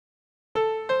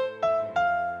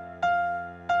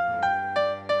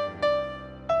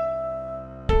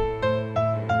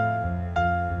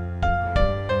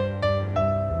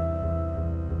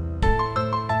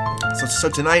So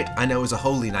tonight, I know, is a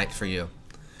holy night for you.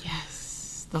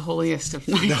 Yes, the holiest of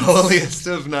nights. The holiest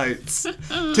of nights.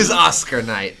 'Tis Oscar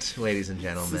night, ladies and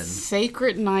gentlemen.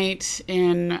 Sacred night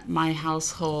in my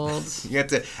household. You have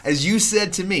to, as you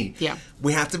said to me, Yeah.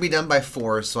 we have to be done by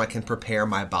 4 so I can prepare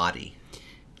my body.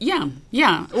 Yeah.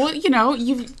 Well,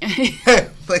 you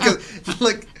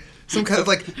like some kind of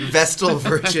like Vestal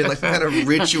Virgin, like some kind of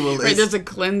ritualist. Right, there's a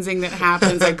cleansing that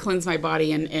happens. I cleanse my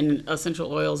body in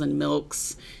essential oils and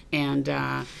milks, and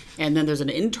then there's an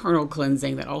internal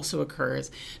cleansing that also occurs.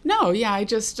 No, yeah, I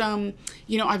just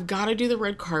I've got to do the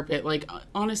red carpet. Like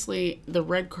honestly, the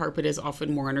red carpet is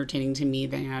often more entertaining to me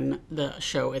than the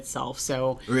show itself.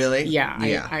 So Really? yeah.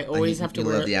 I always have to you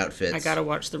wear love the outfits. I got to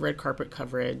watch the red carpet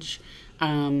coverage.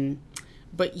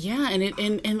 But yeah, and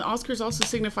the Oscars also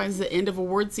signifies the end of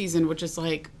award season, which is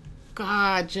like,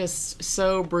 God, just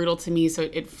so brutal to me. So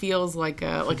it feels like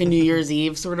a New Year's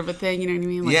Eve sort of a thing. You know what I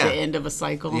mean? Like the end of a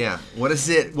cycle. Yeah. What is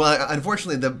it? Well,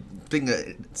 unfortunately, the thing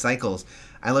that cycles.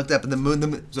 I looked up, and it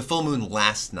was a full moon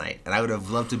last night, and I would have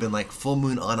loved to have been like full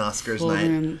moon on Oscars Full night.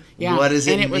 moon. Yeah. What does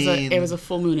it mean? mean? It was a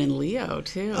full moon in Leo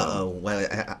too. Oh, well,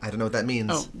 I don't know what that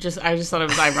means. Oh, I just thought it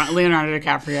was ironic. Leonardo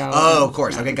DiCaprio. Oh, of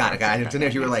course. Okay, got it. I didn't know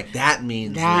if you were like, that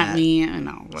means that.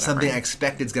 No, whatever. Something I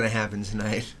expect is going to happen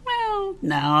tonight. Well,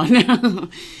 no.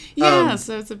 Yeah,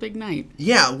 so it's a big night.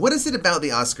 Yeah, what is it about the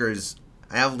Oscars?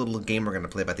 I have a little game we're going to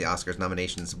play about the Oscars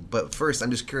nominations, but first,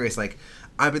 I'm just curious, like,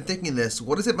 I've been thinking this,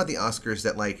 what is it about the Oscars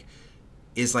that, like,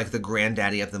 is, like, the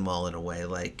granddaddy of them all in a way?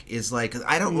 Like, is, like,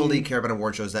 I don't really care about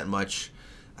award shows that much.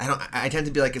 I tend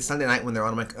to be like, it's Sunday night when they're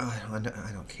on, I'm like, oh, I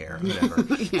don't care, whatever.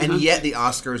 Yeah. And yet the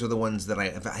Oscars are the ones that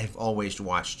I've always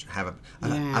watched. I've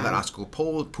had Oscar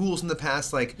pools in the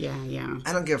past. Like, yeah.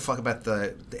 I don't give a fuck about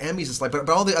the Emmys. It's like, but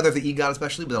all the other, the EGOT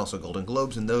especially, but also Golden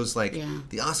Globes and those, like,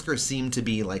 the Oscars seem to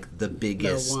be, like, the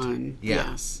biggest. The one,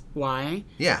 yeah. Yes. Why?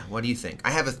 Yeah, what do you think?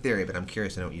 I have a theory, but I'm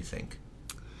curious to know what you think.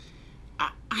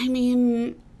 I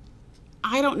mean,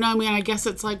 I don't know. I mean, I guess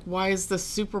it's like, why is the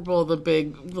Super Bowl the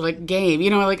big, like, game? I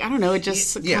don't know. It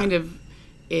just kind of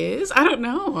is. I don't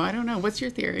know. What's your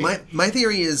theory? My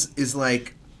theory is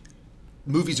like,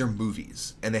 movies are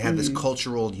movies, and they have this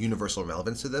cultural, universal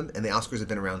relevance to them, and the Oscars have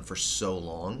been around for so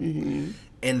long,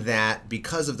 and that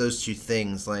because of those two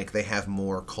things, like, they have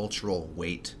more cultural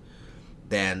weight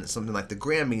than something like the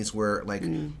Grammys, where, like,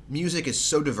 music is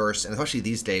so diverse, and especially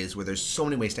these days, where there's so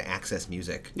many ways to access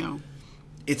music. No.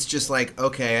 It's just like,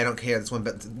 okay, I don't care, this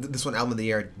one album of the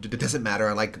year, it doesn't matter,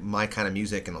 I like my kind of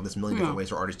music, and all this million different ways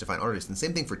for artists to find artists. And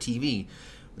same thing for TV.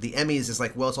 The Emmys is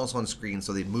like, well, it's also on screen,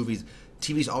 so the movies,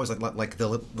 TV's always like the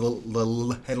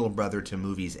little brother to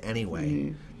movies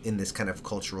anyway, in this kind of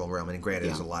cultural realm. And granted,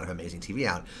 there's a lot of amazing TV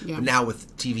out, but now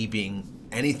with TV being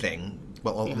anything,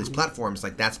 well, all these platforms,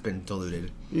 like, that's been diluted.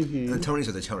 And the Tonys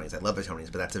are the Tonys. I love the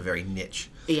Tonys, but that's a very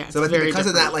niche. Yeah, so I think because different.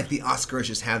 of that, like, the Oscars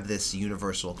just have this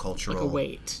universal cultural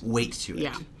like weight to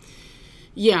it.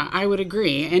 Yeah, I would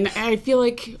agree. And I feel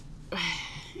like,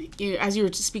 as you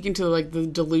were speaking to, like, the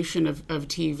dilution of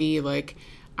TV, like,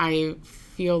 I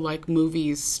feel like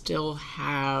movies still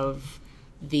have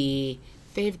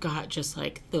they've got just,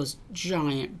 like, those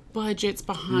giant budgets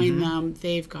behind them.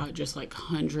 They've got just, like,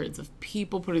 hundreds of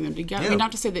people putting them together. I mean,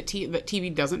 not to say that that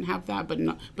TV doesn't have that, but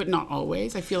not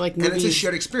always. I feel like movies... And it's a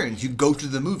shared experience. You go to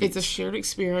the movies. It's a shared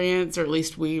experience, or at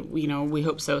least we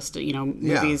hope so.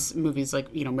 Movies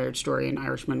like, Marriage Story and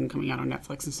Irishman coming out on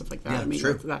Netflix and stuff like that. Yeah, I mean,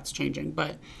 true. That's changing.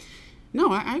 But,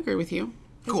 no, I agree with you.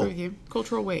 Cool. I agree with you.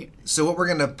 Cultural weight. So what we're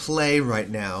going to play right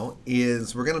now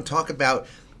is we're going to talk about...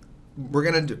 We're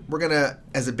gonna,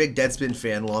 as a big Deadspin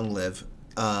fan, long live,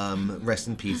 rest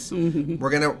in peace. We're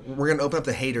gonna open up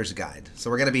the haters guide. So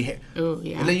we're gonna be. Oh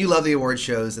yeah. I know you love the award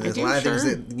shows, and there's a lot of things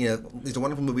sure. that these are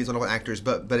wonderful movies, wonderful actors,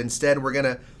 but instead we're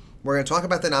gonna talk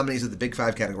about the nominees of the big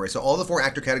 5 categories. So all the 4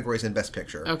 actor categories in Best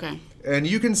Picture. Okay. And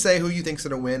you can say who you think's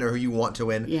gonna win or who you want to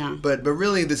win. Yeah. But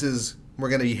really, we're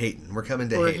gonna be hating. We're coming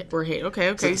to hate. We're hate.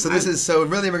 Okay. So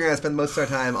really we're gonna spend most of our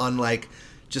time on, like,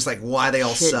 just like why they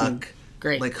all suck.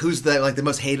 Great. Like, who's the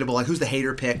most hateable? Like, who's the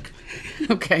hater pick?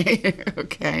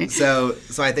 Okay. So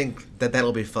I think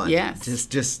that'll be fun. Yes.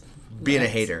 Just being a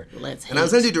hater. Let's hate. And I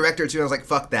was going to do director, too, and I was like,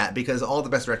 fuck that, because all the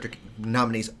Best Director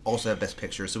nominees also have Best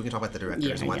Picture, so we can talk about the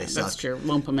directors and why they suck. That's true.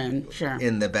 Lump them in. Sure.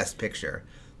 In the Best Picture.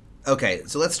 Okay,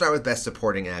 so let's start with Best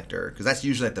Supporting Actor, because that's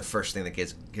usually like the first thing that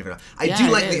gets given out. I do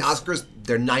like the Oscars;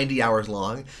 they're 90 hours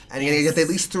long, and you have to at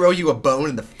least throw you a bone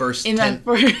in the first 10.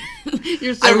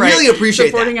 You're so I really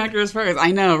appreciate supporting that. actors first. I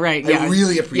know, right? Yeah, I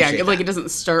really appreciate. Yeah, like that. it doesn't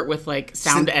start with like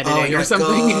sound Oh, editing or like, something,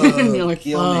 oh, and you're like,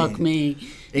 kill fuck me.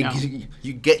 No.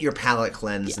 You get your palate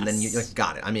cleansed, and then you like,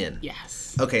 got it. I'm in. Yes.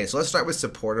 Okay, so let's start with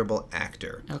supportable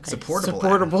actor. Okay. Supportable.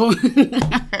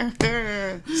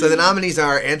 So the nominees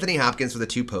are Anthony Hopkins for The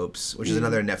Two Popes, which is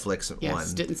another Netflix Yes,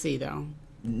 one. didn't see though.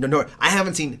 No, I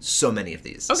haven't seen so many of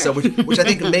these. Okay. So which I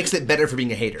think makes it better for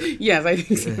being a hater. Yes, I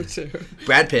think so too.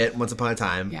 Brad Pitt, Once Upon a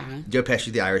Time. Yeah. Joe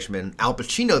Pesci, The Irishman. Al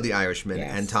Pacino, The Irishman.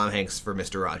 Yes. And Tom Hanks for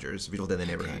Mr. Rogers, Beautiful Day in the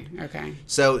Neighborhood. Okay.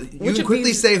 So you Which can of quickly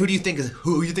these- say who you think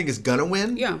is gonna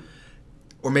win. Yeah.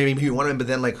 Or maybe who you want to win, but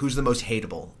then like who's the most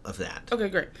hateable of that? Okay,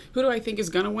 great. Who do I think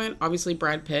is gonna win? Obviously,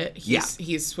 Brad Pitt.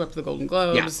 He's swept the Golden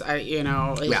Globes. Yeah.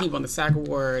 He won the SAG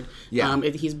award. Yeah.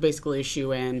 He's basically a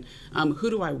shoe-in.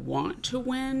 Who do I want to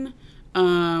win?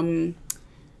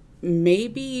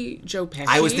 Maybe Joe Pesci.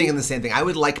 I was thinking the same thing. I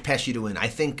would like Pesci to win. I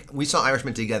think we saw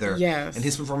Irishman together. Yes. And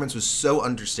his performance was so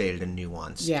understated and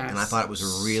nuanced. Yes. And I thought it was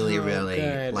really, So really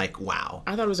good. like wow.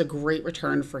 I thought it was a great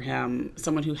return for him.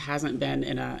 Someone who hasn't been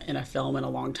in a film in a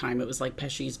long time. It was like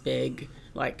Pesci's big,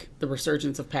 like the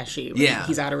resurgence of Pesci. Yeah.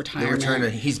 He's out of retirement. The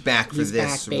return. He's back for He's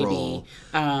this back, baby. role.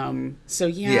 So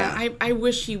Yeah. I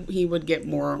wish he would get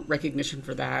more recognition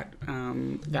for that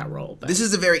role. But This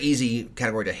is a very easy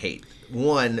category to hate.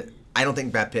 One, I don't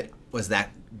think Brad Pitt was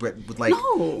that like.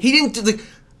 No. He didn't do like.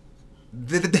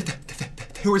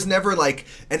 There was never like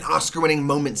an Oscar-winning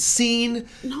moment scene.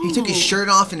 No. He took his shirt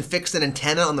off and fixed an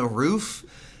antenna on the roof,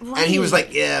 and he was Right.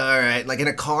 like, "Yeah, all right," like in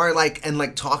a car, like and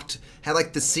like talked. Had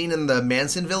like the scene in the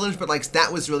Manson village, but like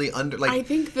that was really under like. I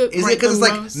think that, is right, it because the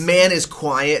it's like most- man is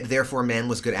quiet, therefore man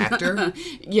was good actor?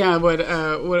 yeah,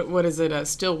 what is it?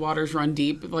 Still waters run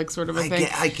deep, like sort of a thing.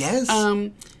 I guess.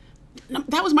 No,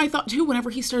 that was my thought too. Whenever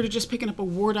he started just picking up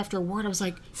award after award, I was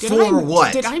like,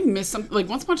 what? Did I miss something? Like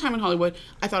Once Upon a Time in Hollywood,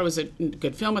 I thought it was a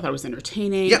good film. I thought it was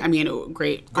entertaining. Yep. I mean,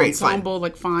 great ensemble,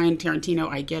 like fine. Tarantino,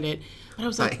 I get it. But I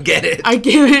was like, I get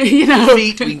it. You know,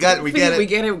 Feet, we get it. we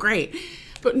get it, great.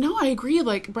 But no, I agree.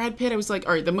 Like Brad Pitt, I was like,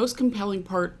 all right. The most compelling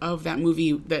part of that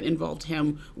movie that involved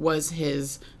him was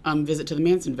his visit to the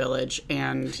Manson village,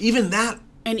 and Even that.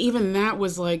 even that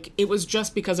was like, it was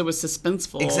just because it was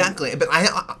suspenseful. Exactly, but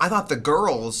I thought the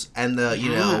girls and the you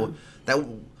know that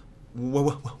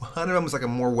one of them was like a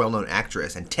more well-known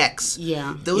actress and Tex.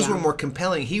 Yeah, those yeah. were more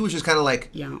compelling. He was just kind of like,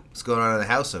 Yeah. what's going on in the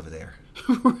house over there?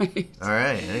 Right. All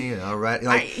right, all right.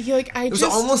 I It was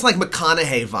just almost like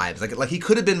McConaughey vibes. Like he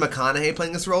could have been McConaughey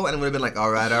playing this role, and it would have been like,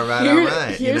 all right.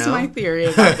 Here's you know? my theory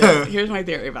about this. Here's my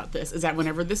theory about this: is that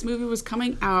whenever this movie was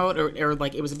coming out, or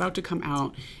like it was about to come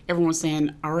out, everyone was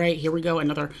saying, "All right, here we go,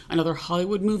 another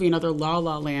Hollywood movie, another La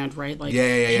La Land, right?" Like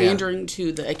pandering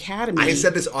to the Academy. I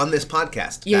said this on this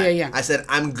podcast. Yeah. I said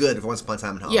I'm good for Once Upon a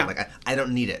Time in Hollywood. Yeah. Like I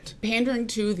don't need it. Pandering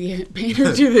to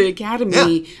the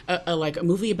Academy, like a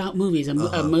movie about movies,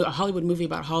 a Hollywood movie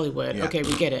about Hollywood. Yeah. Okay,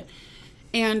 we get it.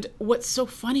 And what's so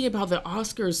funny about the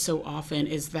Oscars so often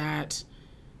is that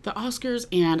the Oscars,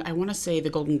 and I want to say the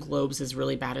Golden Globes is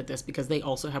really bad at this because they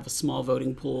also have a small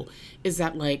voting pool, is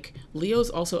that like Leo's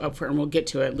also up for, and we'll get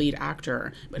to it, lead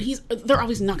actor, but they're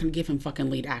obviously not going to give him fucking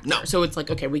lead actor. No. So it's like,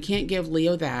 okay, we can't give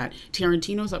Leo that.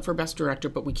 Tarantino's up for best director,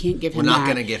 but we can't give him We're that. not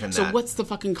gonna give him So that. what's the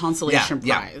fucking consolation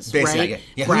prize, basically, right?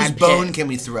 Yeah. Brad Whose bone Pitt. can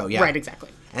we throw? Yeah. Right, exactly.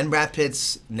 And Brad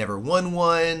Pitt's never won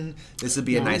one. This would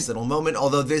be a nice little moment.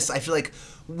 Although I feel like,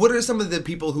 what are some of the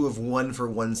people who have won for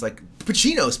ones like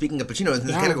Pacino? Speaking of Pacino in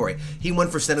this category, he won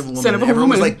for Son of a Woman. Son of a Everyone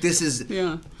was Woman. like, "This is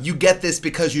Yeah. you get this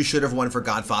because you should have won for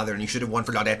Godfather and you should have won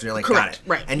for Dog After." You're like, Correct. got it,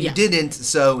 Right. And Yeah. you didn't.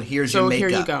 So here's your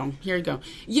makeup. Here you go.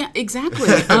 Yeah, exactly.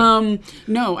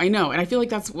 No, I know, and I feel like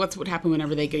that's what happened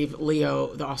whenever they gave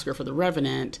Leo the Oscar for The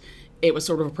Revenant. It was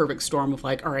sort of a perfect storm of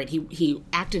like, all right, he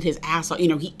acted his ass off. You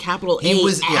know, he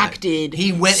acted.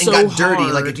 He went so and got dirty.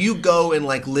 hard. Like if you go and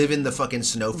like live in the fucking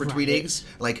snow for 3 days,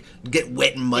 like get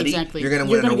wet and muddy, Exactly. you're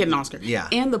gonna get an Oscar. Yeah.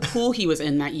 And the pool he was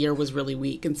in that year was really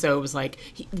weak, and so it was like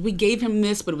we gave him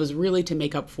this, but it was really to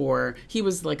make up for. He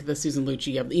was like the Susan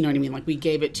Lucci of, you know what I mean? Like we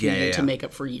gave it to you to make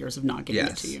up for years of not giving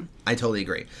it to you. I totally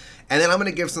agree. And then I'm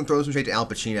gonna throw some shade to Al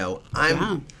Pacino.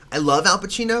 I love Al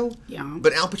Pacino. Yeah.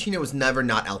 But Al Pacino was never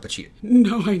not Al Pacino.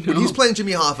 No, I know. When he's playing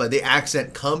Jimmy Hoffa, the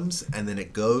accent comes and then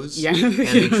it goes. Yeah. And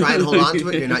you try and hold on to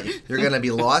it, you're gonna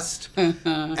be lost. And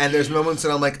there's moments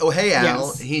that I'm like, oh hey Al,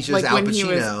 Yes. he's just like Al when Pacino. He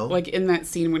was, like in that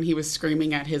scene when he was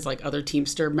screaming at his like other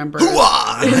Teamster member.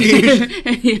 Hoo-ah!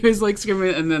 And he was like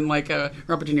screaming, and then like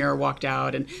Robert De Niro walked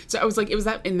out, and so I was like, it was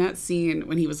that in that scene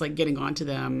when he was like getting onto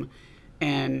them,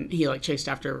 and he like chased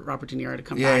after Robert De Niro to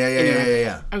come back.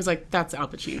 Yeah. I was like, that's Al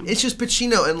Pacino. It's just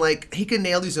Pacino, and like he can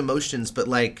nail these emotions, but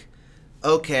like,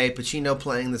 okay, Pacino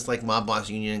playing this like mob boss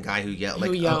union guy who yells.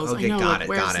 Who yells? Okay, I know, got like,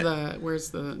 it.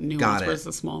 Where's the nuance? Got it. Where's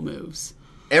the small moves?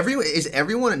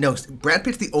 Everyone? No, Brad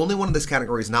Pitt's the only one in this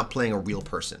category is not playing a real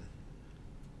person.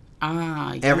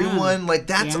 Ah, yeah. Everyone, like,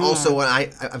 that's Yeah. also what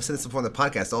I've said this before on the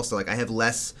podcast also, like, I have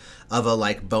less of a,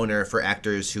 like, boner for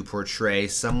actors who portray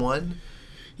someone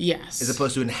Yes. as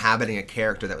opposed to inhabiting a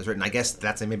character that was written. I guess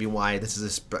that's maybe why this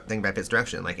is a thing by Pitt's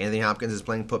direction. Like, Anthony Hopkins is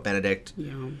playing Pope Benedict.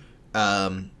 Yeah.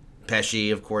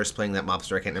 Pesci, of course, playing that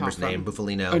mobster. I can't remember his Hoffa. name.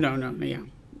 Bufalino. Oh, no, yeah.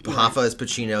 You're Hoffa right. is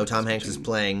Pacino. Tom Hanks is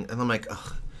playing. And I'm like,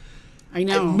 ugh. I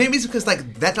know. Maybe it's because,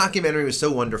 like, that documentary was so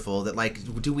wonderful that, like,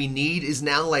 do we need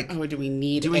now, like,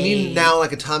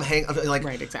 a Tom Hanks? Like,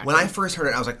 Right, exactly. when I first heard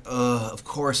it, I was like, ugh, of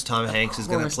course Tom Hanks is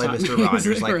going to course play Tom Mr. Hanks,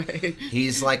 Rogers. Like, right.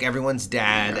 he's, like, everyone's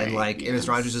dad. And, Right, like, yes. Mr.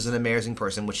 Rogers is an amazing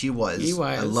person, which he was. He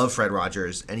was. I love Fred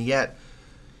Rogers. And yet,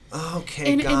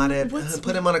 okay, And- got and it. what's-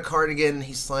 Put him on a cardigan.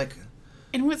 He's like...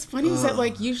 And what's funny is that,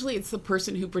 like, usually it's the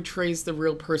person who portrays the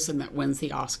real person that wins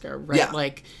the Oscar, right? Yeah.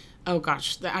 Like, oh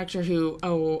gosh, the actor who,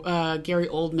 Gary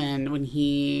Oldman, when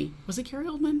he, was it Gary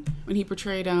Oldman? When he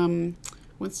portrayed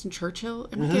Winston Churchill?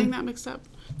 Am I getting that mixed up?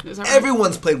 Is that right?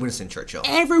 Everyone's played Winston Churchill.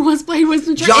 Everyone's played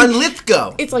Winston Churchill. John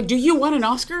Lithgow. It's like, do you want an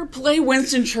Oscar? Play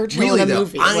Winston Churchill Really, in a though,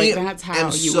 movie. Like, that's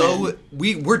how you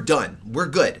win. We're done. We're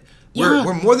good. Yeah.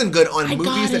 We're more than good on I movies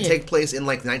got that it. take place in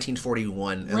like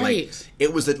 1941. And Right. like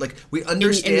it was like we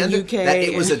understand UK, that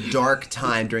it was a dark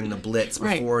time during the Blitz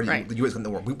Right, before right. the U.S. went to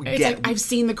war. We It's get. like, I've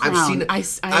seen The Crown. I've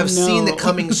seen. I I've seen The know.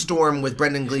 Coming Storm with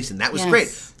Brendan Gleeson. That was Yes.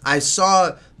 great. I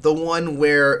saw the one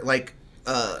where like.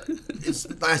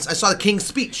 I saw the King's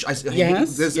Speech.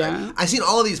 Yes, yeah. I've seen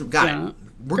all of these. Got Yeah. it.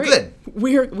 We're Great.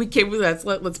 good. We came with that.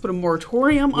 Let's put a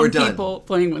moratorium We're on done. people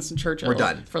playing Winston Churchill. We're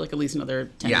done. For like at least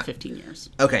another 10 Yeah. to 15 years.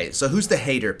 Okay, so who's the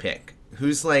hater pick?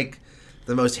 Who's like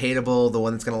the most hateable, the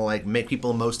one that's gonna like make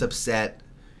people most upset?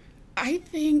 I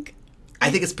think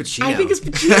it's Pacino. I think it's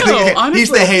Pacino. Honestly, he's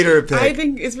the hater pick. I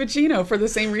think it's Pacino for the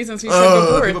same reasons we said Oh,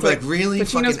 before. people It's be like, really?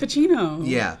 Pacino's Fucking- Pacino.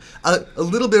 Yeah, a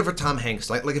little bit of a Tom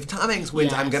Hanks. Like if Tom Hanks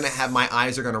wins, I'm Yes. gonna have my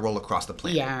eyes are gonna roll across the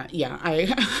planet. Yeah,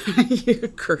 I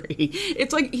agree.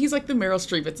 It's like he's like the Meryl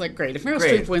Streep. It's like great if Meryl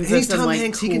Great. Streep wins And he's this, then Tom like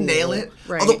Hanks. cool. He can nail it.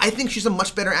 Right. Although I think she's a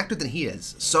much better actor than he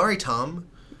is. Sorry, Tom.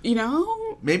 You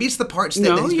know. Maybe it's the parts that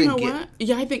No, he's you been know getting. what?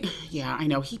 Yeah, I think. Yeah, I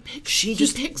know. He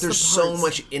There's the so parts.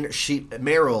 much inner.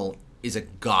 Meryl is a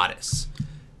goddess,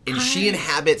 and she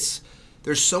inhabits.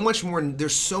 There's so much more.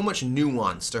 There's so much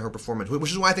nuance to her performance,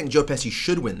 which is why I think Joe Pesci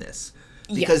should win this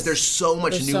because Yes. there's so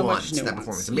much There's so nuance much to that nuance.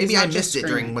 performance. He's Maybe I not missed just it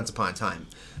during screaming. Once Upon a Time,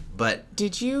 but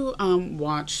Did you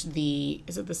watch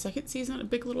is it the second season of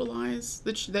Big Little Lies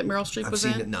that Meryl Streep I've was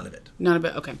seen in? none of it. None of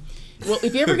it. Okay. Well,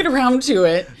 if you ever get around to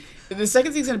it, the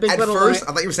second season of Big At Little first, Lies.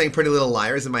 I thought you were saying Pretty Little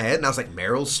Liars in my head, and I was like,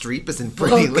 Meryl Streep is in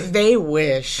Pretty Look, Little. they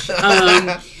wish.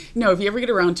 No, if you ever get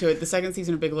around to it, the second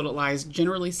season of Big Little Lies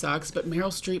generally sucks, but Meryl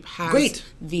Streep has Great.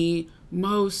 the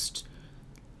most,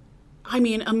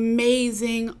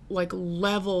 amazing like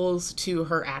levels to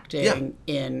her acting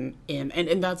and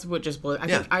that's what just blows. I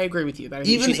think I agree with you that I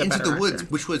think Even she's a Into better the Woods,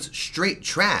 actor. which was straight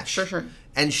trash. Sure.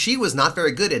 And she was not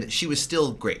very good at it. She was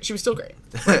still great. She was still great.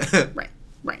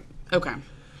 Right. Okay.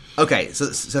 Okay, so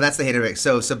that's the hater pick.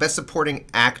 So best supporting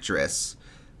actress,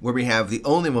 where we have the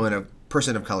only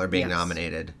person of color being Yes.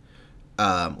 nominated.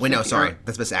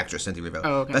 That's best actress, Cynthia Erivo.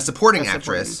 Oh, okay. Best supporting Best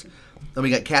actress. supporting Then we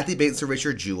got Kathy Bates for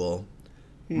Richard Jewell,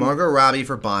 Hmm. Margot Robbie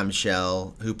for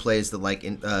Bombshell, who plays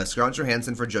Scarlett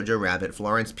Johansson for Jojo Rabbit,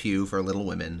 Florence Pugh for Little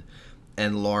Women,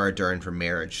 and Laura Dern for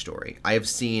Marriage Story. I have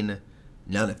seen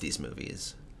none of these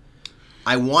movies.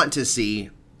 I want to see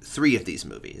 3 of these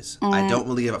movies. I don't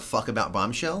really give a fuck about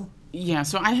Bombshell, Yeah,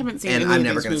 so I haven't seen and any I'm of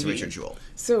never these going to see movies. Richard Jewell.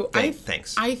 So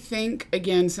Thanks. I think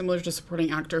again, similar to supporting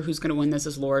actor, who's going to win this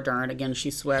is Laura Dern. Again, she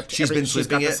swept. She's been she's sweeping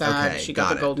got the it? SAG, Okay, she got got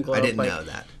the it. Golden Globe. I didn't know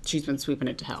that. She's been sweeping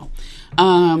it to hell.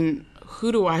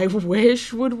 Who do I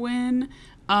wish would win?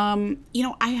 I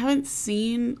haven't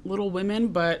seen Little Women,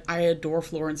 but I adore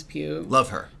Florence Pugh. Love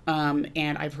her.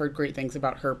 And I've heard great things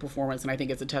about her performance, and I think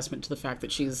it's a testament to the fact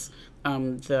that she's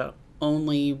the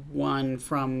only one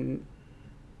from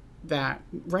that.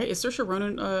 Right? Is Saoirse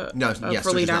Ronan Yes,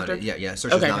 for lead Saoirse's actor? nominated. Yeah,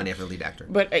 Saoirse's Okay. nominated for lead actor.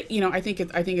 But I think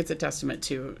it's a testament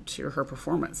to her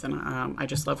performance, and I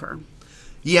just love her.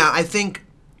 Yeah,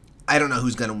 I don't know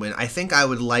who's gonna win. I think I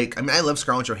would like. I love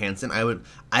Scarlett Johansson. I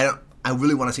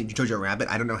really want to see Jojo Rabbit.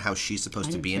 I don't know how she's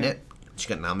supposed to do be in too. it. She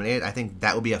got nominated. I think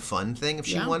that would be a fun thing if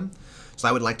she Yeah. won. So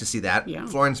I would like to see that. Yeah.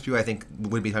 Florence Pugh, I think,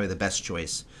 would be probably the best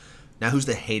choice. Now, who's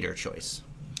the hater choice?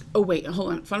 Oh wait,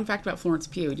 hold on. Fun fact about Florence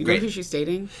Pugh. Do you Great. know who she's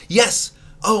dating? Yes,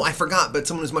 Oh, I forgot, but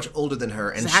someone who's much older than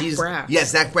her, and Zach she's Braff. yeah,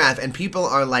 Zach Braff, and people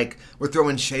are like, we're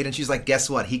throwing shade, and she's like,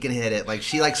 guess what? He can hit it. Like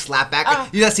she like slapped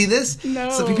back. You guys see this? No.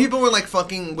 So people were like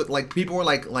fucking with like people were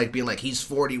like being like he's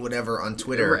 40 whatever on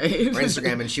Twitter Right. or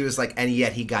Instagram, and she was like, and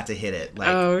yet he got to hit it. Like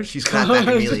Oh, she slapped back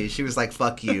God. immediately. She was like,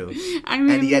 fuck you. I mean,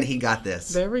 And yet he got this.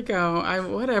 There we go.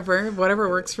 Whatever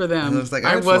works for them. I was like,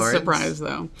 I all was right, Florence. surprised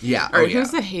though. Yeah. All right, Oh, yeah.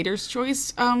 who's the hater's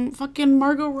choice? Fucking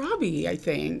Margot Robbie, I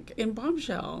think, in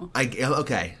Bombshell.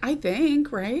 Okay. I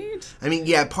think, right? I mean,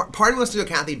 yeah, part of me wants to go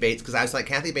Kathy Bates because I was like,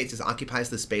 Kathy Bates occupies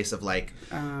the space of like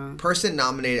person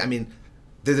nominated. I mean,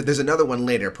 there's another one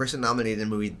later, person nominated in a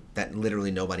movie that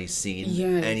literally nobody's seen. Yeah.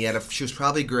 And yet she was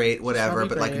probably great, whatever, Probably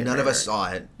but like great, none of right, us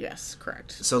saw it. Yes,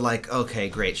 correct. So like, okay,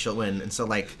 great, she'll win. And so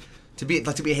like, to be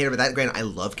a hater, but that granted, I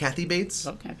love Kathy Bates.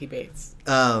 Love Kathy Bates.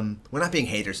 We're not being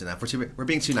haters enough. We're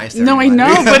being too nice to No, I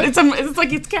everybody. know, but it's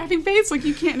like it's Kathy Bates. Like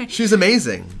you can't. She's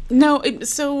amazing. No,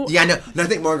 so Yeah, no, I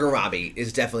think Margot Robbie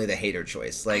is definitely the hater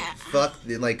choice. Like, fuck,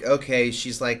 like, okay,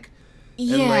 she's like,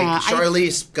 yeah, and like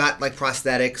Charlize got like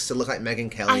prosthetics to look like Megyn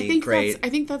Kelly. Great. I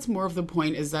think that's more of the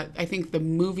point. Is that I think the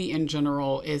movie in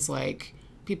general is like.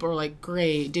 People are like,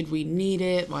 great, did we need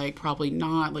it? Like, probably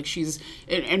not. Like,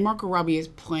 and Margot Robbie is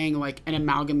playing, like, an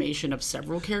amalgamation of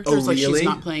several characters. Oh, Like, really? she's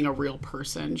not playing a real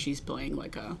person. She's playing,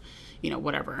 like, a,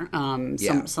 whatever.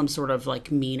 Some sort of,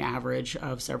 like, mean average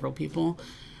of several people.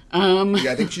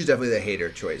 Yeah, I think she's definitely the hater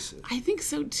choice. I think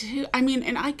so, too. I mean,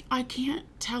 and I can't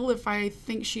tell if I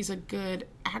think she's a good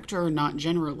actor or not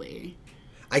generally.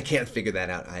 I can't figure that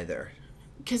out either.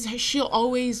 Because she'll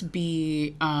always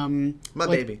be My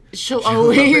baby. She'll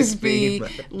always always be be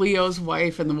Leo's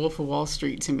wife in The Wolf of Wall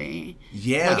Street to me.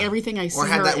 Yeah. Like everything I see Or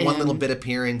had her that one in- little bit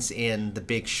appearance in The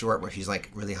Big Short where she's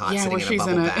like really hot Yeah, sitting where in a she's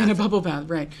bubble bath. in a bubble bath,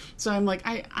 right? So I'm like,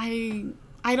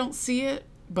 I don't see it,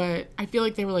 but I feel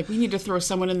like they were like, we need to throw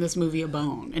someone in this movie a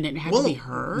bone, and it had to be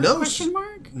her? No, Question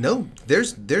mark. No,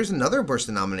 there's another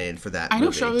person nominated for that. I know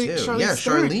movie Charlize. too. Yeah,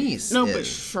 Theron. Charlize. No, is. but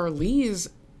Charlize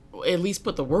at least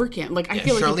put the work in. Like I Yeah,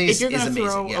 feel like Charlize if you're is gonna amazing,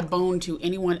 throw yeah. a bone to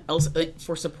anyone else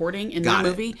for supporting in Got that it.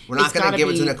 movie, We're not it's going to gotta give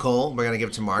it to be- Nicole. We're going to give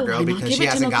it to Margot Why not because give she it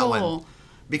to hasn't got Nicole? one.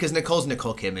 Because Nicole's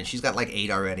Nicole Kidman. She's got like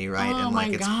 8 already, right? Oh and my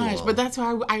like it's gosh! cool. But that's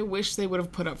why I wish they would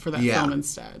have put up for that Yeah. film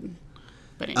instead.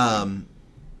 But anyway.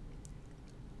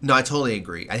 No, I totally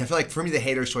agree. I feel like for me, the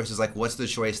hater's choice is like, what's the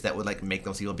choice that would like make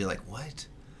those people be like, what?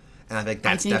 And I think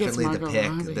that's think it's definitely the Margot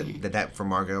pick Robbie. that for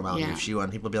Margot Robbie. Yeah. If she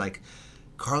won, people would be like,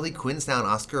 Carly Quinn's now an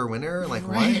Oscar winner? Like,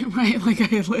 Right, what? right. Like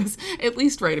at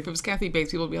least right. If it was Kathy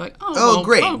Bates, people would be like, "Oh, Oh, well,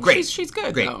 great, great, She's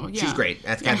good, great. though. Yeah. She's great.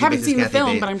 That's I Kathy haven't Bates seen is the Kathy film,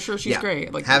 Bates. but I'm sure she's Yeah.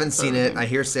 great. Like Haven't so, seen it. I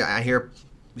hear,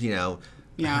 you know.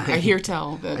 Yeah, I hear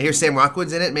tell that. I hear Sam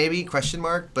Rockwood's in it, maybe? Question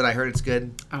mark. But I heard it's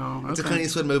good. Oh, okay. It's a Clint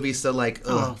Eastwood movie, so like,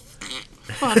 ugh.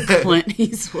 Fuck Clint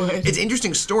Eastwood. It's an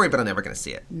interesting story, but I'm never gonna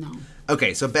see it. No.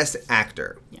 Okay, so best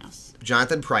actor. Yes.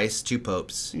 Jonathan Pryce, Two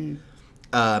Popes.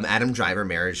 Adam Driver,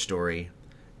 Marriage Story.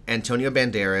 Antonio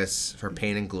Banderas for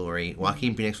Pain and Glory.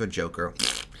 Joaquin Phoenix for Joker.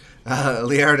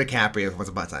 Leonardo DiCaprio for Once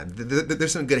Upon a Time.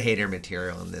 There's some good hater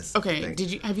material in this. Okay.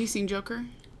 thing. Have you seen Joker?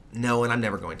 No, and I'm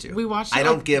never going to. We watched. I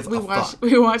don't give a fuck.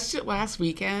 We watched it last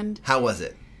weekend. How was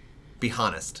it? Be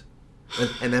honest,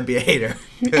 and then be a hater.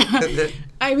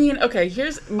 I mean, okay.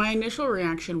 Here's my initial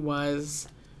reaction was,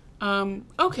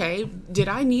 okay. Did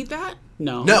I need that?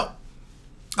 No. No.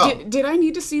 Oh. Did I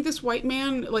need to see this white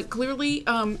man like clearly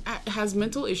has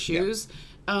mental issues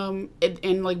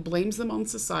and like blames them on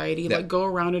society, Yeah. like go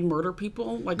around and murder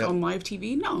people like No. on live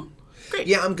TV? No. Great.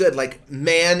 Yeah, I'm good. Like,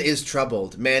 man is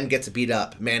troubled. Man gets beat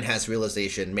up. Man has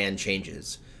realization. Man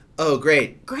changes. Oh,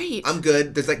 great. Great. I'm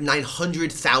good. There's like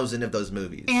 900,000 of those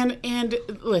movies. And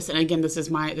listen, again, this is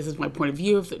my point of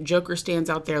view. If Joker stands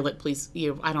out there, please,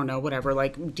 I don't know, whatever,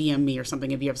 like DM me or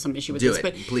something if you have some issue with Do this. it,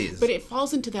 But please. But it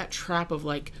falls into that trap of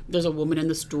like there's a woman in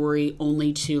the story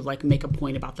only to like make a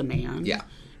point about the man. Yeah.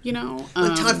 You know?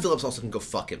 Like, Todd Phillips also can go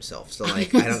fuck himself. So,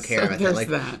 like, I don't care So about that. there's Like,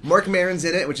 that. Mark Maron's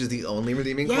in it, which is the only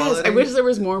redeeming Yes, quality. I wish there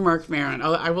was more Mark Maron.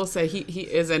 I will say he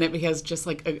is in it because just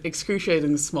like an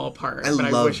excruciating small part. I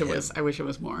but love I wish him. I wish it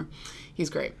was more. He's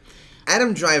great.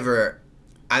 Adam Driver,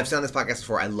 I've said on this podcast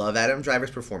before, I love Adam Driver's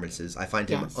performances. I find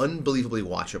him Yes. unbelievably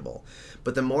watchable.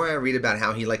 But the more I read about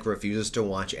how he, like, refuses to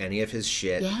watch any of his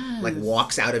shit, Yes. like,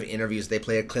 walks out of interviews, they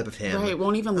play a clip of him. Right,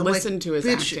 won't even I'm listen like, to his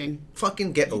 "Bitch, acting."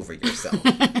 Fucking get over yourself.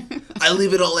 I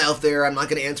leave it all out there. I'm not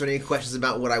going to answer any questions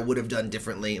about what I would have done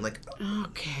differently. Like,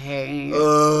 Okay.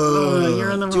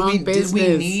 you're in the wrong business.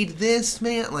 Did we need this,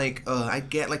 man? Like, I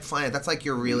get, like, fine. That's like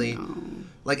you're really...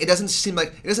 Like, it doesn't feel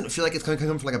like it's coming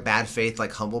from, like, a bad faith,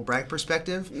 like, humble brag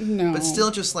perspective. No. But still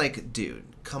just, like, dude,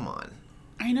 come on.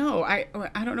 I know. I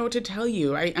don't know what to tell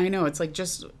you. I know. It's like,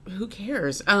 just, who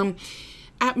cares?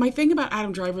 My thing about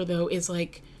Adam Driver though is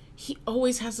like he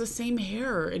always has the same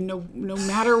hair, and no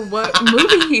matter what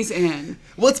movie he's in.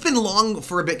 Well, it's been long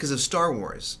for a bit because of Star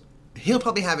Wars. He'll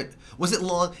probably have it. Was it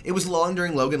long? It was long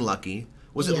during Logan Lucky.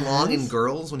 Was it long in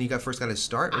Girls when he first got his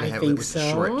start? Or I think so.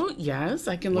 Short? Yes,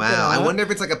 I can look it up. Wow, I wonder if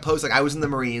it's like a post. Like I was in the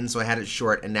Marines, so I had it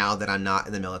short, and now that I'm not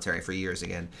in the military for years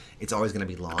again, it's always going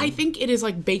to be long. I think it is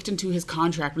like baked into his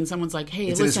contract when someone's like, "Hey,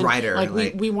 it's listen, in his rider,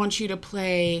 like we want you to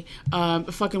play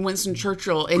fucking Winston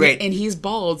Churchill, and he's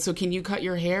bald, so can you cut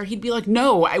your hair?" He'd be like,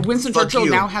 "No, Winston Churchill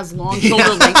now has long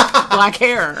shoulder length black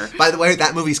hair." By the way,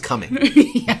 that movie's coming.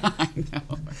 Yeah, I know.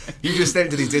 You just said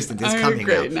into these distance. It's coming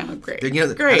great, now. Great. You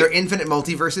know, great. Are there infinite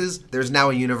multiverses? There's now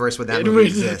a universe where that movie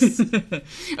exists.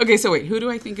 Okay, so wait, who do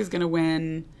I think is going to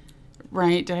win?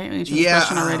 Right? Did I answer this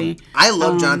question already? I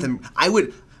love Jonathan. I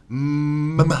would.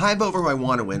 My vote for who I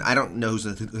want to win. I don't know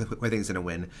who I think is going to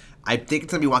win. I think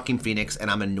it's going to be Joaquin Phoenix,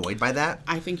 and I'm annoyed by that.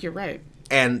 I think you're right.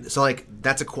 And so, like,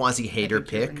 that's a quasi-hater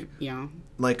pick. Right. Yeah.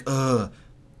 Like, I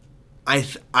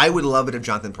would love it if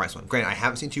Jonathan Pryce won. Granted, I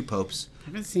haven't seen Two Popes. I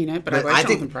haven't seen it, but I like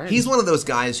Jonathan Pryce. He's one of those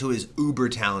guys who is uber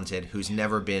talented, who's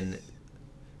never won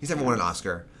an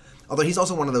Oscar. Although he's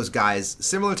also one of those guys,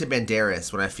 similar to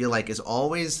Banderas, what I feel like is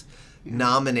always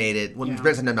nominated. Well,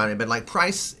 Banderas not nominated, but like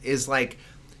Pryce is like,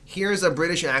 here's a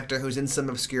British actor who's in some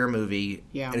obscure movie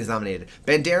and is nominated.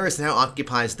 Banderas now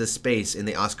occupies the space in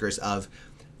the Oscars of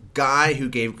guy who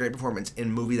gave great performance in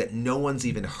a movie that no one's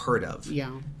even heard of.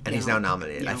 Yeah. And he's now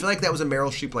nominated. I feel like that was a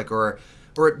Meryl Streep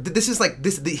or this is like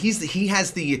this. He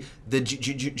has the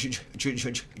Judi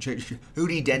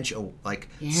Dench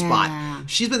spot.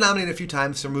 She's been nominated a few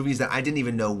times for movies that I didn't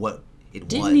even know what it was.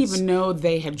 Didn't even know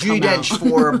they had come Judi Dench out.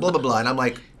 for blah blah blah, and I'm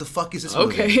like, the fuck is this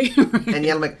movie? Okay, and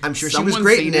yet I'm like, I'm sure she was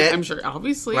great in it. I'm sure,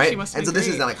 obviously, right? she must. And be so this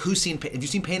great. is not like who's seen? Have you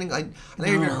seen Pain and? I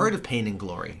never even heard of Pain and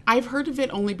Glory. I've heard of it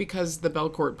only because the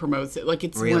Belcourt promotes it. Like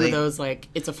it's one of those like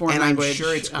it's a foreign and language. I'm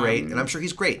sure it's great, and I'm sure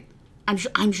he's great.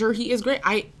 I'm sure he is great.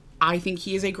 I think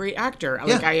he is a great actor.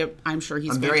 Like I'm sure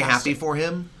he's. I'm very happy for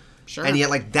him. Sure. And yet,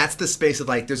 like that's the space of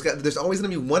like there's always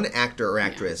going to be one actor or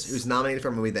actress who's nominated for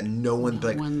a movie that no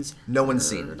one's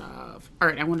seen. All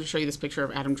right, I wanted to show you this picture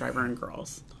of Adam Driver in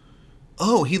Girls.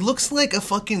 Oh, he looks like a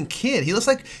fucking kid. He looks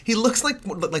like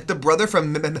the brother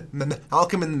from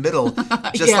Malcolm in the Middle,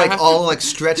 just like all like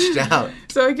stretched out.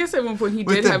 So I guess at one point he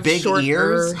with did the have big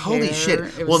ears. Hair. Holy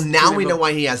shit! Well, now we know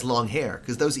why he has long hair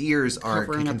because those ears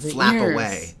can flap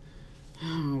away.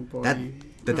 Oh boy.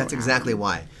 That's exactly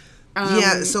why.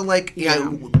 So like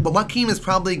Joaquin is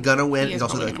probably gonna win. He's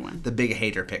also the big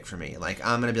hater pick for me. Like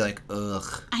I'm gonna be like,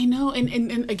 ugh. I know,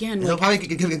 and again, he'll probably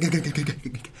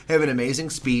have an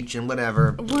amazing speech and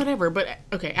whatever. Whatever, but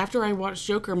okay. After I watched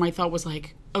Joker, my thought was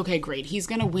like, okay, great. He's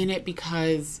gonna win it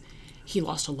because he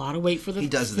lost a lot of weight for the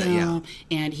film,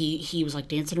 and he was like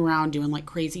dancing around doing like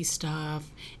crazy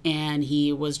stuff, and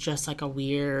he was just like a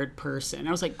weird person.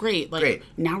 I was like, great,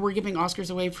 now we're giving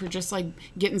Oscars away for just like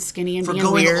getting skinny and for being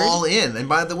going weird. all in. And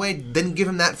by the way, didn't give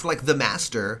him that for like The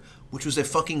Master, which was a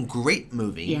fucking great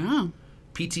movie. Yeah.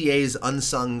 PTA's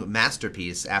unsung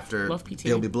masterpiece after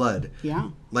There'll Be Blood.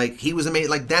 Yeah. Like he was amazing.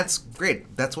 Like that's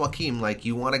great. That's Joaquin. Like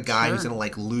you want a guy who's gonna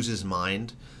like lose his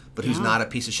mind, but who's not a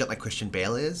piece of shit like Christian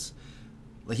Bale is.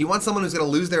 Like you want someone who's gonna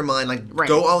lose their mind, like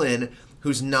go all in,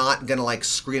 who's not gonna like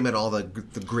scream at all the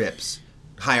grips.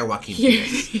 Hire Joaquin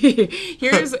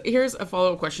Phoenix. Here's a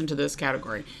follow-up question to this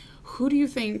category. Who do you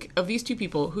think, of these two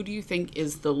people, who do you think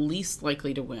is the least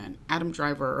likely to win? Adam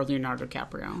Driver or Leonardo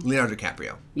DiCaprio? Leonardo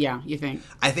DiCaprio. Yeah, you think?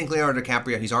 I think Leonardo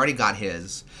DiCaprio, he's already got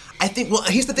his. I think, well,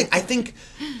 here's the thing. I think,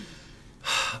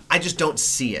 I just don't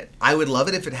see it. I would love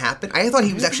it if it happened. I thought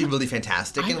he was actually really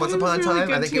fantastic in Once Upon a Time.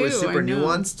 I think it was super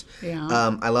nuanced.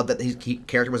 Yeah. I love that his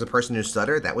character was a person who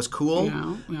stuttered. That was cool.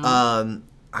 Yeah.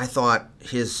 I thought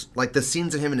his, like the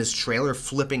scenes of him in his trailer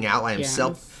flipping out by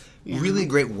himself, really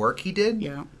great work he did.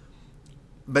 Yeah.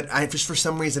 But just for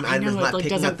some reason, I'm not like,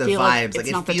 picking up the vibes. Like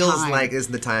it feels like it's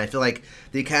the time. I feel like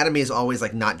the Academy is always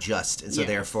like not just, and so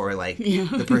therefore, like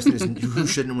the person who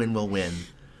shouldn't win will win.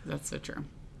 That's so true.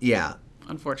 Yeah.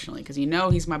 Unfortunately, because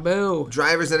he's my boo.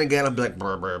 Drivers then again, I'll be like,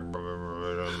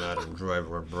 Madam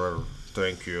Driver,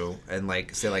 thank you, and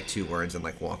like say like 2 words and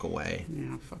like walk away.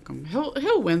 Yeah, fuck him.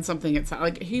 He'll win something. It's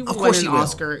like he will win an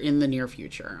Oscar in the near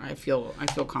future. I feel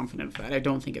confident for that. I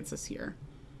don't think it's this year.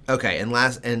 Okay, and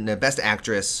Best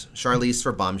Actress, Charlize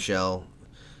for Bombshell,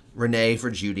 Renee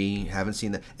for Judy. Haven't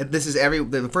seen that. This is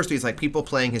the first 3 is like people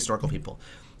playing historical people.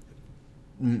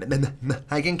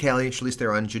 Megyn Kelly, Charlize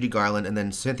Theron, Judy Garland, and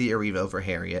then Cynthia Erivo for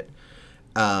Harriet.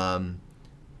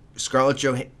 Scarlett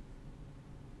Johansson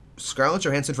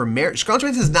for Mary. Scarlett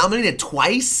Johansson is nominated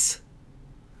twice.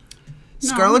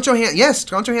 Scarlett Johansson. Yes,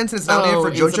 Scarlett Johansson is nominated for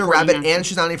in Jojo supporting Rabbit, actress. and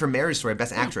she's nominated for Marriage Story,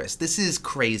 Best Actress. This is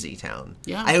crazy town.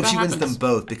 Yeah, I hope that she wins them happens.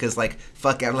 both because, like,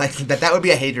 fuck, I'm like that would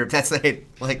be a hater. That's the hate.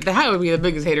 Like, That would be the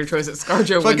biggest hater choice that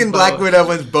ScarJo wins fucking Black both. Widow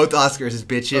wins both Oscars as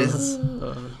bitches.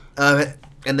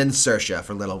 And then Saoirse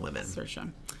for Little Women.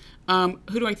 Saoirse.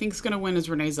 Who do I think is going to win is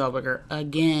Renee Zellweger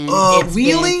again. Oh, It's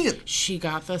really? she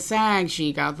got the SAG.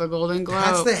 She got the Golden Globe.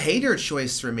 That's the hater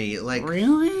choice for me. Like,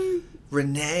 Really?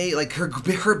 Renee, like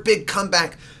her big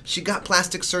comeback. She got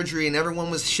plastic surgery and everyone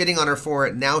was shitting on her for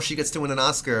it. Now she gets to win an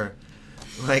Oscar.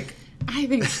 Like, I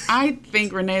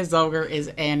think Renee Zellweger is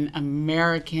an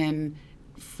American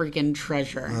freaking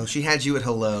treasure. well, she had you at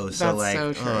hello, so That's like,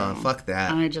 so true. oh, fuck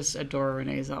that. I just adore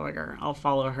Renee Zellweger. I'll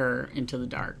follow her into the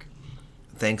dark.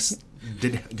 Thanks,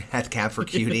 Death Cab for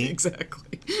Cutie.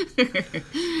 Exactly.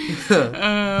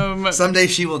 Someday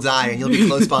she will die and you'll be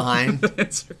close behind.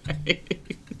 That's right.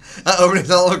 Renee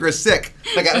Zellweger's sick.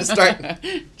 I gotta start.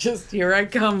 Just here I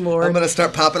come, I'm Lord. gonna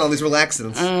start popping all these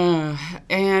relaxants.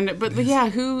 But yeah,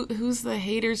 who's the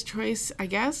hater's choice? I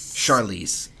guess.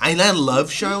 Charlize. I love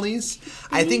Charlize.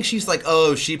 I think she's like,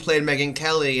 oh, she played Megyn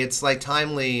Kelly. It's like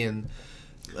timely and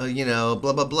blah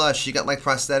blah blah. She got like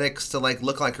prosthetics to like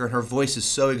look like her, and her voice is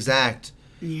so exact.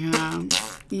 Yeah.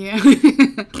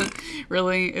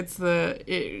 Really, it's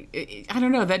I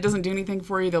don't know. That doesn't do anything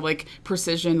for you. The like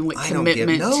precision, like I don't get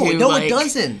commitment to no, like it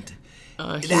doesn't.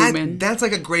 human. That's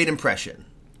like a great impression.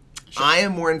 I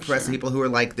am more impressed with people who are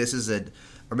like, this is an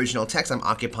original text. I'm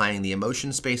occupying the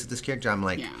emotion space of this character. I'm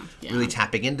like really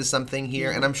tapping into something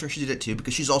here, and I'm sure she did it too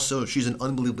because she's an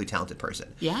unbelievably talented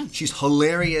person. Yeah. She's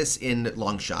hilarious in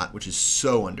Long Shot, which is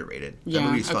so underrated. That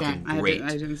movie's fucking great.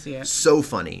 I didn't see it. So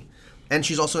funny. And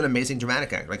she's also an amazing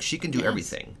dramatic actor. Like, she can do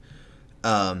everything.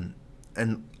 And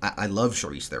I love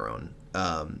Charlize Theron.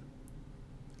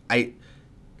 I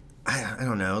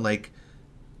don't know. Like,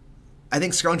 I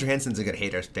think Scarlett Johansson's a good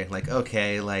hater. Like,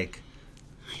 okay, like,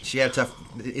 she had a tough.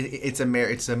 It's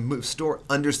a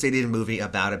understated movie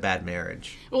about a bad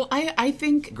marriage. Well, I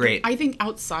think Great. I think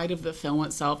outside of the film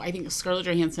itself, I think Scarlett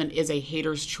Johansson is a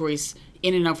hater's choice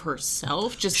in and of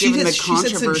herself. Just given the She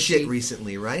controversy. said some shit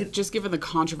recently, right? Just given the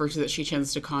controversy that she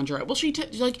tends to conjure up. Well, she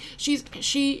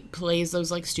plays those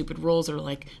like stupid roles that are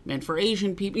like meant for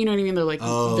Asian people. You know what I mean? They're like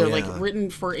like written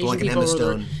for Asian like an people.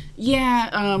 Emma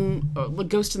Stone.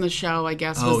 Ghost in the Shell, I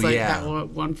guess, was that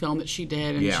one film that she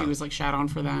did, and she was like shat on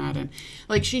for that, and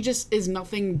like she just is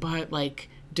nothing but like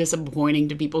disappointing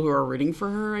to people who are rooting for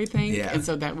her. I think, and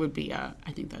so that would be I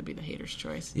think that'd be the hater's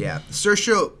choice. Yeah,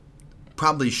 Saoirse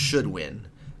probably should win.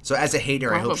 So as a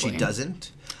hater, I hope she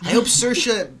doesn't. I hope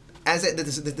Saoirse,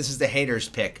 this is the hater's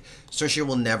pick.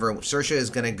 Saoirse is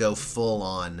gonna go full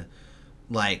on,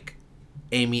 like,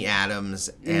 Amy Adams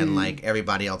and like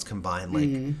everybody else combined.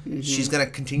 Like, she's gonna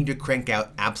continue to crank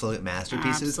out absolute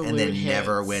masterpieces and then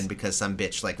never win because some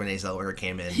bitch like Renee Zellweger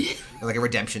came in like a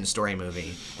redemption story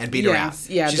movie and beat her out.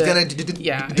 Yeah, she's gonna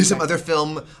do some other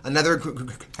film, another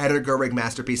Greta Gerwig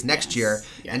masterpiece next year,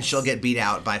 and she'll get beat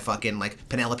out by fucking like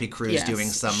Penelope Cruz doing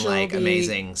some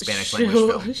amazing Spanish language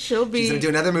film. She's gonna do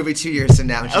another movie 2 years from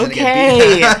now, and she's gonna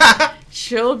get beat out.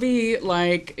 She'll be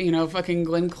like, fucking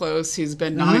Glenn Close, who's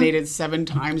been nominated 7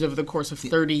 times over the course of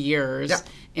 30 years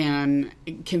and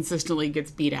consistently gets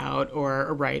beat out.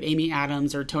 Or Amy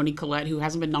Adams or Toni Collette, who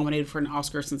hasn't been nominated for an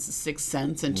Oscar since The Sixth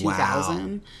Sense in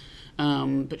 2000,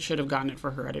 but should have gotten it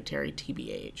for Hereditary,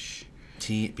 TBH.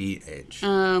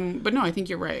 But no, I think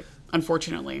you're right.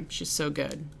 Unfortunately, she's so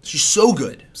good. She's so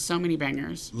good. So many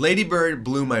bangers. Lady Bird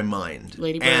blew my mind.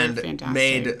 Lady Bird, and fantastic.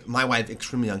 Made my wife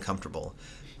extremely uncomfortable.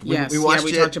 We watched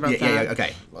it. Talked about that. Yeah,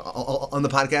 okay. On the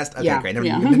podcast? Okay, great.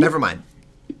 Yeah. Never mind.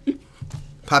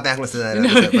 Pop back and listen to that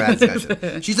episode for our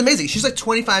discussion. She's amazing. She's like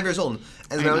 25 years old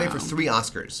and nominated for 3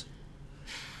 Oscars.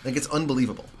 Like, it's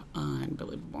unbelievable.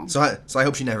 Unbelievable. So I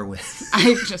hope she never wins.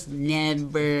 I just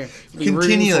never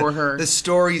continue for her. The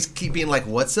stories keep being like,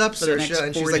 "What's up, Saoirse?"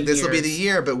 And she's like, "This will be the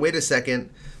year." But wait a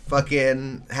second,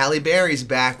 fucking Halle Berry's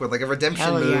back with like a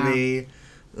redemption movie.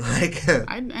 Like,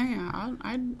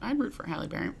 I'd root for Halle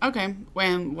Berry. Okay,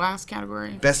 when last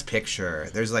category, Best Picture.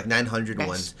 There's like 900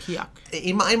 ones. Yuck.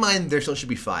 In my mind, there still should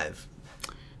be 5.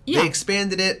 Yeah. They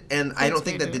expanded it, and I don't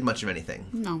think that did much of anything.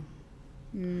 No.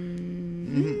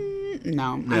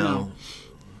 No. No.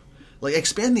 Like,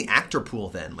 expand the actor pool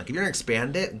then. Like, if you're gonna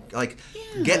expand it, like,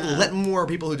 let more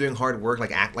people who are doing hard work,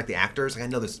 like, act like the actors. Like, I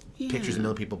know there's pictures of a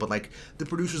million people, but, like, the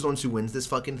producers are the ones who wins this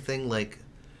fucking thing. Like,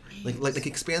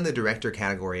 expand the director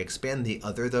category. Expand the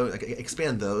other, though. Like,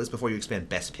 expand those before you expand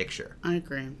Best Picture. I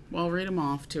agree. Well, read them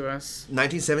off to us.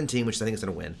 1917, which I think is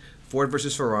gonna win. Ford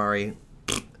versus Ferrari.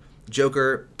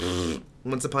 Joker,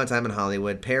 Once Upon a Time in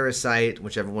Hollywood, Parasite,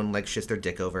 which everyone like shits their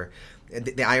dick over,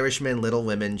 The Irishman, Little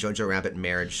Women, Jojo Rabbit,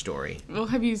 Marriage Story. Well,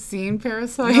 have you seen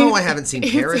Parasite? No, I haven't seen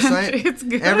Parasite. It's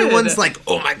good. Everyone's like,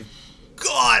 oh my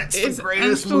god, it's the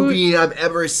greatest movie I've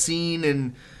ever seen,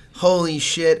 and holy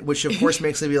shit, which of course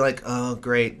makes me be like, oh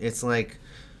great, it's like,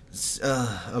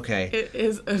 okay. It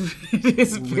is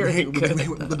very good.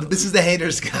 This is the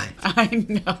haters guide. I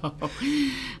know.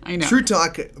 True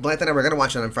talk, Blythe and I were going to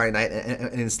watch it on Friday night,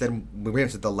 and instead we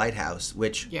went to The Lighthouse,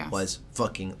 which was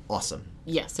fucking awesome.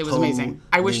 Yes, it was amazing.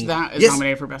 I wish that is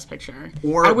nominated for Best Picture.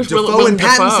 Or I wish Dafoe and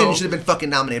Pattinson should have been fucking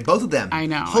nominated. Both of them. I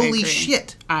know. Holy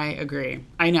shit. I agree.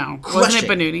 I know. Crushing. Wasn't it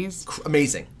Benoonies?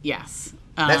 Amazing. Yes.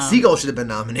 That seagull should have been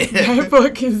nominated. That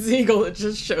fucking seagull, it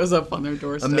just shows up on their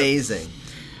doorstep. Amazing.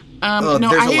 No,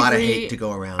 there's a lot of hate to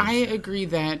go around. I agree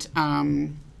that that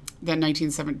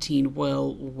 1917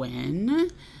 will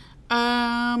win.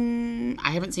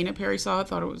 I haven't seen it. Perry saw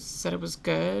it. Said it was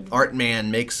good. Art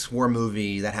Man makes war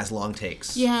movie that has long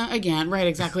takes. Yeah, again, right,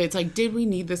 exactly. It's like, did we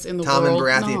need this in the Tom world?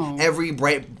 and Baratheon.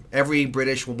 No. Every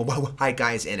British white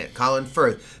guy's in it. Colin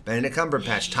Firth, Benedict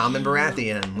Cumberbatch, Tom and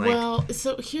Baratheon. Like, well,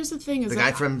 so here's the thing: is the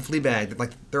guy from Fleabag.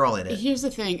 Like, they're all in it. Here's the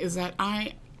thing: is that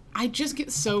I just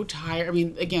get so tired. I mean,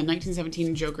 again, 1917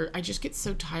 and Joker. I just get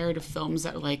so tired of films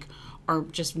that like are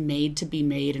just made to be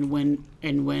made and win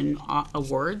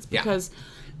awards. Because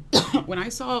when I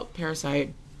saw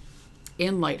Parasite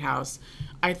and Lighthouse,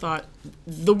 I thought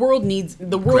the world needed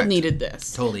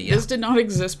this. Totally, yeah. This did not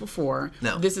exist before.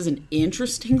 No. This is an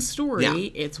interesting story. Yeah.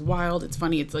 It's wild. It's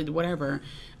funny. It's like whatever.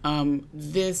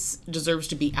 This deserves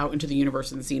to be out into the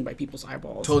universe and seen by people's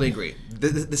eyeballs. Totally agree.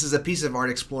 This is a piece of art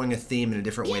exploring a theme in a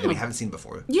different way that we haven't seen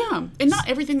before. Yeah, and not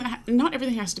everything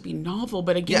has to be novel,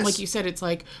 but again, like you said, it's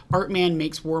like Art Man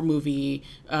makes war movie,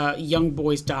 young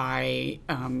boys die,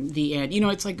 the end. You know,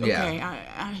 it's like okay,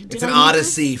 it's an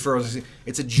odyssey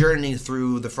it's a journey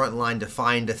through the front line to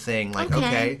find a thing. Like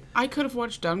okay. I could have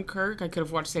watched Dunkirk. I could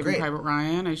have watched Saving Private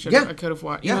Ryan. I could have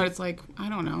watched. You know, it's like I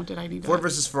don't know. Did I need Ford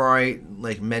versus Ferrari?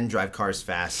 Like men drive cars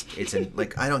fast. It's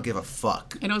like I don't give a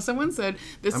fuck. I know someone said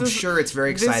I'm sure it's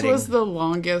very exciting. This was the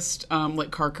longest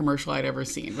like car commercial I'd ever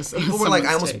seen. People were like,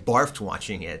 I almost barfed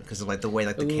watching it because of like the way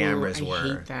like the cameras were. I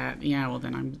hate that. Yeah, well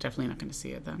then I'm definitely not going to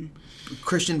see it then.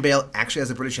 Christian Bale actually has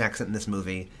a British accent in this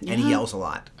movie, and he yells a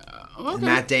lot. Okay. And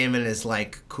Matt Damon is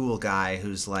like cool guy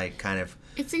who's like kind of.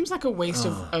 It seems like a waste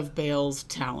of Bale's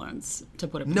talals to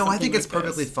put it. No, I think it's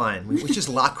perfectly fine. We just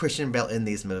lock Christian Bale in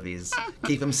these movies,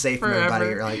 keep him safe from everybody,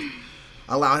 or like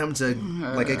allow him to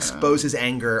like expose his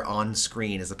anger on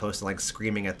screen as opposed to like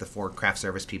screaming at the 4 craft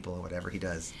service people or whatever he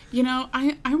does. You know,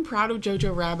 I'm proud of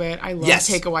Jojo Rabbit. I love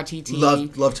Taika Waititi.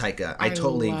 Love Taika. I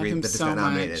totally agree that this got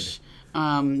nominated.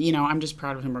 You know, I'm just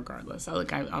proud of him regardless.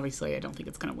 Obviously, I don't think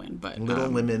it's going to win, but Little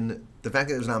Women. The fact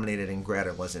that it was nominated and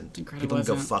Greta wasn't. People can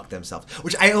go fuck themselves.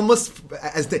 Which I almost,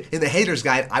 in the haters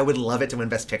guide, I would love it to win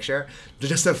Best Picture,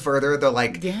 just to further the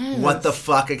like, what the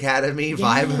fuck Academy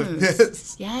vibe of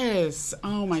this. Yes.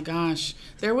 Oh my gosh.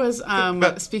 There was.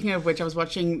 Speaking of which, I was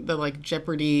watching the like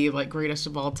Jeopardy like greatest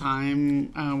of all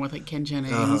time with like Ken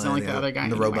Jennings and like the other guy,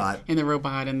 and the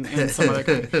robot, and some other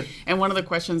guy. And one of the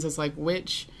questions is like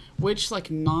which like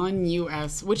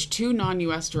which 2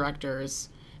 non-US directors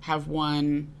have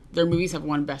won, their movies have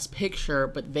won Best Picture,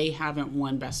 but they haven't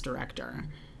won Best Director.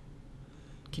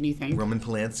 Can you think? Roman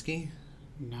Polanski?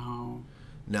 No.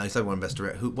 No, he's not won Best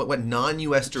Director. What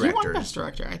non-US directors? He won Best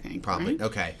Director, I think. Probably. Right?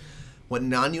 Okay. What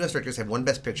non-US directors have won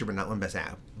Best Picture, but not won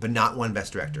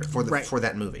Best Director for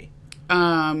that movie?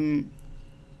 In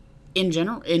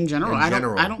general, I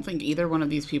don't think either one of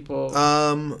these people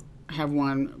have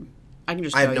won. I can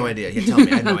just. I have no idea. You tell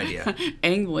me. I have no idea.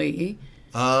 Ang Lee.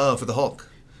 Oh, for the Hulk.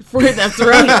 That's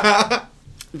right.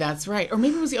 That's right. Or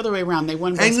maybe it was the other way around. They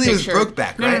won Best Picture. Ang Lee was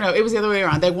Brokeback, right? No. It was the other way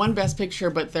around. They won Best Picture,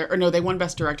 they won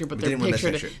Best Director, but their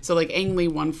picture. So like Ang Lee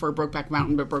won for Brokeback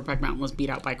Mountain, but Brokeback Mountain was beat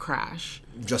out by Crash.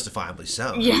 Justifiably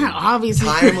so. Yeah, obviously.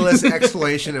 Timeless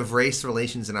exploration of race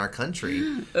relations in our country.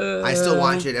 I still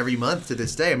watch it every month to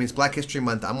this day. I mean, it's Black History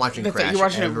Month. I'm watching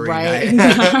Crash every night.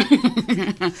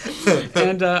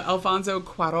 And Alfonso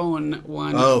Cuarón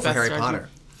won. Oh, for Harry Potter.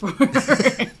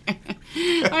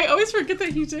 I always forget that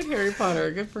he did Harry Potter.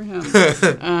 Good for him.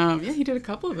 He did a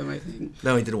couple of them, I think.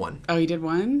 No, he did one. Oh, he did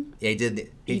one? Yeah, he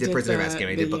did Prisoner of Azkaban.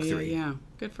 He did book 3. Yeah,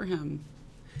 good for him.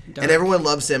 Dark. And everyone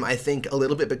loves him, I think, a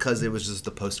little bit because it was just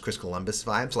the post-Chris Columbus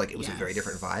vibe. So, like, it was a very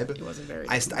different vibe. It was a very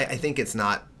I think it's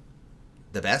not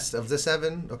the best of the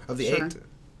 7, of the 8.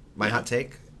 My hot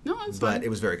take. No, it's But fine. it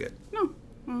was very good. No,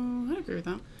 I'd agree with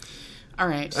that. All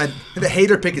right. The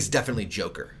hater pick is definitely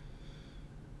Joker.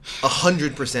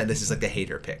 100% this is like the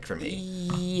hater pick for me.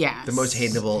 Yes. The most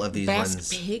hateable of these Best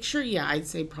ones. picture, yeah, I'd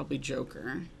say probably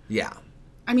Joker. Yeah.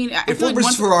 I mean, I If feel it like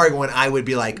was Ferrari one, I would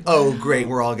be like, oh, great,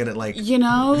 we're all gonna like... you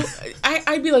know,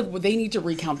 I'd be like, well, they need to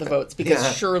recount the votes because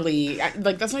Yeah. surely,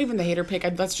 like, that's not even the hater pick.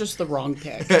 That's just the wrong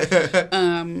pick.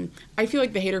 I feel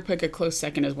like the hater pick, a close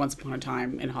second, is Once Upon a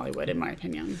Time in Hollywood, in my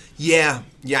opinion. Yeah,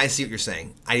 I see what you're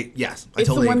saying. I It's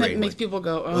totally the one agree. that makes people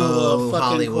go, oh, fucking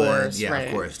Hollywood. horse. Yeah, right.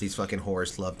 of course. These fucking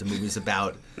whores love the movies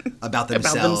about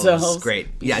themselves. themselves. Great.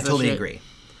 Yeah, I Pieces of totally shit. agree.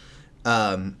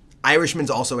 Irishman's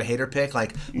also a hater pick,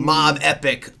 like mob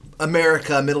epic,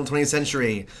 America, middle 20th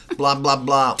century, blah blah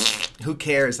blah. Who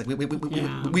cares? Like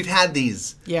we've had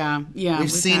these. Yeah.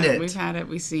 We've seen it. We've had it.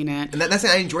 We've seen it. And that's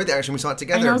I enjoyed the Irishman. We saw it I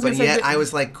together, know, I was but gonna say, yet but- I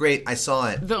was like, great, I saw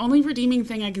it. The only redeeming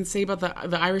thing I can say about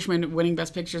the Irishman winning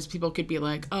Best Picture is people could be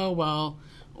like, oh, well,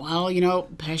 you know,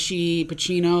 Pesci,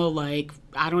 Pacino, like,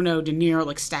 I don't know, De Niro,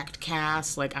 like, stacked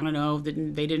cast, like, I don't know, they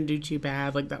didn't do too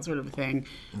bad, like, that sort of a thing.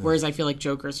 Whereas I feel like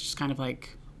Joker's just kind of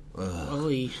like,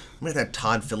 oy. I'm gonna have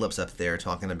Todd Phillips up there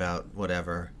talking about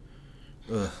whatever.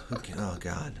 Ugh, oh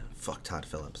God, fuck Todd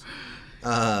Phillips.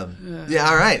 Yeah,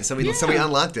 all right. So we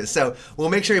unlocked it. So we'll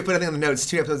make sure you put everything on the notes.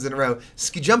 2 episodes in a row.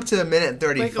 Jump to a minute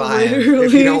 35 if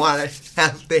literally. you don't want to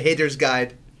have the haters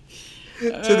guide to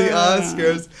the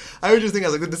Oscars. I was just thinking,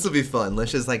 I was like, this will be fun.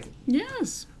 Let's just like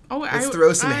Yes. Oh, Let's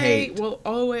throw some hate. I will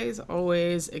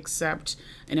always accept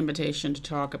an invitation to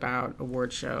talk about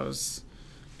award shows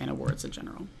and awards in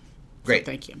general. great.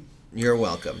 So thank you. You're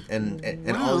welcome. And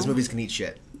all these Wow. movies can eat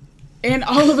shit. And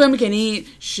all of them can eat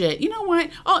shit. You know what?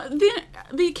 Oh,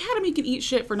 the Academy can eat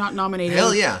shit for not nominating.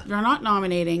 Hell yeah. They're not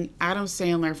nominating Adam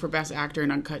Sandler for Best Actor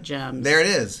in Uncut Gems. There it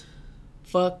is.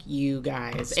 Fuck you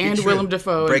guys. Speak And true. Willem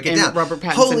Dafoe Break it and down. Robert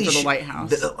Pattinson Holy for The shit.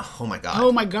 Lighthouse. Oh my God.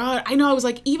 Oh my God. I know. I was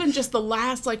like, even just the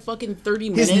last like fucking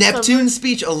 30 minutes. His Neptune of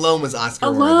speech alone was Oscar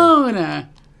worthy. alone.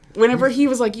 Whenever he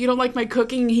was like, you don't like my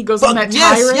cooking, he goes on that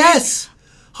tirade. Yes.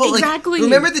 Exactly.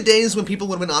 Remember the days when people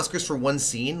would win Oscars for one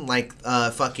scene, like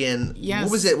fucking. Yes.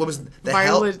 What was it? What was the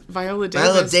Viola Davis.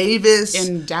 Viola Davis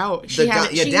In Doubt.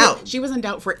 Doubt. She was in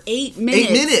Doubt for 8 minutes.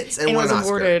 8 minutes and won was an Oscar.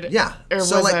 awarded. Yeah. Or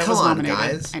So, was, like, come was on, nominated.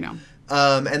 guys. I know.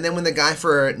 And then when the guy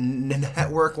for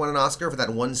Network won an Oscar for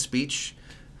that one speech,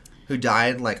 who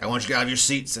died, like, I want you to get out of your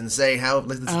seats and say how,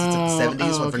 like, the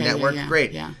 70s one for okay, Network. yeah,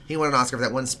 Great. yeah. He won an Oscar for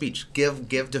that one speech. Give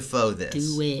Defoe this.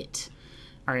 Do it.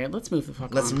 All right, let's move the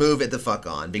fuck Let's on. move it the fuck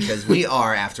on, because we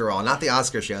are, after all, not the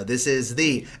Oscar show. This is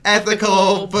the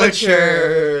Ethical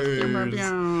Butchers.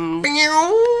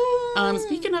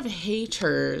 Speaking of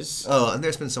haters, Oh, and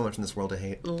there's been so much in this world to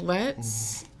hate.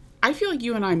 let's... I feel like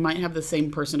you and I might have the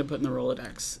same person to put in the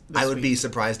Rolodex this I would week. be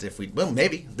surprised if we... Well,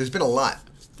 maybe. There's been a lot.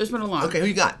 There's been a lot. Okay, who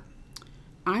you got?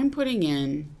 I'm putting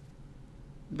in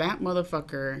that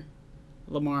motherfucker,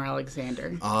 Lamar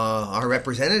Alexander. Our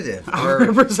representative.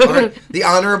 The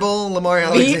Honorable Lamar The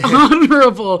Alexander.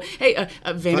 honorable, hey,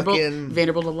 Vanderbilt, Fucking-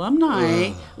 Vanderbilt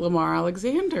alumni, Lamar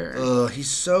Alexander. He's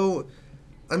so...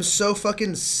 I'm so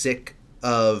fucking sick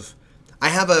of...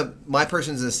 My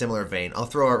person's in a similar vein. I'll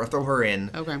throw her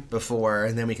in Okay. before,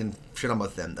 and then we can shit on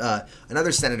both of them.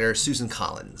 Another senator, Susan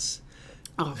Collins.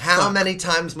 Oh, How fuck. many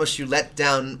times must you let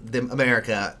down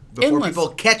America before Endless. people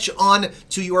catch on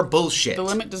to your bullshit? The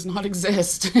limit does not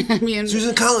exist. I mean,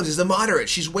 Susan Collins is a moderate.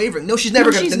 She's wavering. No, she's never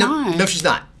No, going to. she's not. No, she's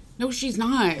not. no, she's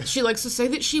not. She likes to say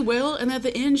that she will, and at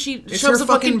the end, she It's shoves her a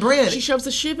fucking brand. She shoves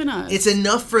a shiv in us. It's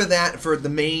enough for the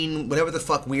Maine, whatever the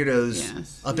fuck weirdos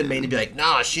Yes, up in Maine to be like,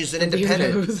 nah, she's an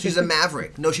independent. weirdos. She's a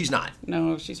maverick. No, she's not.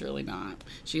 No, she's really not.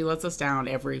 She lets us down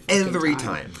every fucking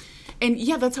Time. And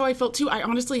yeah, that's how I felt too. I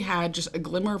honestly had just a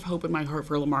glimmer of hope in my heart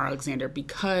for Lamar Alexander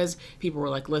because people were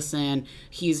like, "Listen,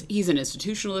 he's an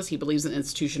institutionalist. He believes in the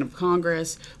institution of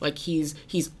Congress. Like he's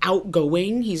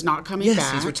outgoing. He's not coming Yes,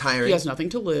 back. he's retiring. He has nothing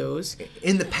to lose."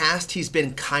 In the past, he's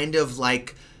been kind of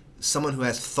like someone who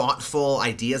has thoughtful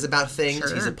ideas about things.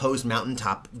 Sure. He's opposed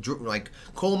mountaintop, like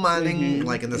coal mining,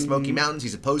 like in the Smoky Mountains.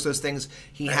 He's opposed those things.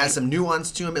 He has some nuance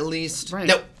to him, at least.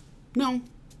 Right. No.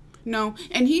 No.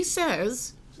 And he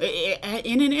says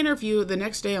in an interview the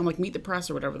next day on like Meet the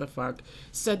Press or whatever the fuck,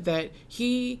 said that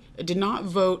he did not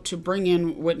vote to bring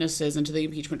in witnesses into the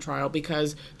impeachment trial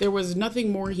because there was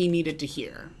nothing more he needed to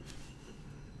hear.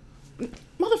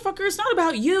 Motherfucker, it's not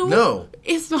about you. No.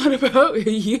 It's not about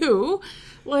you.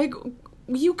 Like,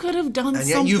 you could have done And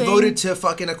yet something. you voted to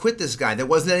fucking acquit this guy. There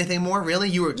wasn't anything more, really?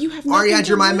 You have already nothing had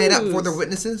your to mind made up lose. for the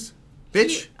witnesses?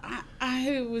 Bitch.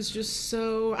 I was just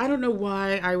so... I don't know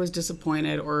why I was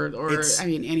disappointed or I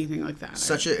mean, anything like that.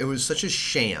 It was such a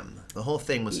sham. The whole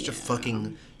thing was such a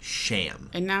fucking sham.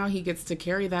 And now he gets to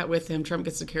carry that with him. Trump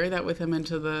gets to carry that with him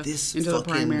into the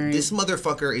primary. This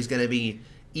motherfucker is going to be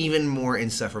even more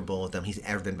insufferable than he's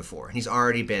ever been before. And he's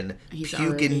already been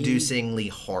puke-inducingly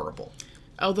horrible.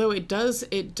 Although it does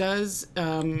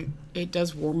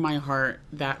warm my heart,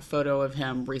 that photo of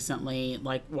him recently,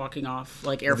 like walking off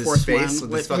like Air Force One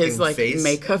with his like face.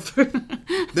 Makeup.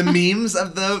 The memes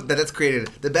of that's created.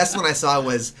 The best one I saw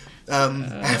was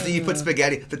after you put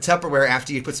spaghetti, the Tupperware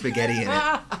after you put spaghetti in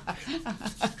it.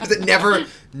 Because it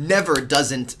never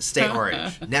doesn't stay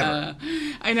orange. Never.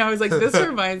 I know. I was like, this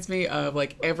reminds me of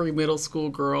like every middle school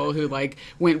girl who like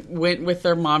went with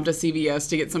their mom to CVS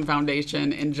to get some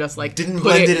foundation and just like didn't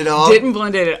blend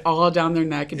it at all down their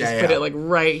neck and just put it like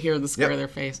right here in the square of their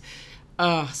face.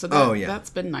 So that's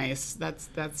been nice.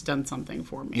 That's done something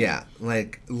for me. Yeah,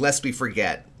 like lest we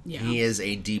forget. Yeah. He is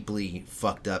a deeply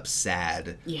fucked up,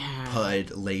 sad, pud,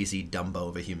 lazy Dumbo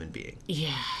of a human being.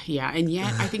 Yeah. And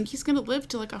yet, I think he's going to live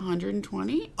to like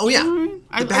 120. Oh, yeah.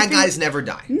 The bad guys never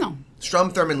die. No.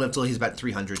 Strom Thurmond lived till he's about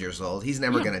 300 years old. He's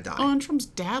never going to die. Oh, and Strom's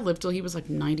dad lived till he was like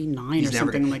 99 or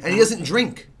something like that. And he doesn't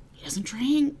drink.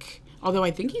 Although I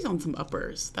think he's on some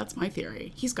uppers. That's my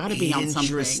theory. He's got to be on something.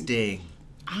 Interesting.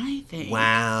 I think.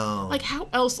 Wow. Like, how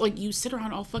else? Like, you sit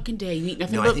around all fucking day, you eat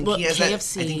nothing but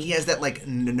KFC. I think he has that, like,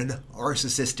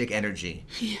 narcissistic energy.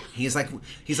 Yeah. He's like...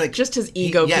 Just his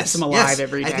ego keeps him alive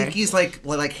every day. I think he's like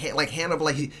Hannibal.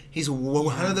 Like, he's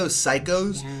one of those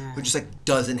psychos who just, like,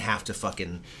 doesn't have to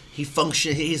fucking...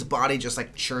 His body just,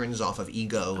 like, churns off of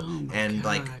ego and,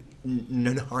 like,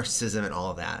 narcissism and all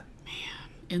of that. Man,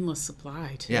 endless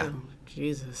supply, too. Yeah.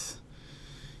 Jesus.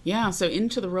 Yeah, so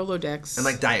into the Rolodex. And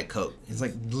like Diet Coke. It's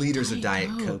like liters of Diet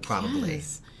Coke probably.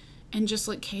 Yes. And just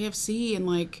like KFC and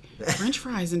like French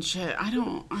fries and shit. I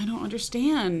don't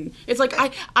understand. It's like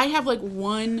I have like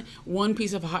one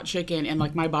piece of hot chicken and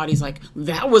like my body's like,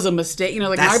 that was a mistake. You know,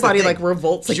 like my body like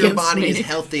revolts against me. Your body is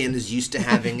healthy and is used to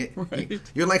having it. Right.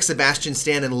 You're like Sebastian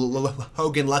Stan and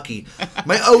Hogan Lucky.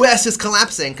 My OS is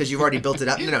collapsing because you've already built it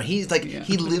up. No, he's like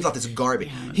he lives off this garbage.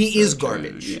 Yeah, he is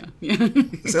garbage. Yeah.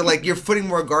 So like you're putting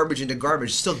more garbage into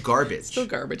garbage. Still garbage.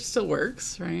 Still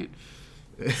works, right?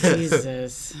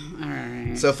 Jesus. All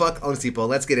right. So fuck all these people.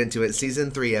 Let's get into it.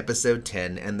 Season 3, episode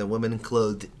 10, and the woman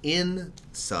clothed in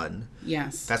sun.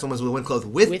 Yes. That one was the woman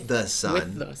clothed with the sun.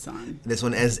 With the sun. This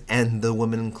one as and the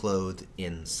woman clothed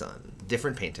in sun.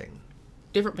 Different painting.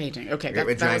 Okay, that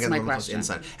was my question. In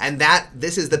sun. And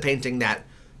this is the painting that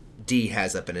D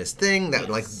has up in his thing. That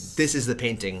like this is the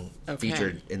painting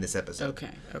featured in this episode.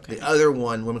 Okay. The other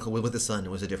one, woman clothed with the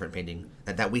sun, was a different painting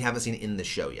that we haven't seen in the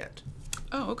show yet.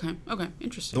 Oh, okay.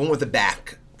 Interesting. The one with the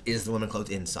back is the woman clothed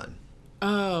in sun.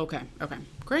 Oh, okay.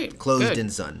 Great. Clothed in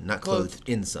sun, not clothed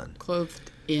in sun.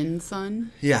 Clothed in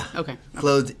sun? Yeah. Okay.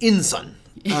 Clothed in sun.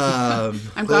 I'm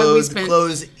glad we spent...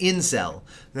 Clothes in cell.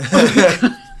 No,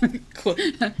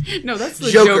 that's the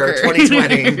Joker.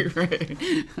 2020.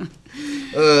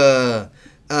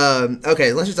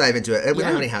 Okay, let's just dive into it. We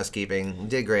don't have any housekeeping. We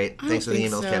did great. Thanks for the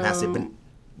emails, fantastic. But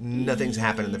nothing's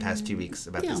happened in the past 2 weeks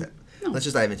about this. No. Let's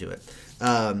just dive into it.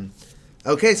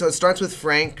 Okay, so it starts with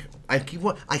Frank. I keep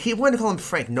wanting to call him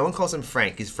Frank. No one calls him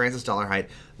Frank. He's Francis Dollarhide.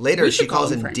 Later, she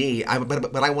calls him D.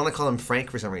 But I want to call him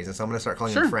Frank for some reason, so I'm going to start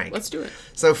calling him Frank. Let's do it.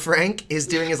 So Frank is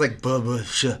doing his like Well,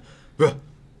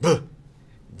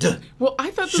 I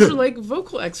thought those were like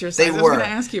vocal exercises. I was going to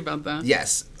ask you about that.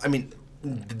 Yes, I mean.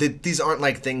 These aren't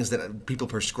like things that people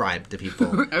prescribe to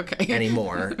people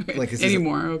anymore. Like okay.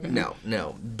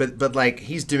 No. But like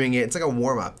he's doing it. It's like a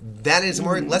warm up. That is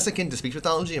more less akin to speech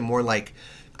pathology and more like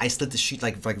I slit the sheet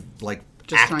like just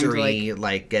actory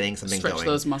like getting something stretch going.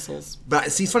 Those muscles.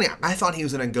 But see, it's funny. I thought he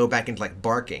was gonna go back into like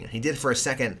barking. He did for a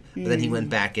second, but then he went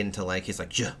back into like he's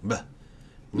like yeah.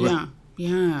 Then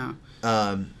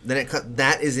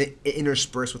that is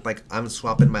interspersed with like I'm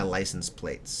swapping my license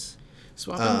plates.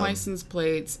 License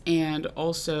plates, and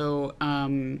also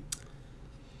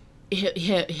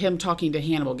him talking to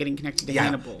Hannibal, getting connected to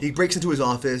Hannibal. He breaks into his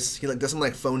office. He like does some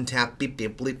like phone tap, beep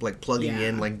beep bleep, like plugging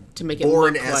in, like to make it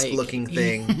Bourne-esque like... looking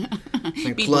thing.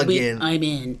 Like beep, plug beep, in. I'm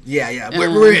in. Yeah,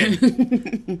 we're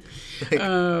in.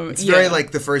 It's very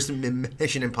like the first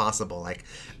Mission Impossible. Like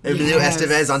Emilio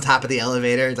Estevez on top of the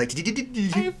elevator. Like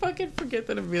I fucking forget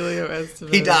that Emilio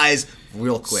Estevez. He dies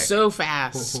real quick. So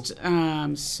fast.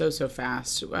 So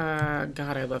fast. God,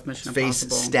 I love Mission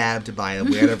Impossible. Face stabbed by a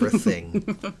whatever thing.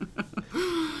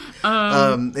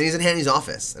 And he's in Hanny's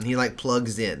office, and he like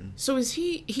plugs in. So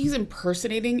he's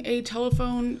impersonating a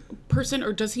telephone person,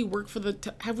 or does he work for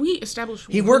the? Have we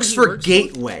established? He works for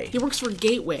Gateway. He works for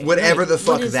Gateway. Whatever the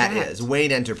fuck that is.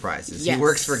 Wayne Enterprises. Yes. He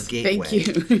works for Gateway.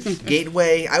 Thank you.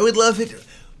 Gateway. I would love it.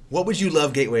 What would you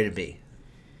love Gateway to be?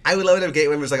 I would love it if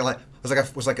Gateway was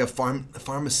like a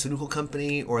pharmaceutical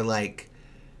company, or like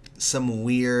some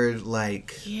weird,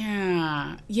 like...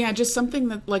 Yeah, just something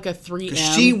that like a 3M.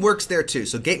 Because she works there too,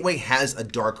 so Gateway has a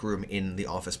dark room in the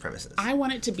office premises. I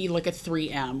want it to be like a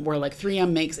 3M, where like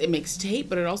 3M makes tape,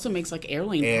 but it also makes like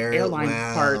airline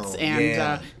wow, parts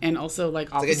and also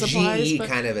like office like a supplies. GE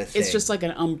kind of a thing. It's just like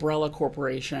an umbrella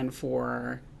corporation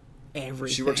for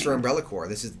everything. She works for Umbrella Corps.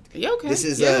 This is okay. This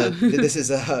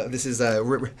is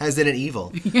Resident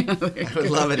Evil. Yeah, I would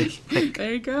love it. Like,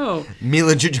 there you go.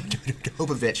 Mila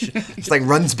Jovovich just like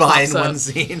runs by in one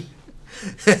scene.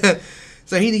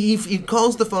 So he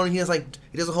calls the phone and he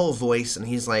does a whole voice and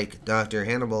he's like, Dr.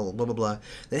 Hannibal, blah blah blah.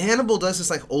 Then Hannibal does this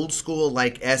like old school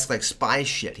like spy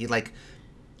shit. He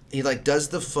does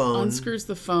the phone, unscrews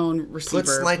the phone receiver,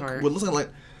 puts like part. what looks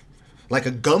like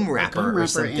a gum wrapper or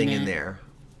something in there.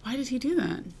 Why did he do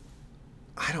that?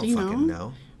 I don't fucking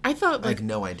know. I thought, I have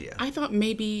no idea. I thought,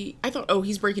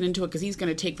 he's breaking into it because he's going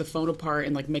to take the phone apart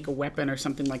and, like, make a weapon or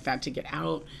something like that to get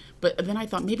out. But then I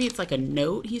thought maybe it's, like, a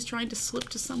note he's trying to slip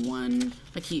to someone.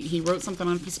 Like, he wrote something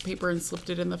on a piece of paper and slipped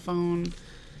it in the phone.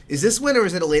 Is this when, or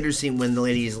is it a later scene when the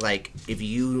lady is like, if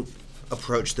you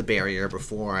approach the barrier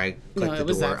before I click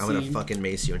the door, I'm going to fucking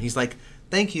mace you. And he's like,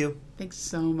 thank you. Thanks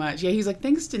so much. Yeah, he's like,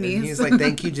 thanks, Denise. And he's like,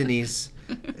 thank you, Denise.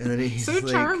 And then he's so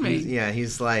charming.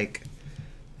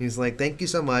 He's like, thank you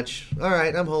so much. All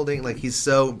right, I'm holding. Like, he's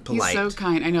so polite. He's so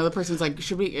kind. I know the person's like,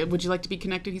 would you like to be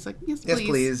connected? He's like, yes, please. Yes,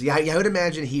 please. Yeah, I would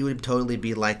imagine he would totally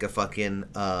be like a fucking,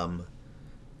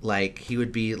 like, he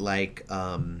would be like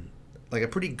a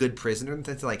pretty good prisoner in the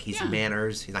sense of, like, he's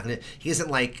manners. He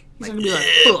isn't like he's gonna be like,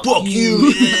 fuck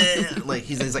you. Like,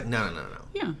 he's like, no.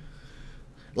 Yeah.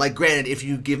 Like, granted, if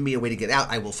you give me a way to get out,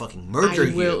 I will fucking murder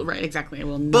you. Right, exactly. I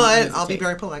will not But hesitate. I'll be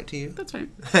very polite to you. That's right.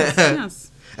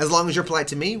 Yes. As long as you're polite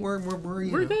to me, we're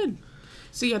good.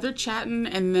 So yeah, they're chatting,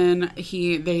 and then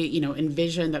they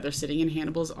envision that they're sitting in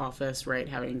Hannibal's office, right,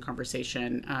 having a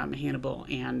conversation. Hannibal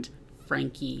and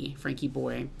Frankie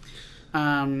boy,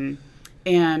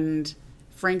 and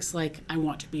Frank's like, I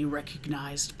want to be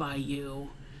recognized by you.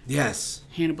 Yes.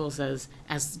 Hannibal says,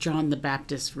 as John the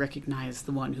Baptist recognized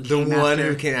the one who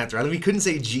came after. We couldn't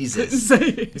say Jesus.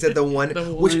 He said the one.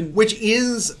 Which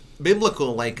is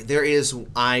biblical. Like, there is,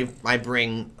 I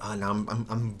bring, now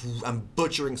I'm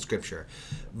butchering scripture,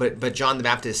 but John the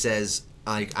Baptist says,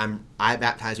 like, I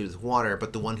baptize you with water,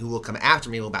 but the one who will come after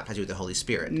me will baptize you with the Holy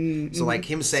Spirit. Mm-hmm. So, like,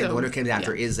 him saying the one who came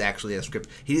after is actually a script.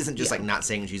 He isn't just like not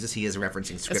saying Jesus. He is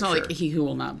referencing scripture. It's not like he who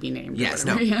will not be named. Yes,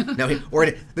 no,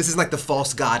 this is like the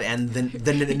false god and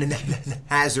the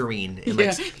Nazarene in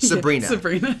like Sabrina.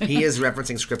 Sabrina. He is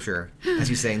referencing scripture as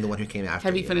he's saying the one who came after.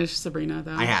 Have you finished Sabrina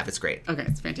though? I have. It's great. Okay,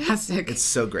 it's fantastic. It's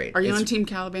so great. Are you on Team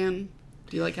Caliban?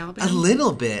 Do you like Caliban? A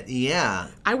little bit, yeah.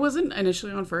 I wasn't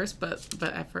initially on first, but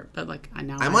like I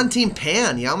now. I'm on Team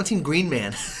Pan. Yeah, I'm on Team Green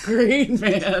Man. Green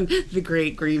Man, the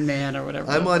Great Green Man, or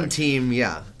whatever. I'm on Team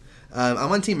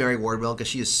I'm on Team Mary Wardwell because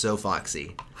she is so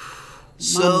foxy.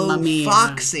 So Mamma mia.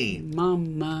 Foxy.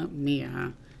 Mamma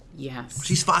mia. Yes.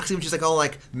 She's foxy when she's like all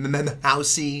like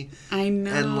mousy. I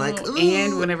know. And like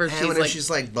and whenever she's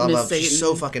like blah blah, she's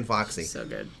so fucking foxy. So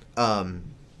good.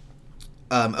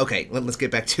 Okay, let's get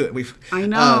back to it. I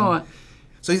know.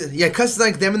 So cause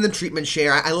like them in the treatment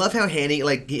chair. I love how Hanny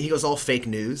he goes all fake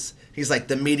news. He's like,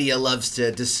 the media loves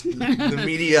to the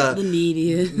media the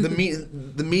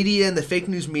media and the fake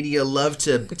news media love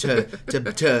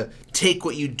to take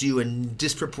what you do and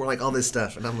disproport like all this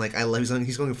stuff. And I'm like, I love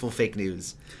he's going full fake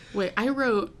news. Wait, I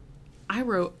wrote,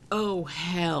 oh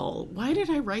hell. Why did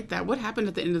I write that? What happened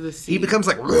at the end of the scene? He becomes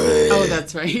like, oh,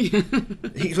 that's right.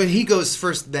 When he goes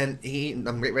first, then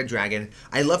I'm Great Red Dragon.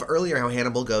 I love earlier how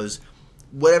Hannibal goes,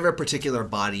 whatever particular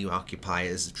body you occupy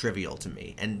is trivial to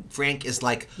me. And Frank is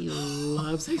like, he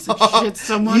loves it. Shit,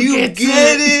 someone you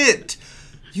get it.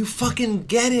 You fucking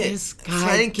get it. This guy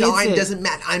Frank gets Dine it. doesn't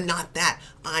matter. I'm not that.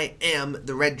 I am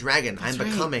the Red Dragon. That's I'm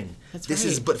right. becoming. That's this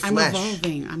right. is but flesh. I'm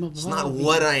evolving. It's not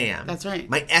what I am. That's right.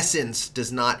 My essence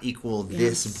does not equal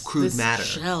this crude this matter.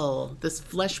 Shell, this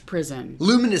flesh prison.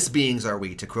 Luminous beings are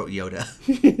we, to quote Yoda.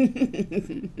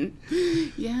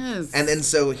 Yes. And then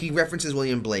so he references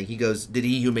William Blake. He goes, "Did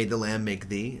he who made the lamb make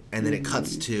thee?" And then it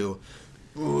cuts to,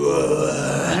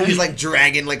 he's like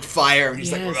dragging like fire, and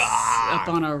he's like, up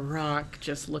on a rock,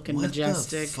 just looking what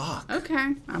majestic. The fuck?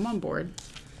 Okay, I'm on board.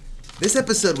 This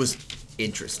episode was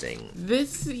interesting.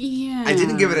 I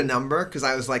didn't give it a number because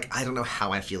I was like, I don't know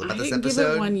how I feel about this episode. I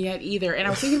didn't give it one yet either, and I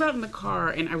was thinking about it in the car,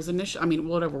 and I was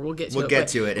whatever, we'll get to it. We'll get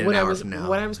to it in an hour from now.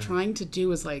 What I was trying to do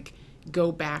was like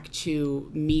go back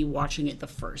to me watching it the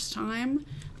first time.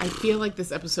 I feel like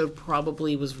this episode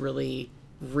probably was really,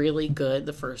 really good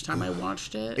the first time I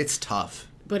watched it. It's tough.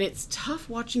 but it's tough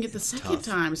watching it the second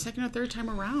or third time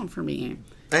around for me.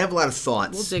 I have a lot of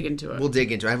thoughts. We'll dig into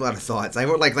it. I have a lot of thoughts. I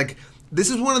would like this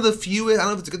is one of the fewest. I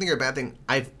don't know if it's a good thing or a bad thing.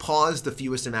 I've paused the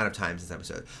fewest amount of times this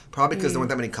episode, probably because there weren't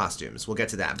that many costumes. We'll get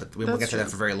to that, but we won't get to that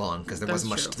for very long because there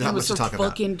wasn't much to talk about. It was so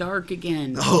fucking dark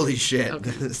again. Holy shit!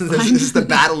 Okay. This is the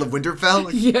Battle of Winterfell.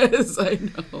 Yes, I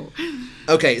know.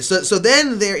 Okay, so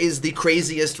then there is the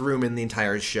craziest room in the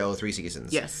entire show, 3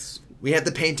 seasons. Yes. We have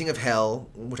the painting of hell,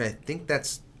 which I think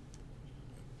that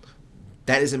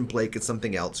isn't Blake. It's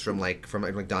something else from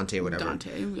Dante or whatever.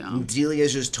 Dante, yeah.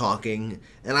 Delia's just talking,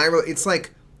 and I wrote it's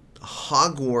like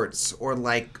Hogwarts or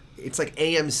like it's like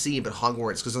AMC but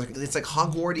Hogwarts because it's like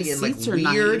Hogwarty and like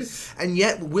weird, nice. And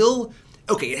yet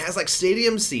it has like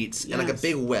stadium seats and like a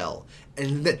big well,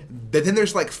 and then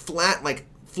there's like flat like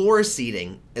floor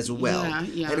seating as well.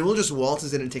 Yeah. And Will just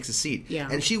waltzes in and takes a seat. Yeah.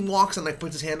 And she walks and like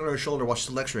puts his hand on her shoulder while she's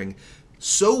lecturing,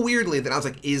 so weirdly that I was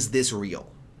like, is this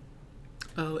real?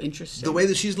 Oh, interesting. The way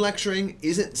that she's lecturing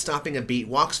isn't stopping a beat,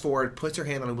 walks forward, puts her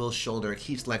hand on Will's shoulder,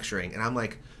 keeps lecturing, and I'm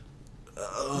like,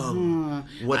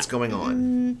 what's going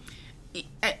on?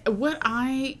 What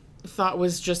I thought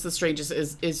was just the strangest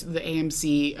is the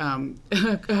AMC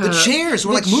the chairs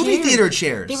were like movie theater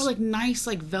chairs. They were like nice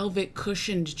like velvet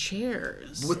cushioned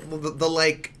chairs with the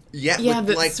like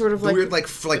the like sort of the like weird like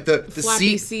the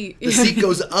seat the seat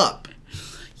goes up.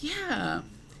 Yeah.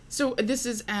 So this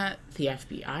is at the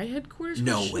FBI headquarters?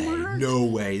 No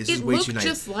way. This is way too nice. It looked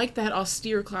just like that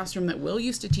austere classroom that Will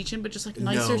used to teach in, but just like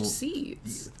nicer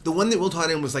seats. The one that Will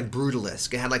taught in was like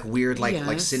brutalist. It had like weird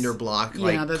like cinder block,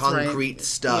 like concrete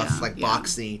stuff,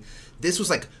 boxy. This was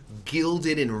like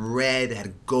gilded in red,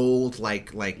 had gold like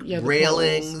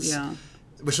railings.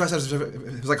 Which it was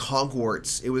like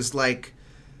Hogwarts. It was like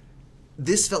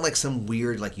this felt like some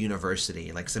weird like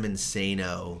university, like some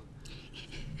insano.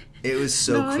 It was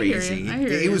so crazy.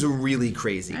 It was really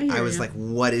crazy. I was like,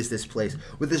 what is this place?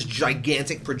 With this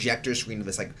gigantic projector screen of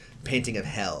this like painting of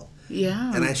hell.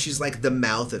 Yeah. And she's like the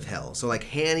mouth of hell. So like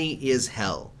Hanny is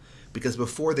hell. Because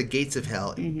before the gates of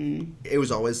hell, it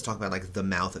was always talked about like the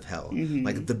mouth of hell.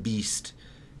 Like the beast.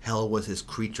 Hell was this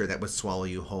creature that would swallow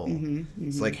you whole.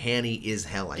 So like Hanny is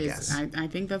hell, I guess. I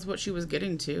think that's what she was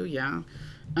getting to, yeah.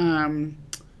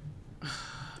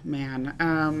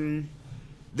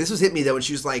 This was hit me, though, when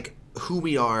she was like, who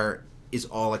we are is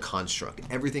all a construct.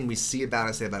 Everything we see about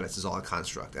us, say about us, is all a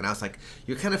construct. And I was like,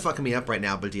 you're kind of fucking me up right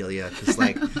now, Bedelia, because,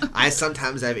 like, I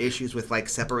sometimes have issues with, like,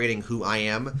 separating who I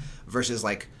am versus,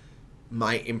 like,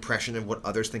 my impression of what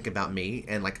others think about me.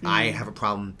 And, like, I have a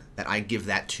problem that I give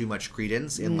that too much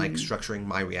credence in, like, structuring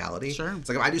my reality. Sure. It's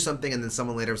like, if I do something and then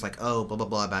someone later was like, oh, blah, blah,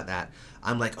 blah about that,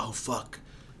 I'm like, oh, fuck.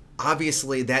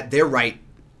 Obviously, that they're right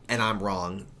and I'm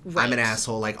wrong. Right. I'm an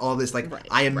asshole. Like, all this, like,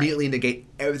 I immediately negate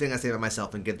everything I say about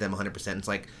myself and give them 100%. It's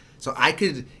like, so I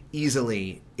could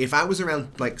easily, if I was around,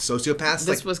 like, sociopaths,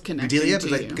 this like, was connecting Bedelia, to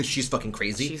like, you. because she's fucking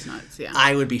crazy. She's nuts, yeah.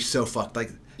 I would be so fucked.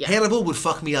 Like, Hannibal would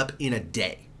fuck me up in a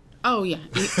day. Oh yeah,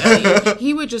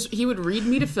 he would read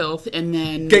me to filth and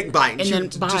then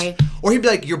bye. Or he'd be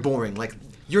like, "You're boring. Like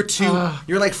you're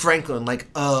you're like Franklin.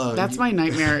 Like that's my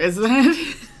nightmare. Is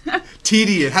that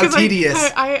tedious? How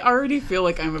tedious? I already feel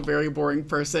like I'm a very boring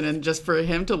person, and just for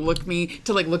him to look me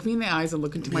in the eyes and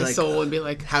look into my soul and be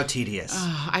like, "How tedious?"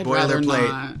 I'd rather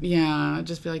not. Yeah,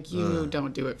 just be like, you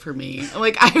don't do it for me.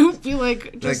 Like I feel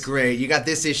like like great, you got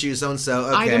this issue, so and so.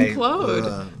 Okay, I'd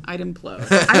implode. I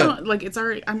don't like. It's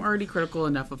already. I'm already critical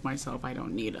enough of myself. I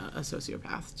don't need a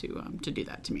sociopath to do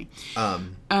that to me.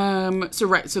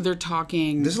 So they're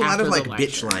talking. There's a lot of like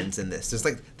bitch lines in this. There's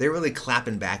like they're really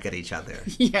clapping back at each other.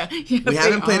 Yeah. We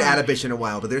haven't played Add a Bitch in a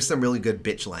while, but there's some really good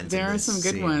bitch lines. There are some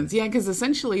good ones. Yeah, because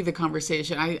essentially the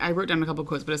conversation, I wrote down a couple of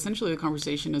quotes, but essentially the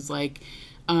conversation is like,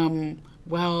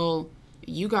 well,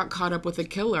 you got caught up with a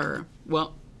killer.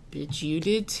 Well, bitch, you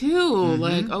did too.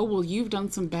 Like, oh, well, you've done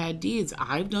some bad deeds.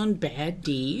 I've done bad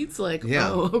deeds. Like,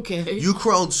 oh, okay. You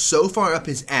crawled so far up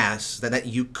his ass that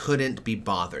you couldn't be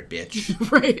bothered, bitch.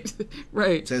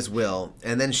 Right. Says Will.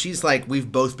 And then she's like,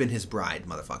 we've both been his bride,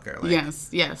 motherfucker. Like,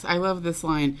 yes. I love this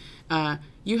line.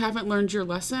 You haven't learned your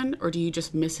lesson, or do you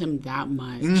just miss him that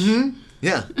much?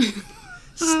 Yeah.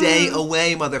 Stay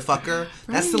away, motherfucker. Right.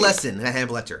 That's the lesson in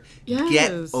Hannibal Lecter. Yes.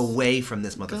 Get away from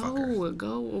this motherfucker.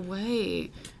 Go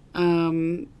away.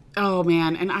 Oh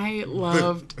man, and I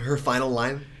loved her final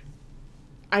line.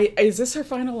 Is this her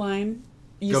final line?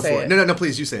 You Go say for it. No,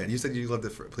 please, you say it. You said you loved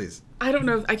it. Please. I don't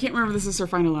know. I can't remember if this is her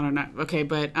final line or not. Okay,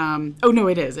 but oh no,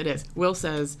 it is. Will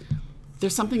says,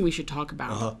 "There's something we should talk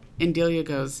about," and Delia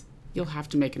goes, you'll have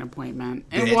to make an appointment,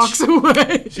 and Bitch. walks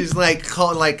away. She's like,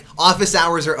 office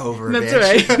hours are over, That's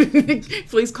bitch. right.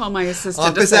 Please call my assistant.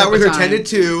 Office to set up hours a are time. 10 to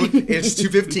 2. It's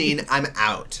 2:15. I'm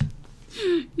out.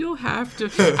 You'll have to.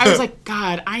 I was like,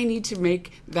 God, I need to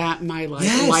make that my life.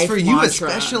 Yes, life for you mantra.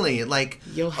 especially. Like,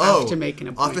 You'll have to make an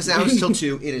office appointment. hours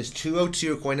till 2. It is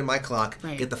 2:02 according to my clock.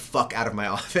 Right. Get the fuck out of my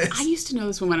office. I used to know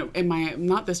this woman in my,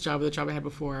 not this job, but the job I had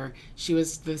before. She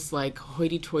was this like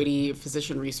hoity-toity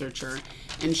physician researcher.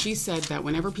 And she said that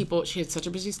whenever people, she had such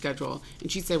a busy schedule,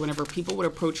 and she'd say whenever people would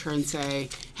approach her and say,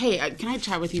 hey, can I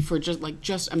chat with you for just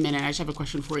a minute? I just have a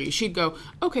question for you. She'd go,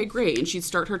 okay, great. And she'd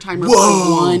start her timer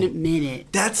Whoa. for 1 minute.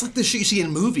 That's like the shit you see in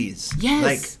movies. Yes.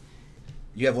 Like,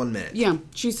 you have 1 minute. Yeah,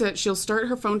 she said she'll start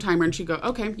her phone timer and she'd go,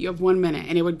 okay, you have 1 minute.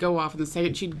 And it would go off. And the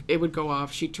second it would go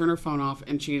off, she'd turn her phone off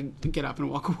and she'd get up and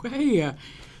walk away.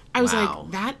 I was Wow.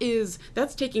 like,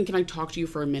 that's taking, can I talk to you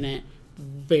for a minute?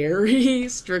 Very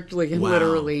strictly and Wow.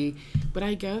 literally. But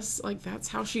I guess, like, that's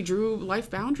how she drew life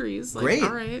boundaries. Like, Great.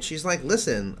 all right. She's like,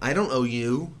 listen, I don't owe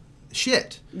you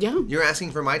shit. Yeah. You're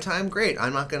asking for my time? Great.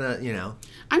 I'm not going to,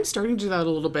 I'm starting to do that a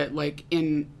little bit, like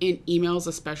in emails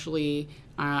especially.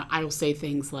 I'll say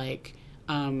things like,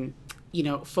 phone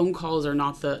calls are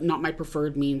not my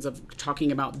preferred means of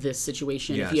talking about this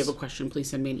situation. Yes. If you have a question, please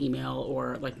send me an email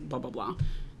or like blah blah blah.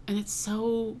 And it's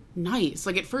so nice.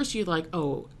 Like at first you're like,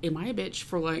 oh, am I a bitch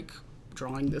for like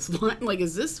drawing this line? Like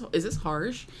is this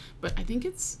harsh? But I think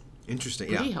it's Interesting.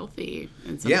 pretty Yeah. healthy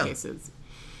in some Yeah. cases.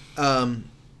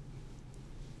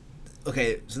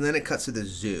 Okay, so then it cuts to the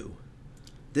zoo.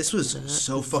 This was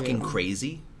so fucking zoo.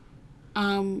 crazy.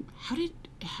 Does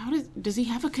he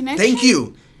have a connection?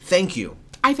 Thank you.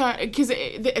 I thought, because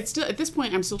it's still, at this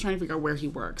point, I'm still trying to figure out where he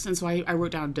works. And so I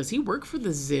wrote down, does he work for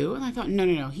the zoo? And I thought,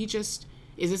 no. He just,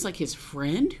 is this like his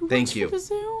friend who works for the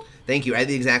zoo? Thank you. I had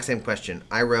the exact same question.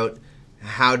 I wrote,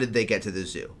 how did they get to the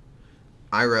zoo?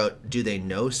 I wrote, do they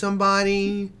know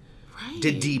somebody? Right.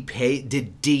 Did D pay this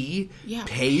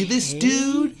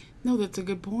dude? No, that's a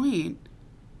good point.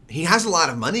 He has a lot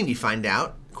of money, we find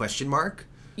out, question mark.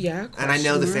 Yeah. And I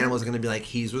know the fan mark. was going to be like,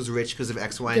 he was rich because of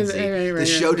X, Y, and Z. Right, The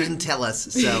show doesn't tell us,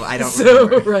 so I don't So,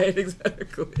 remember. right,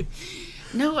 exactly.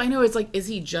 No, I know. It's like, is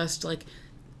he just like,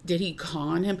 did he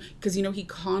con him? Because, he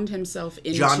conned himself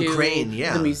into John Crane,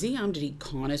 yeah. the museum. Did he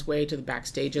con his way to the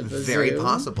backstage of the zoo? Very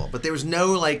possible. But there was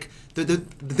no,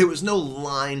 there was no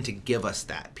line to give us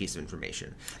that piece of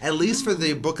information. At least for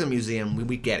the Brooklyn Museum,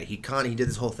 we get it. He did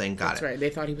this whole thing, got That's it. right. They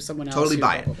thought he was someone else. Totally who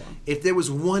buy blah, it. blah, blah. If there was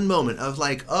one moment of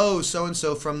like, oh,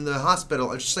 so-and-so from the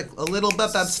hospital, it's just like a little bit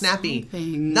snappy.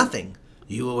 Something. Nothing.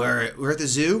 We're at the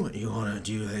zoo? You want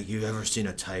to do, like, you ever seen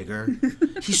a tiger?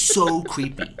 He's so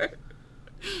creepy.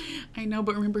 I know,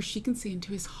 but remember, she can see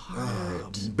into his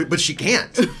heart. But she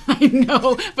can't. I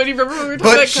know, but you remember when we were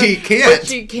talking But about she can't. But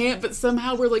she can't. But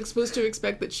somehow we're like supposed to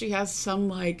expect that she has some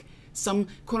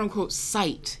quote unquote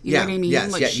sight. You know what I mean?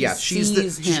 Yes, like yeah. she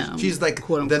sees him. She's like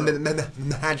quote the unquote.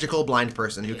 magical blind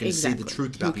person who can see the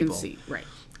truth about Who people. can see, right?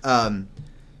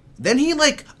 Then he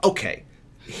they're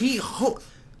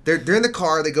in the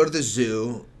car. They go to the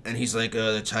zoo, and he's like,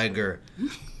 the tiger.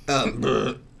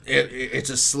 It's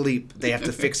asleep. They have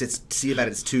to fix it, see about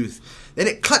its tooth. Then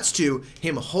it cuts to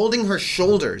him holding her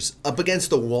shoulders up against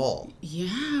the wall.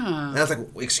 Yeah. And I was like,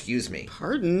 excuse me.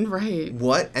 Pardon, right?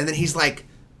 What? And then she's like,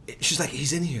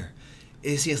 he's in here.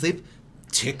 Is he asleep?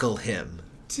 Tickle him.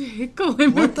 Tickle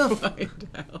him. What the find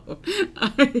out.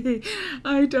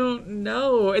 I don't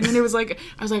know. And then it was like,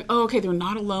 I was like, oh, okay, they're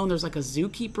not alone. There's like a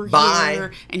zookeeper Bye.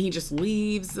 here, and he just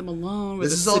leaves them alone with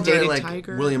This a is all very sedated like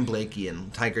tiger. William Blakey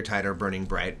and Tiger Tighter Burning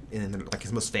Bright in like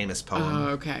his most famous poem. Oh,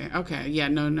 okay. Yeah,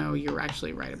 no, you're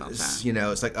actually right about that.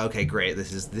 It's like, okay, great.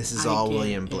 This is I all get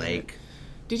William it. Blake.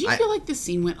 Did you feel like this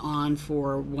scene went on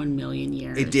for 1 million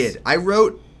years? It did. I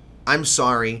wrote, I'm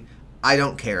sorry, I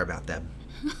don't care about them.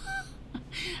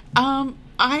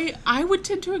 I would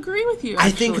tend to agree with you.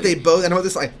 I think they both, I know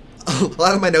this, like, a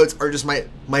lot of my notes are just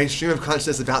my stream of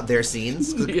consciousness about their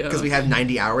scenes, because we have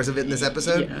 90 hours of it in this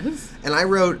episode. Yes. And I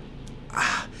wrote,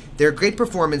 they're great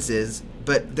performances,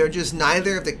 but they're just,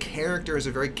 neither of the characters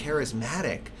are very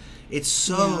charismatic. It's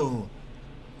so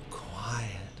quiet.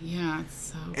 Yeah, it's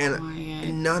so And quiet.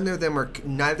 neither of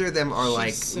them are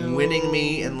like so- winning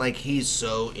me, and like he's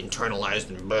so internalized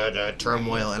in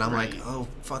turmoil, and I'm right. like, oh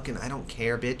fucking, I don't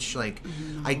care, bitch. Like,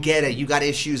 I get it, you got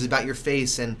issues about your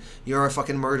face, and you're a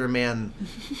fucking murder man,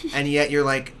 and yet you're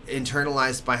like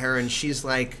internalized by her, and she's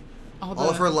like,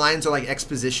 all of her lines are like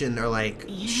exposition or like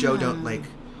show don't like.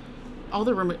 All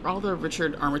the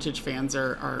Richard Armitage fans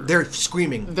are They're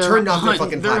screaming. They're Turn off their hunting-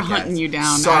 fucking they're podcast. hunting you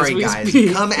down as Sorry, we guys.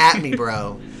 speak. Come at me,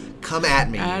 bro. Come at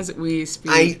me. As we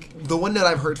speak. The one that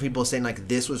I've heard people saying, like,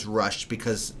 this was rushed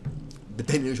because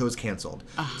the show was canceled.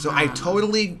 So I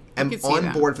totally am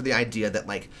on board for the idea that,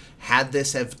 like, had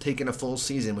this have taken a full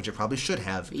season, which it probably should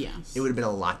have, it would have been a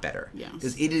lot better.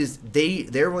 Because it is,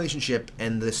 their relationship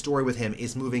and the story with him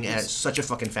is moving at such a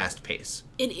fucking fast pace.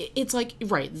 It's like,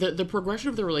 right, the progression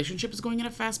of the relationship is going at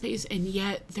a fast pace, and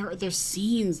yet their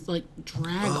scenes, like,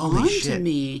 drag on to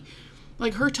me.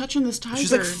 Like, her touching this tiger.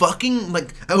 She's like, fucking,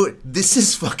 like, oh, this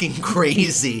is fucking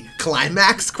crazy.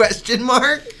 Climax, question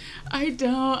mark? I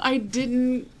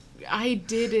didn't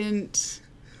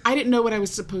know what I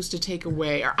was supposed to take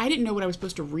away, or I didn't know what I was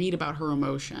supposed to read about her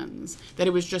emotions. That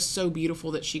it was just so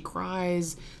beautiful that she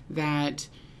cries, that,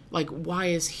 like, why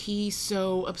is he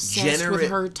so obsessed with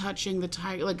her touching the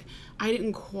tiger? Like, I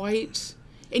didn't quite...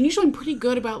 And usually I'm pretty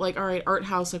good about, like, all right, art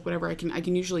house, like, whatever, I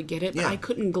can usually get it, but I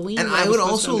couldn't glean. And I would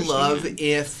also love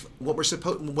if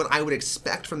what I would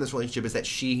expect from this relationship is that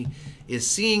she is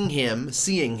seeing him,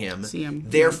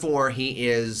 therefore he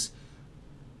is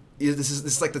this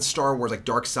is like the Star Wars, like,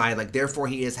 dark side, like, therefore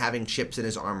he is having chips in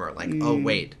his armor, like, oh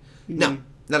wait, no,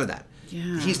 none of that.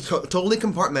 Yeah. He's totally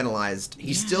compartmentalized.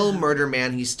 He's still murder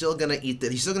man. He's still gonna eat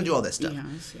that. He's still gonna do all this stuff.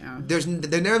 Yes, yeah.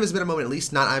 There never has been a moment, at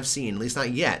least not I've seen, at least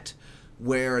not yet,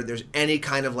 where there's any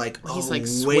kind of, like, he's, like,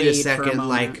 wait a second,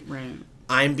 like,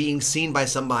 I'm being seen by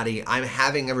somebody, I'm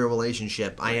having a real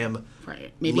relationship, I am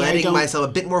maybe letting myself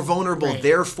a bit more vulnerable,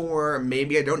 therefore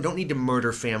maybe I don't need to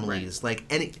murder families, like,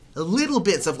 any little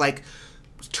bits of, like,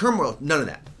 turmoil, none of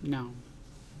that.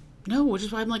 No, which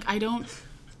is why I'm like, I don't,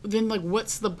 then, like,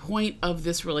 what's the point of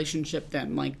this relationship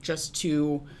then? Like, just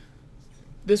to,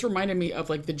 this reminded me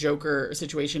of, like, the Joker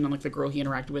situation and, like, the girl he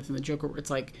interacted with in the Joker, where it's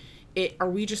like, are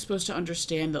we just supposed to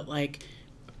understand that, like,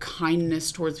 kindness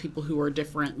towards people who are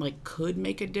different, like, could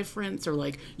make a difference, or,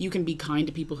 like, you can be kind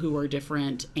to people who are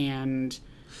different, and,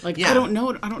 like, I don't know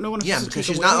what I'm supposed to take because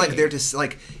she's away. not, like, there to,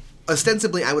 like,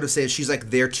 ostensibly I would have said she's, like,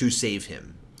 there to save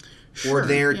him. Or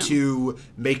there to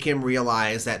make him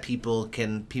realize that people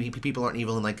aren't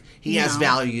evil, and, like, he has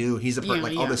value, he's a person,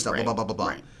 like, all this stuff, blah, blah, blah, blah,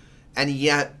 blah. And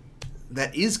yet,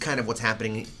 that is kind of what's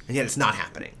happening, and yet it's not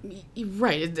happening.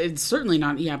 Right. It's certainly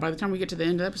not. Yeah, by the time we get to the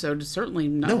end of the episode, certainly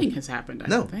nothing has happened, I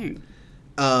don't think.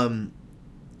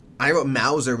 I wrote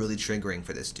Mao's are really triggering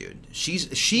for this dude.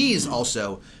 She's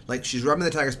also, like, she's rubbing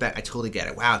the tiger's back. I totally get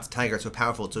it. Wow, it's a tiger. It's so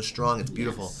powerful. It's so strong. It's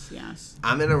beautiful. Yes.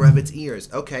 I'm going to rub its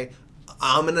ears. Okay.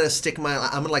 I'm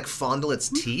gonna like fondle its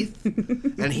teeth,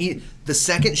 and the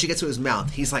second she gets to his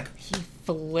mouth, he's like, he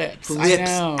flips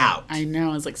out. I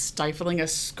know. It's like stifling a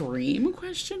scream?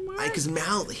 Question mark. Because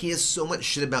Mao, he has so much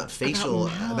shit about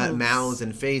about mouths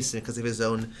and face, and because of his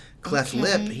own cleft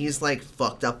lip, he's, like,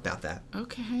 fucked up about that.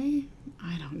 Okay,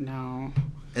 I don't know.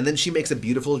 And then she makes a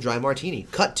beautiful dry martini.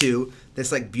 Cut to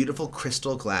this, like, beautiful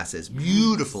crystal glasses,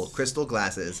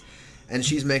 and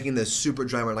she's making this super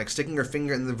dry martini, like, sticking her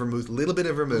finger in the vermouth, a little bit,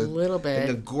 and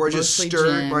a gorgeous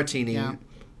stirred martini. Yeah.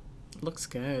 Looks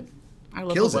good. I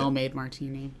love a well-made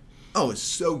martini. Oh, it's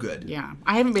so good. Yeah.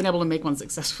 I haven't been able to make one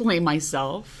successfully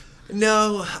myself.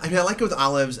 No. I mean, I like it with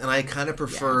olives, and I kind of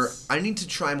prefer... Yes. I need to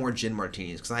try more gin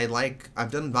martinis, because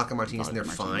I've done vodka martinis, and they're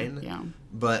fine. Yeah.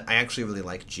 But I actually really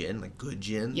like gin, like good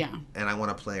gin. Yeah. And I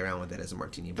want to play around with it as a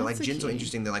martini. But, like, gin's so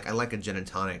interesting. They're like, I like a gin and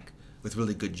tonic with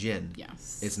really good gin.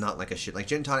 Yes. It's not like a shit... Like,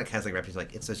 gin and tonic has, like, reputation,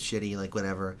 like, it's a shitty, like,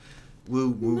 whatever,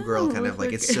 woo girl kind of,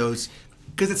 like, it's so...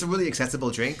 Because it's a really accessible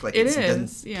drink. Like, it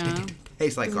doesn't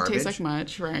taste like garbage. It tastes like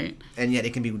much, right. And yet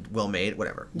it can be well made,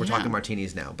 whatever. We're talking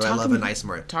martinis now. But I love a nice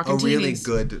really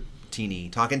good teeny.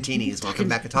 Talking teenies. Welcome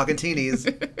back to Talking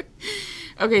Teenies.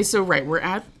 Okay, so we're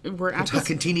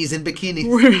talking teenies in bikini.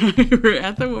 We're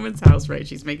at the woman's house, right?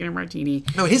 She's making a martini.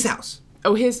 No, his house.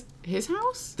 Oh, his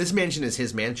house? This mansion is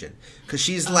his mansion. Because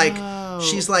she's like,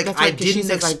 I didn't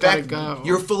expect. Go.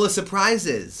 You're full of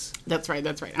surprises. That's right.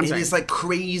 I'm sorry. It's like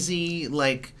crazy,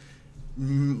 like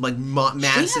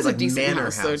massive, like manor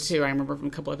house. Though too, I remember from a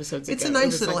couple episodes ago. It's a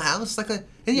nice little house,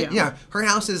 her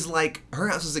house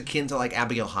is akin to, like,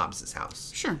 Abigail Hobbs's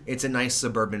house. Sure. It's a nice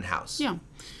suburban house. Yeah.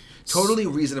 Totally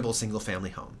reasonable single family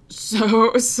home.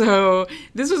 So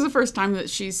this was the first time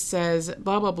that she says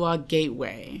blah blah blah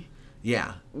gateway.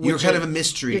 Yeah, you're kind of a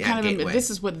mystery at Gateway.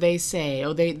 This is what they say.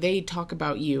 Oh, they talk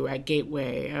about you at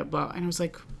Gateway. And I was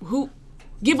like, who?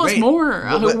 Give us more.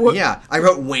 Yeah, I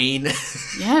wrote Wayne.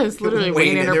 Yes, literally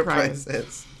Wayne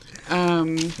Enterprises.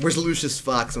 Where's Lucius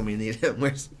Fox when we need him?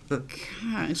 God,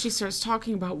 and she starts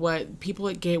talking about what people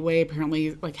at Gateway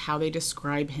apparently, like, how they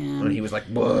describe him. And he was like,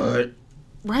 what?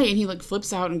 Right, and he, like,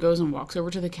 flips out and goes and walks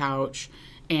over to the couch,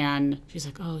 and she's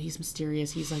like, oh, he's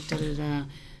mysterious. He's like, da-da-da.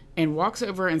 And walks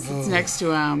over and sits next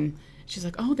to him. she's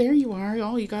like, oh, there you are.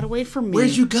 Oh, you got away from me.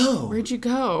 Where'd you go? Where'd you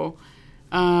go?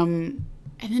 And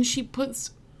then she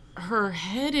puts her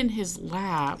head in his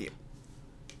lap. Yeah.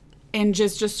 And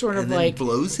just sort of and then like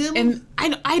blows him. And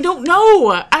I don't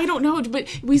know, but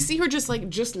we see her just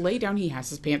lay down. He has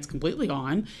his pants completely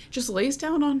on, just lays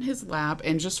down on his lap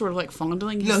and just sort of like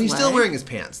fondling his No, he's leg. still wearing his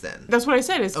pants then. That's what I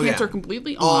said. His pants are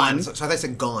completely on. So I thought I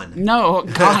said gone. No,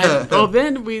 God. Well,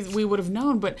 then we would have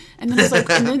known. But and then it's like,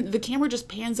 and then the camera just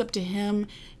pans up to him,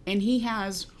 and he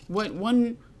has what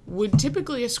one would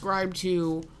typically ascribe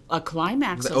to a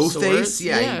climax of sorts. O-face,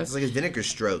 yeah, yes. it's like his vinegar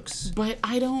strokes. But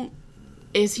I don't.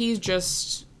 Is he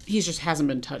just hasn't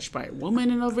been touched by a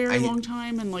woman in a very long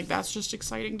time, and like that's just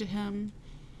exciting to him.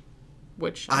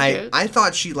 Which I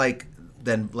thought she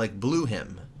then blew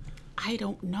him. I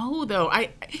don't know though.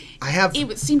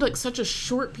 It seemed like such a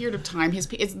short period of time.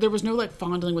 There was no like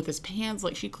fondling with his pants.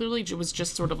 Like she clearly was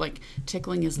just sort of like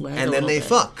tickling his leg. And then they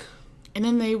fuck. And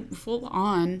then they full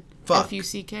on fuck.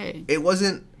 F-U-C-K. It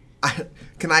wasn't.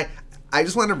 I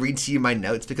just want to read to you my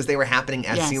notes because they were happening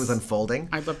as the scene was unfolding.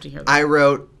 I'd love to hear that. I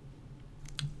wrote,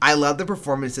 I love the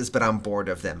performances, but I'm bored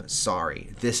of them.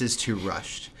 Sorry. This is too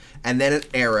rushed. And then an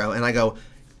arrow, and I go,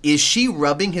 is she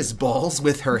rubbing his balls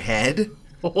with her head?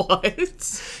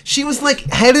 What? She was like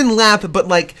head in lap, but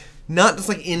like not just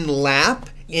like in lap.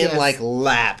 In like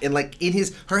lap, and like in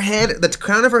her head, the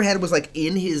crown of her head was like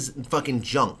in his fucking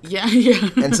junk. Yeah.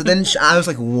 And so then I was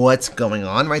like, "What's going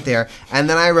on right there?" And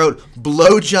then I wrote,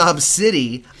 "Blowjob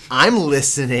City." I'm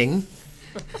listening.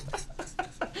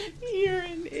 You're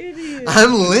an idiot.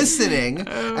 I'm listening,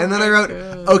 and then I wrote,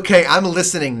 "Okay, I'm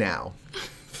listening now."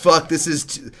 Fuck, this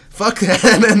is fuck,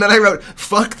 and then I wrote,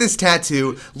 "Fuck this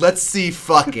tattoo. Let's see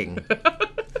fucking."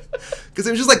 Because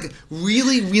it was just like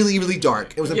really, really, really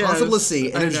dark. It was impossible to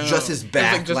see, and it was just his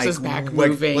back, his back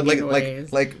moving,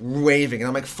 like waving, and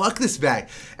I'm like, "Fuck this back!"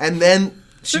 And then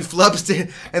she flips to,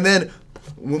 and then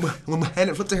when my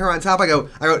hand flipped to her on top, I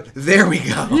wrote, "There we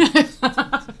go."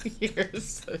 You're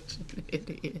such an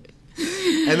idiot.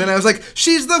 And then I was like,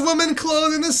 "She's the woman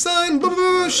clothed in the sun.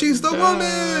 She's the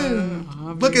woman.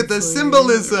 Look at the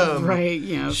symbolism. Right?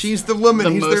 Yeah. She's the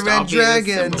woman. He's the red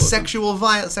dragon. Symbolism. Sexual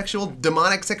violence. Sexual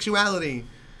demonic sexuality."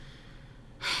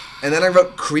 And then I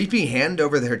wrote, "Creepy hand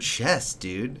over her chest,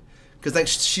 dude." Because like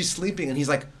she's sleeping, and he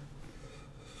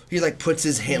puts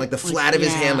his hand, like the flat of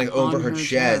his hand, like over her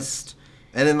chest.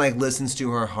 And then, like, listens to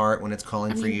her heart when it's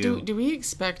calling for you. Do we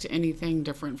expect anything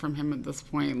different from him at this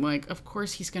point? Like, of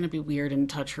course he's going to be weird and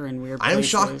touch her in weird places. I'm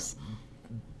shocked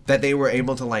that they were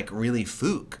able to, like, really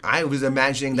fook. I was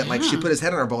imagining that, like, she put his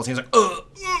head on her balls, and he was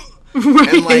like,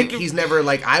 Right. And, like, he's never,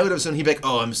 like, I would have assumed he'd be like,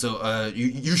 "Oh, I'm so,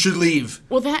 you should leave."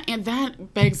 Well,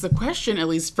 that begs the question, at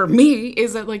least for me,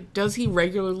 is that, like, does he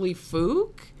regularly fook?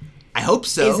 I hope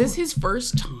so. Is this his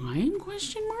first time?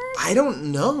 Question mark. I don't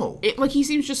know. He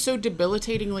seems just so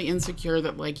debilitatingly insecure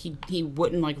that like he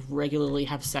wouldn't like regularly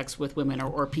have sex with women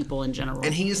or people in general.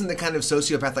 And he isn't the kind of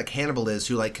sociopath like Hannibal is,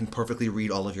 who like can perfectly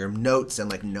read all of your notes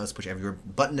and like knows push every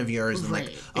button of yours. And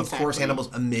like, of course, Hannibal's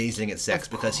amazing at sex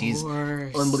because he's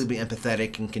unbelievably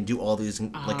empathetic and can do all these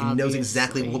like knows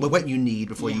exactly what you need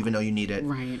before you even know you need it.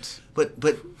 Right. But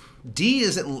D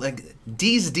isn't like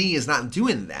D is not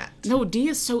doing that. No, D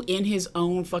is so in his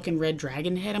own fucking red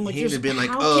dragon head. I'm like, he'd have been like,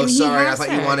 "Oh, sorry, I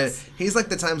thought you wanted." He's like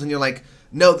the times when you're like,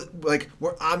 "No, like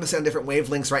we're obviously on different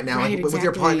wavelengths right now, right, like, exactly. with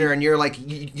your partner," and you're like,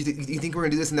 "You think we're gonna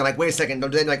do this?" And they're like, "Wait a second,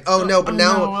 don't do that." And you're like, "Oh no, but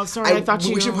now no, sorry, I thought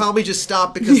we should probably just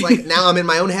stop because like now I'm in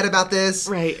my own head about this."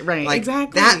 Right, like,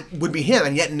 exactly. That would be him,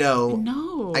 and yet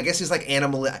no. I guess he's like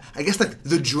animal. I guess like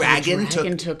the dragon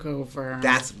took over.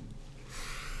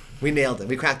 We nailed it.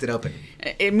 We cracked it open.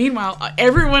 And meanwhile,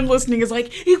 everyone listening is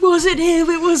like, "It wasn't him.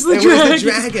 It was the dragon." It was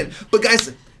the dragon. But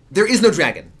guys, there is no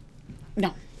dragon.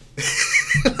 No.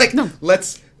 No.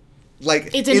 Let's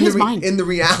it's in his mind. In the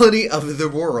reality of the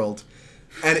world,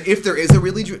 and if there is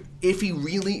if he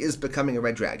really is becoming a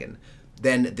red dragon,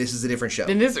 then this is a different show.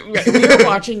 Then we are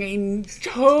watching a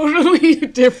totally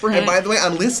different. And by the way,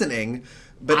 I'm listening.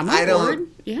 But I don't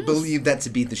believe that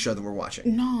to be the show that we're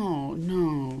watching. No.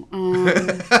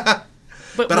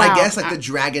 But wow, I guess the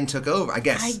dragon took over. I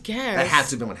guess that has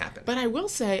to have been what happened. But I will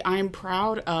say I'm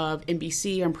proud of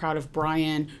NBC. I'm proud of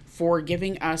Brian for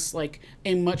giving us like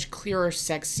a much clearer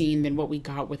sex scene than what we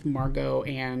got with Margot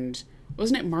and.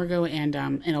 Wasn't it Margot and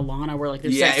Alana where like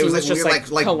their sex scene was just like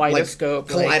kaleidoscope,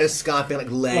 kaleidoscopic,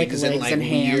 like legs and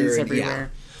hands weird,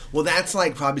 everywhere. Yeah. Well, that's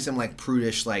like probably some like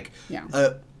prudish like. Yeah.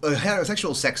 A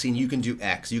heterosexual sex scene, you can do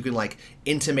X. You can like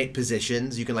intimate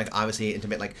positions. You can like obviously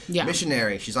intimate like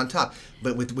missionary. She's on top.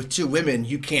 But with two women,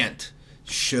 you can't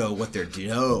show what they're doing.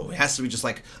 No, it has to be just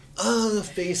like Oh, the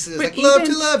faces. But Like, love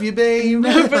even- to love you, babe.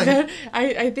 No, but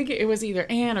I think it was either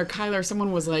Anne or Kyla or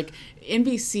someone was like,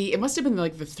 NBC, it must have been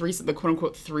like the quote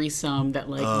unquote threesome that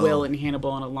like Will and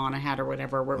Hannibal and Alana had or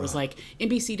whatever, where it was like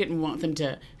NBC didn't want them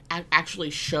to actually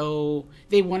show,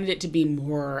 they wanted it to be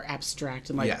more abstract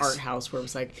and like Yes. art house, where it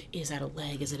was like, is that a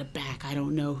leg? Is it a back? I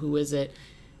don't know. Who is it?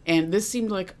 And this seemed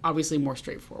like obviously more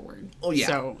straightforward. Oh, yeah.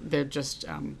 So they're just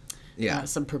Yeah.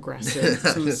 some progressive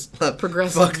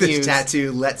progressive Fuck this views.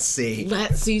 tattoo. Let's see.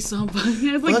 Let's see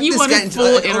somebody. Like Fuck you this wanted guy full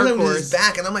until I told him his intercourse.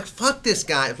 back, and I'm like, fuck this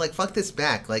guy. Like, fuck this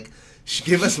back. Like,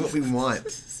 give us what we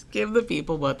want. Give the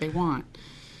people what they want.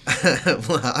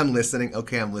 Well, I'm listening.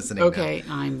 Okay, I'm listening. Okay,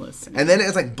 Now. I'm listening. And then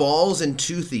it's like balls and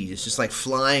toothies, just like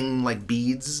flying like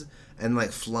beads and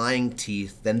like flying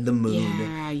teeth. Then the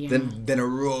moon. Yeah. Then a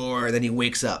roar. Then he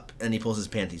wakes up and he pulls his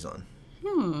panties on.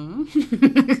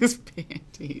 His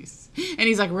panties. And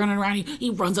he's like running around. He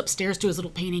runs upstairs to his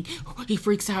little painting. He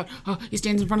freaks out. He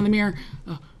stands in front of the mirror.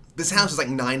 This house is like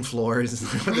 9 floors.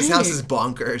 This house is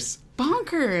bonkers.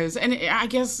 Bonkers. And I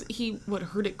guess he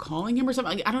heard it calling him or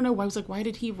something. Like, I don't know. I was like, why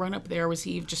did he run up there? Was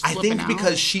he just I flipping think out?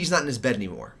 because she's not in his bed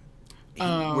anymore.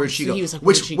 Where'd she so go? he was like,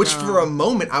 where'd which she which go? for a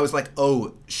moment I was like,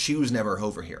 oh, she was never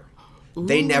over here.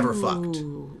 They never fucked.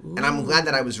 And I'm glad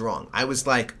that I was wrong. I was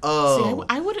like, oh,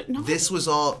 I would have this was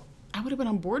all. I would have been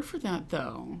on board for that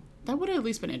though. That would have at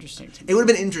least been interesting to me. It would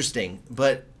have been interesting,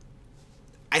 but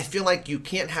I feel like you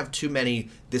can't have too many.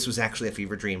 This was actually a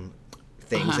fever dream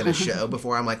things in a show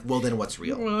before I'm like, well, then what's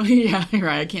real? Well, yeah, you're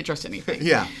right. I can't trust anything.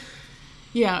 Yeah.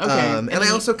 Yeah, okay. And I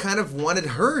also kind of wanted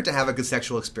her to have a good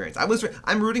sexual experience.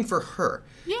 I'm rooting for her.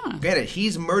 Yeah. Granted,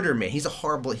 he's murder man. He's a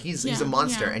horrible. He's a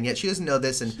monster, yeah. and yet she doesn't know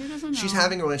this, and She doesn't she's know.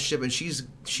 having a relationship, and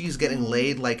she's getting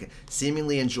laid, like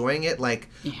seemingly enjoying it. Like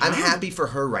I'm Yeah. happy for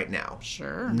her right now.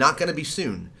 Sure. Not gonna be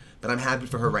soon, but I'm happy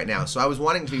for her right now. So I was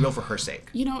wanting to be real for her sake.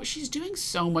 You know, she's doing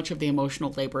so much of the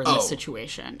emotional labor in this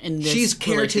situation. In this She's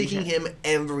caretaking relationship. him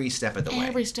every step of the way.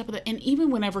 Every step of the, and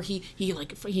even whenever he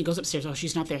goes upstairs, oh,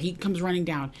 she's not there. He comes running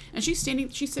down, and she's sitting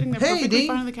there Hey, perfectly Dee.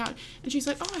 fine on the couch, and she's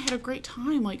like, "Oh, I had a great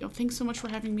time. Like, oh, thanks so much for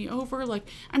having me over." Like,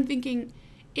 I'm thinking,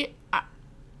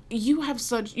 she has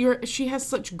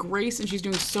such grace, and she's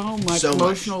doing so much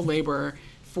emotional labor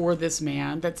for this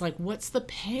man. That's like, what's the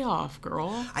payoff,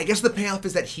 girl? I guess the payoff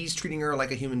is that he's treating her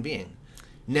like a human being.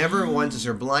 Never once is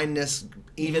her blindness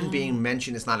even being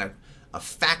mentioned. It's not a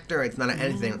factor. It's not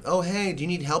anything. Oh, hey, do you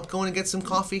need help going to get some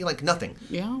coffee? Like nothing.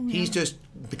 Yeah. He's just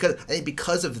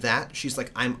because of that. She's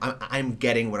like, I'm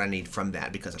getting what I need from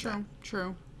that because of that.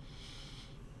 True.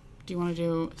 Do you want to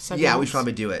do segments? Yeah, we should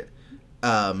probably do it.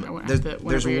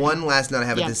 There's one last note I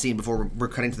have at this scene before we're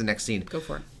cutting to the next scene. Go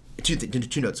for it.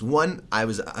 Two notes. One,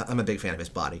 I'm a big fan of his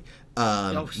body.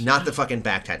 Not the fucking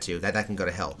back tattoo. That can go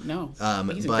to hell. No.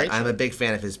 He's in But great I'm a shape. big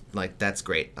fan of his. Like that's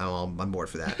great. I'm on board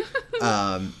for that.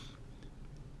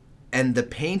 And the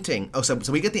painting. Oh, so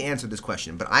we get the answer to this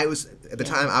question. But I was at the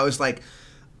time I was like,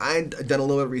 I'd done a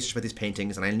little bit of research about these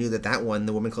paintings, and I knew that one,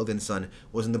 The Woman Clothed in the Sun,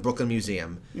 was in the Brooklyn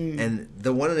Museum, and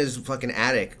the one in his fucking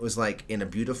attic was like in a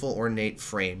beautiful ornate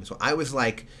frame. So I was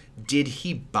like, did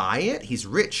he buy it? He's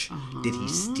rich. Did he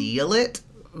steal it?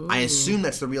 I assume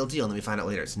that's the real deal, and then we find out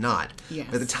later it's not. Yes.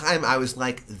 But at the time, I was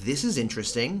like, this is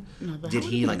interesting. that Did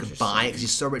would he be like interesting. buy it because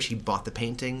he's so rich? He bought the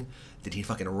painting. Did he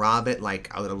fucking rob it? Like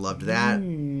I would have loved that.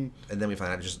 And then we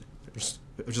find out it was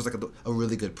just like a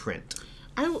really good print.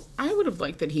 I would have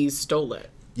liked that he stole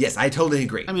it. Yes, I totally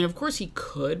agree. I mean, of course he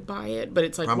could buy it, but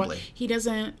it's like Probably. he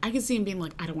doesn't. I can see him being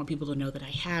like, I don't want people to know that I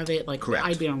have it. Like, Correct.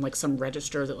 I'd be on like some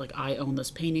register that like I own this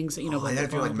painting. So, you know, I blah, feel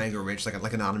blah, like blah. mega rich,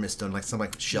 like anonymous done, like some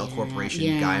like shell corporation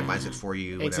yeah. guy buys it for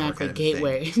you. Whatever Exactly, kind of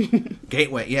thing. Gateway.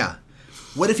 Gateway, yeah.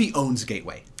 What if he owns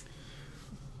Gateway?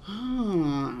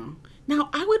 Now,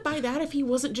 I would buy that if he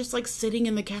wasn't just like sitting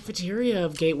in the cafeteria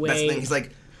of Gateway. That's the thing. He's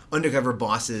like undercover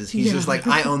bosses. He's just like,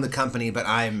 I own the company, but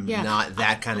I'm not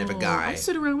that kind of a guy. I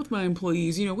sit around with my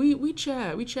employees. You know, we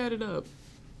chat. We chat it up.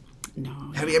 No.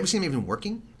 Have you ever seen him even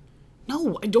working?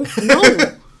 No, I don't. No.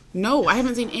 No, I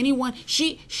haven't seen anyone.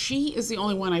 She is the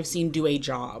only one I've seen do a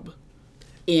job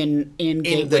in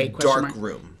Gateway. the dark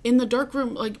room. In the dark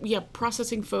room, like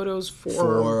processing photos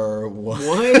For what?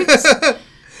 what?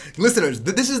 Listeners,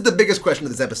 this is the biggest question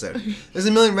of this episode. There's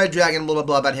a million Red Dragon, blah, blah,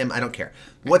 blah about him. I don't care.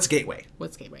 What's Gateway?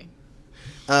 What's Gateway?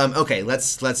 Okay,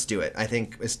 let's do it. I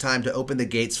think it's time to open the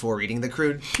gates for Eating the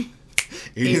Crude.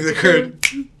 Eating the Crude.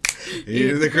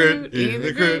 Eating the Crude. Eating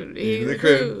the Crude. Eating the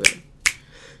Crude.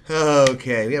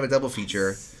 Okay, we have a double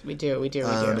feature. we do.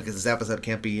 Because this episode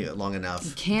can't be long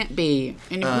enough. Can't be.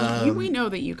 And we know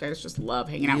that you guys just love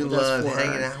hanging out with us for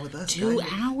hanging out with us. 2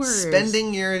 hours.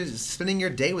 Spending your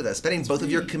day with us. Spending both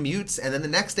of your commutes, and then the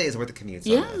next day's worth of commutes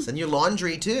on us. And your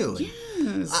laundry, too.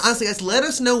 Yes. Honestly, guys, let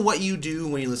us know what you do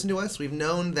when you listen to us. We've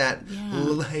known that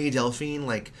Lady Delphine,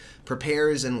 like,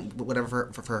 prepares and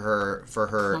whatever for her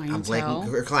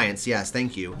her clients. Yes,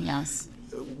 thank you. Yes.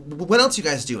 What else you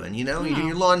guys doing? You know, you're doing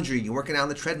your laundry, you're working out on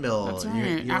the treadmill. That's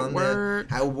right. You're at work.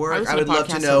 I would love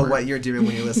to know what you're doing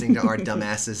when you're listening to our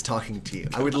dumbasses talking to you.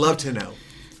 I would love to know.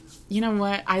 You know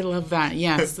what? I love that.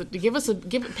 Yes. Paint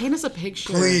us a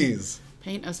picture. Please.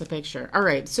 Paint us a picture. All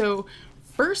right. So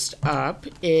first up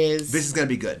is this is gonna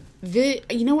be good.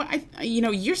 You know what?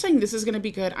 You're saying this is gonna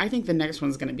be good. I think the next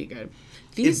one's gonna be good.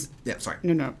 Sorry.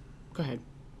 No. Go ahead.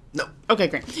 No. Okay,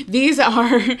 great. These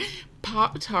are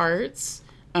Pop-Tarts,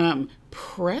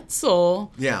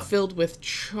 pretzel filled with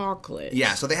chocolate.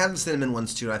 Yeah, so they have the cinnamon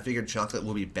ones too, and I figured chocolate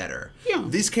will be better. Yeah.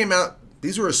 These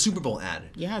were a Super Bowl ad.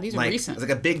 Yeah, these are recent. It was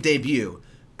like a big debut.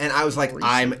 And I was like,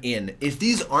 I'm in. If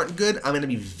these aren't good, I'm going to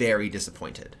be very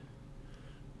disappointed.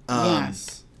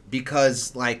 Yes.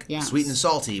 Because, sweet and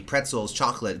salty, pretzels,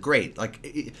 chocolate, great.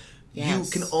 You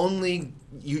can only...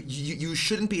 You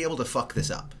shouldn't be able to fuck this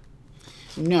up.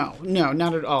 No,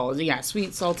 not at all. Yeah,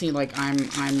 sweet, salty, I'm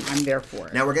there for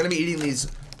it. Now, we're going to be eating these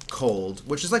cold,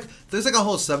 which is there's a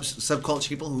whole subculture of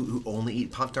people who only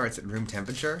eat Pop-Tarts at room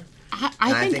temperature.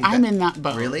 I think I'm in that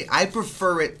boat. Really? I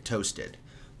prefer it toasted,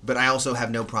 but I also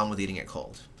have no problem with eating it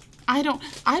cold.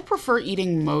 I prefer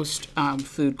eating most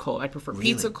food cold. I prefer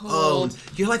pizza cold.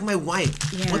 Oh, you're like my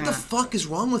wife. Yeah. What the fuck is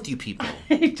wrong with you people?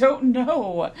 I don't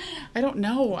know.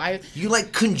 You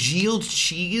like congealed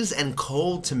cheese and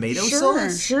cold tomato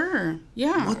sauce? Sure.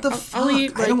 Yeah. What the fuck? I'll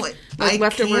eat I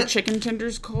leftover chicken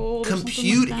tenders cold.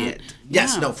 Compute or it.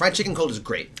 Yes. No. Fried chicken cold is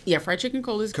great. Yeah. Fried chicken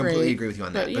cold is Completely great. agree with you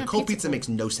on that. But cold pizza makes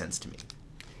no sense to me.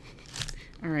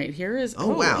 All right. Here is. Oh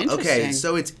wow. Okay.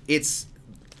 So it's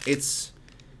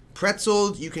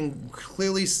pretzel. You can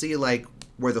clearly see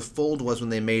where the fold was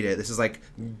when they made it. This is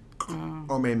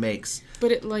gourmet makes.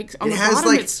 But it on it the has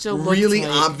bottom it still looks really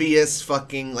obvious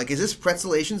fucking is this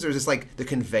pretzelations or is this the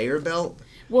conveyor belt?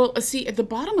 Well, see, at the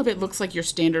bottom of it looks like your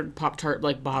standard Pop-Tart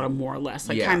kind of more or less,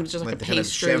 kind of just like a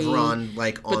pastry. Kind of chevron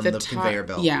on the conveyor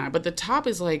belt. Yeah, but the top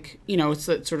is it's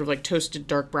that sort of toasted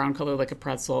dark brown color like a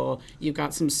pretzel. You've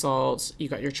got some salt. You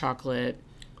got your chocolate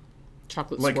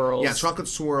swirls. Yeah, chocolate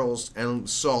swirls and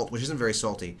salt, which isn't very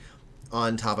salty,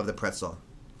 on top of the pretzel.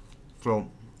 So,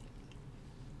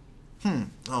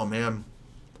 oh man.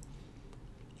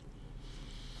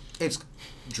 It's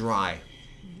dry.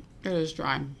 It is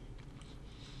dry.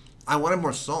 I wanted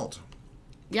more salt.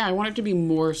 Yeah, I want it to be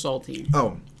more salty.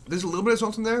 Oh, there's a little bit of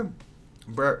salt in there,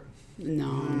 but...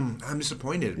 No. I'm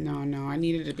disappointed. No, I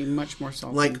needed it to be much more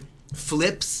salty.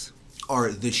 Flips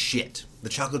are the shit. The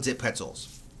chocolate dip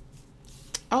pretzels.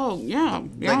 Oh, yeah.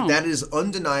 That is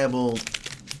undeniable,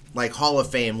 Hall of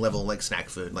Fame level, snack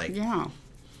food. Yeah.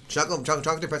 Chocolate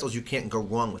dip pretzels, you can't go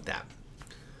wrong with that.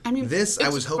 I mean, I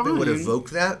was hoping would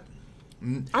evoke that.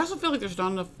 I also feel like there's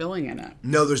not enough filling in it.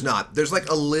 No, there's not. There's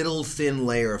a little thin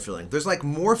layer of filling. There's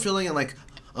more filling in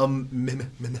a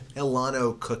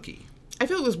Milano cookie. I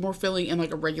feel like there's more filling in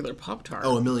a regular Pop-Tart.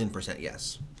 Oh, 1,000,000%,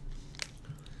 yes.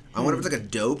 I wonder if it's a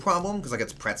dough problem because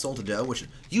it's pretzel to dough. Which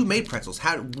you made pretzels.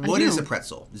 What is a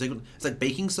pretzel? It's like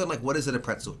baking soda. What is it a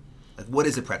pretzel? What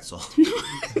is a pretzel?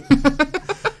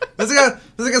 There's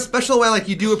a special way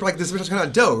you do it for this special kind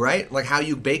of dough, right? How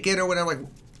you bake it or whatever.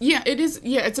 Yeah, it is.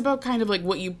 Yeah, it's about kind of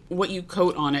what you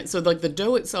coat on it. So the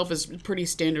dough itself is pretty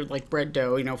standard, bread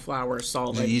dough. Flour,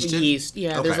 salt, yeast.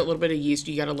 Yeah, okay. There's a little bit of yeast.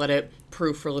 You got to let it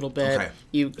proof for a little bit. Okay.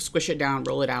 You squish it down,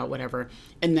 roll it out, whatever.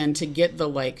 And then to get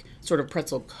the sort of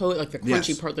pretzel coat, the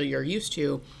crunchy part that you're used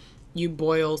to, you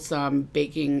boil some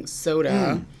baking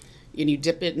soda. And you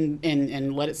dip it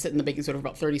and let it sit in the baking soda for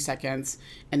about 30 seconds.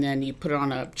 And then you put it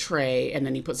on a tray. And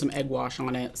then you put some egg wash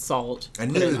on it, salt. I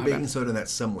knew there was baking soda in that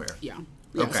somewhere. Yeah.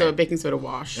 Yeah, okay. So a baking soda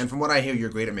wash. And from what I hear, you're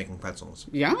great at making pretzels.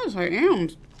 Yes, I am.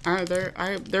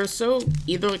 They're so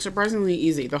surprisingly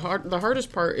easy. The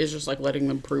hardest part is just letting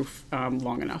them proof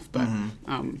long enough. But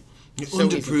so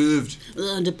underproved.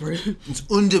 Underproved.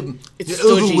 It's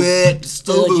overworked. It's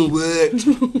overworked.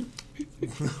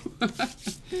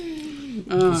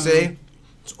 See,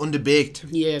 it's underbaked.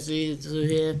 Yes, it's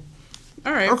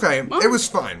all right. Okay, well, it was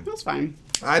fine. That's fine.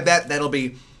 I bet that'll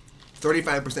be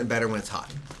 35% better when it's hot.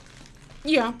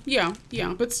 Yeah.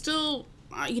 But still,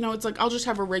 it's I'll just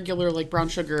have a regular brown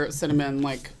sugar cinnamon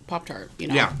Pop-Tart.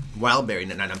 Yeah, wild berry.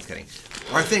 No, I'm just kidding.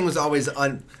 Our thing was always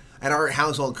at our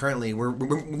household currently, we're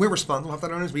responsible for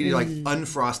that owners. We do like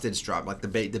unfrosted strawberry, like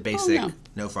the basic,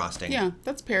 no frosting. Yeah,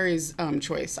 that's Perry's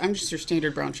choice. I'm just your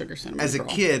standard brown sugar cinnamon As a girl.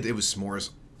 kid, it was s'mores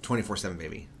 24/7,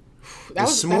 baby. That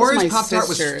was s'mores my Pop-Tart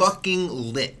was sister's. fucking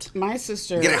lit. My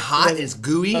sister Get it hot was and it's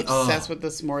gooey. obsessed with the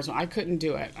s'mores. I couldn't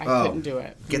do it. I couldn't do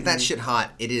it. Get that shit hot.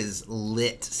 It is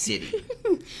lit city.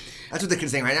 That's what the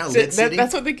kids saying right now. Lit city.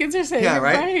 That's what the kids are saying. Yeah,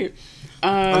 right.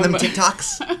 On them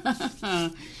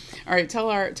TikToks. All right, tell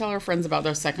our friends about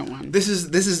their second one. This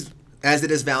is as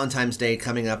it is Valentine's Day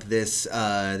coming up this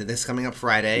coming up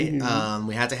Friday.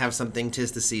 We had to have something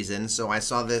 'tis the season, so I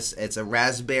saw this. It's a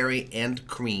raspberry and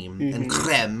cream and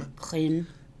creme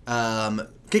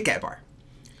Kit Kat bar.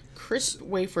 Crisp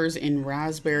wafers in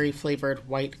raspberry flavored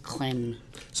white creme.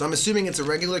 So I'm assuming it's a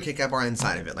regular Kit Kat bar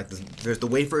inside of it. Like there's the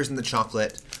wafers and the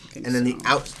chocolate, and then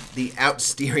the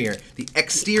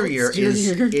exterior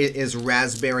is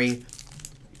raspberry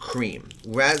cream,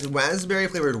 raspberry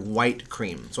flavored white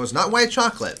cream. So it's not white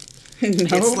chocolate. No.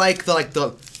 It's like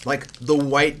the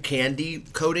white candy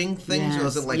coating thing.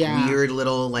 Yes, So it's like yeah. weird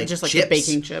little like Just like chips. the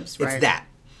baking chips, right? It's that.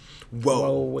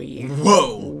 Whoa.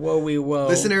 Whoa.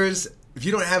 Listeners, if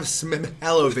you don't have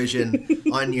smell-o-vision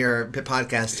on your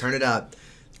podcast, turn it up.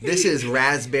 This is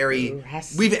raspberry.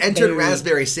 We've entered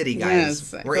Raspberry City,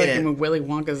 guys. Yes, We're I in feel like it. I'm in Willy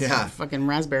Wonka's fucking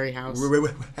raspberry house.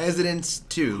 Residence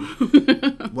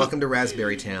 2. Welcome to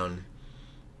Raspberry Town.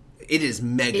 It is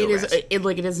mega. It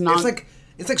is not.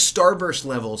 It's like Starburst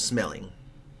level smelling.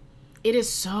 It is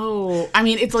so. I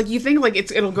mean, it's like you think like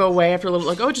it'll go away after a little.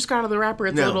 Like, oh, it just got out of the wrapper.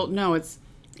 It's a little. No, it's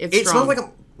It strong. smells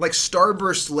like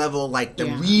Starburst level, like the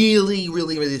really,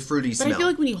 really, really fruity smell. But I feel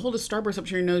like when you hold a Starburst up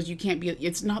to your nose, you can't be.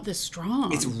 It's not this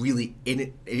strong. It's really in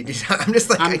it. I'm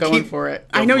just like I'm going for it.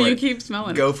 I know you keep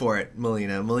smelling it. Go for it,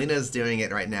 Melina. Melina's doing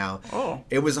it right now. Oh.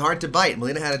 It was hard to bite.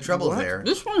 Melina had a trouble What? there.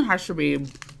 This one has to be.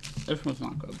 This one's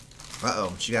not good.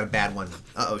 Uh-oh, she got a bad one.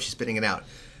 Uh-oh, she's spitting it out.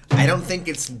 I don't think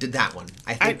it's that one.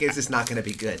 I think it's just not going to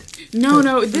be good.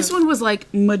 No. This one was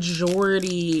like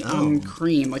majority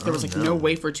cream. Like there was no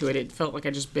wafer to it. It felt like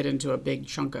I just bit into a big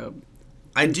chunk of.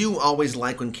 I do always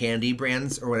like when candy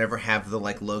brands or whatever have the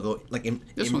like logo like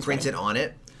imprinted on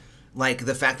it. Like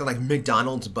the fact that like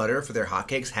McDonald's butter for their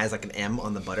hotcakes has like an M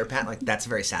on the butter pat. Like that's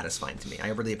very satisfying to me. I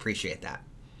really appreciate that.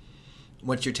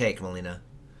 What's your take, Melina?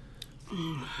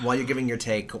 While you're giving your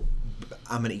take,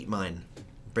 I'm gonna eat mine.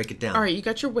 Break it down. All right, you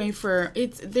got your wafer.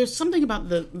 There's something about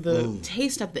the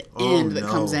taste at the end that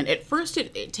comes in. At first,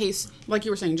 it tastes like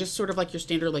you were saying, just sort of like your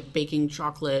standard like baking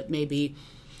chocolate maybe,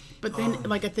 but then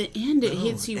like at the end it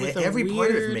hits you with every weird...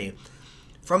 part of me.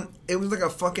 It was like a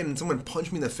fucking someone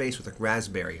punched me in the face with like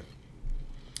raspberry.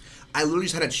 I literally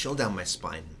just had a chill down my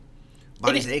spine.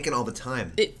 Body's aching all the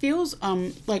time. It feels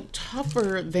like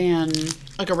tougher than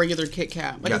like a regular Kit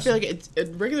Kat. Like I feel like a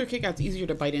regular Kit Kat's easier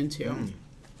to bite into.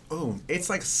 Oh, it's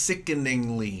like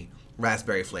sickeningly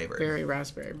raspberry flavored. Very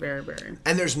raspberry, very, very.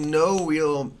 And there's no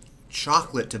real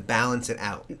chocolate to balance it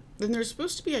out. Then there's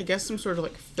supposed to be, I guess, some sort of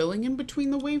like filling in between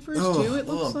the wafers too. It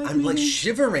looks like. I'm like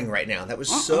shivering right now. That was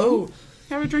so.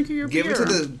 Have a drink of your beer. Give it to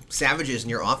the savages in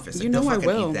your office. Like, You know I fucking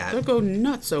will. Eat that. They'll go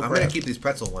nuts over I'm gonna keep these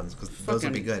pretzel ones because those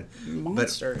will be good.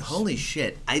 Monsters. But holy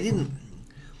shit, I didn't.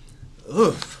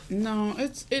 Ugh. No,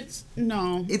 it's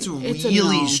no. It's a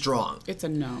really no. strong. It's a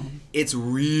no. It's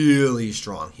really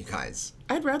strong, you guys.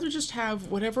 I'd rather just have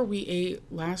whatever we ate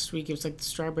last week. It was like the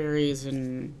strawberries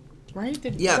and right.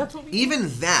 That's what we even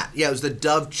ate? that. Yeah, it was the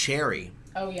Dove cherry,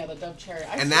 Oh yeah, the Dove cherry.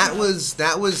 and that was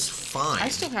fine. I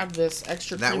still have this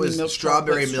extra. That creamy was milk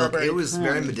strawberry chocolate, milk. strawberry It was creme.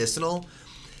 very medicinal.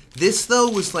 This though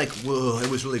was like, whoa, it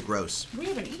was really gross. We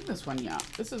haven't eaten this one yet.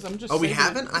 I'm just. Oh, we saving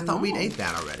haven't? it. I thought we'd No. ate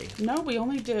that already. No, we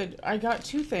only did. I got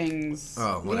two things.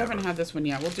 Oh, We whatever. haven't had this one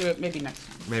yet. We'll do it maybe next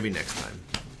time. Maybe next time.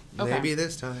 Okay. Maybe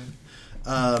this time.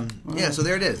 Yeah, so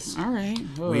there it is. All right.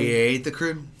 Oh. We ate the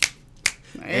crude.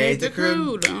 Ate the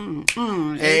crude.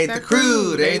 Ate the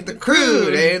crude. Ate the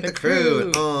crude. Ate the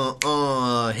crude.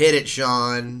 Hit it,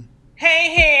 Sean.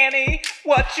 Hey, Hanny,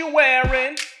 what you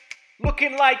wearing?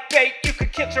 Looking like bait, you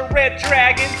could catch a red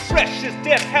dragon. Fresh as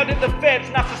death, how did the feds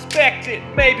not suspect it?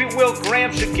 Maybe Will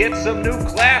Graham should get some new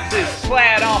glasses.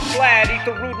 Plaid on plaid, eat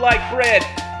the rude like bread.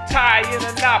 Tie in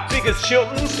a knot big as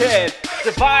Chilton's head.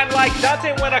 Divine like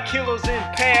Dante when Aquilo's in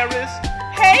Paris.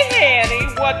 Hey, Hanny,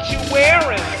 what you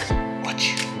wearing? What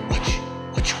you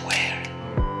wearing?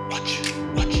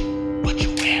 What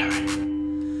you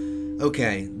wearing?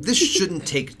 Okay, this shouldn't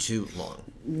take too long.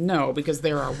 No, because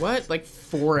there are what, like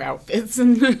 4 outfits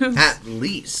in this. At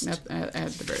least. At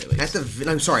the very least.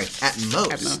 I'm sorry. At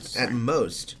most. sorry. At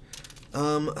most.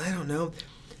 I don't know.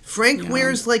 Frank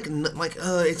wears like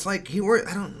it's like he wears.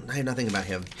 I know nothing about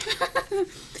him.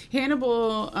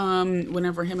 Hannibal,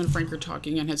 whenever him and Frank are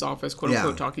talking in his office, quote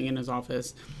unquote, talking in his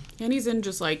office, and he's in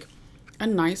just like a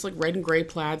nice like red and gray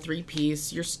plaid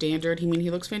 3-piece, your standard.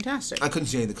 He looks fantastic. I couldn't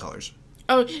see any of the colors.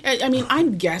 Oh, I mean,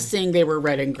 I'm guessing they were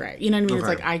red and gray. You know what I mean?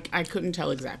 It's like, I couldn't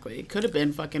tell exactly. It could have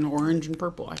been fucking orange and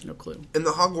purple. I have no clue. In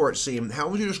the Hogwarts scene, how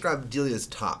would you describe Delia's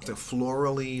top? It's like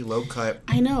florally, low cut.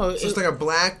 I know. So it's like a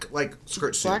black, like,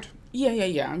 skirt suit.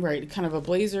 Yeah, right. Kind of a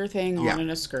blazer thing on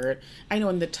and a skirt. I know,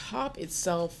 and the top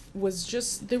itself was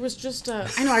just, there was just a,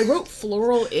 I know, I wrote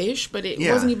floral-ish, but it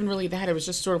wasn't even really that. It was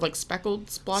just sort of like speckled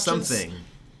splotches. Something.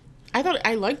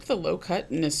 I liked the low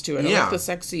cutness to it. I liked the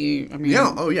sexy, I mean.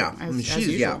 Yeah, oh yeah. As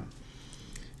usual.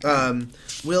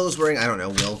 Will is wearing, I don't know,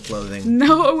 Will clothing.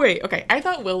 No, wait. Okay, I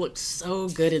thought Will looked so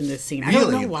good in this scene. I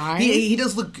don't know why. He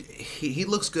does look, he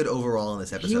looks good overall in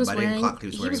this episode, but I didn't clock he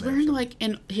was wearing like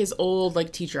in his old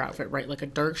like teacher outfit, right? Like a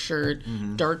dark shirt,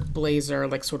 dark blazer,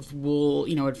 like sort of wool,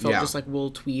 it felt just like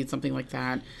wool tweed, something like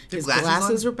that. His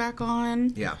glasses were back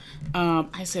on. Yeah.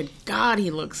 I said, God, he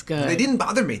looks good. They didn't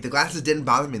bother me. The glasses didn't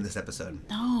bother me in this episode.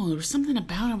 No, there was something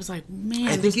about it. I was like, man.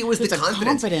 I think it was the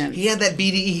confidence. He had that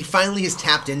BDE. He finally has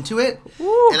tapped into it.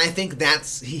 Woo. And I think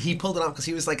that's, he pulled it off because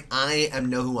he was like, I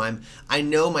know who I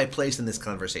know my place in this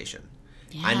conversation.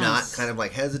 Yes. I'm not kind of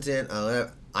like hesitant.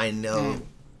 I know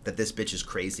that this bitch is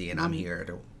crazy and I'm here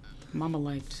to. Mama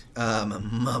liked.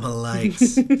 Mama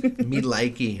likes. Me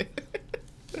likey.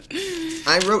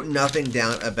 I wrote nothing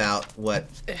down about what,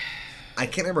 I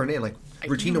can't remember her name, like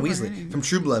Rutina Weasley from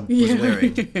True Blood was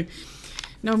wearing.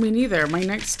 No, me neither. My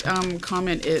next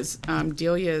comment is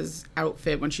Delia's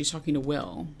outfit when she's talking to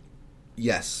Will.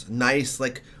 Yes, nice.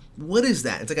 Like, what is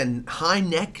that? It's like a high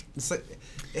neck. It's like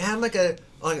it had like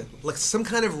some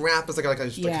kind of wrap. It's like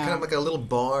kind of like a little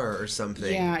bar or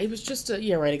something. Yeah, it was just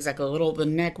right, exactly. The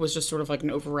neck was just sort of like an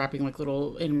overwrapping, like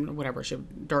little in whatever,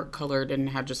 dark colored and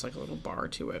had just like a little bar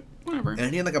to it. Whatever.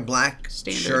 And he had like a black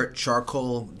shirt,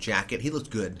 charcoal jacket. He looked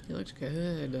good.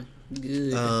 Good.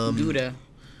 Gouda.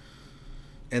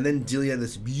 And then Delia had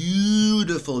this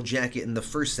beautiful jacket in the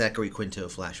first Zachary Quinto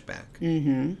flashback.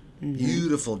 Mm-hmm.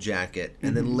 Beautiful jacket.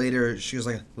 And then later she was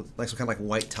like some kind of like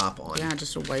white top on. Yeah,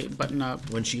 just a white button up.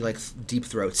 When she like deep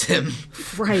throats him.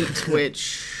 Right,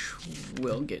 which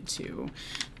we'll get to.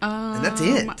 And that's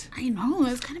it. I know,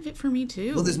 that's kind of it for me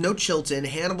too. Well, there's no Chilton.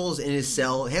 Hannibal's in his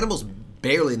cell. Hannibal's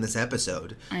barely in this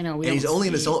episode. I know. And he's only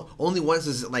in this only once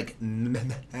is like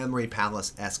Memory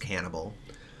Palace-esque Hannibal.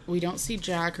 We don't see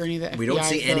Jack or any of the FBI. We don't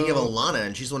see any of Alana,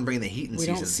 and she's the one bringing the heat in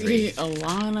season 3. We don't see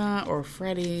Alana or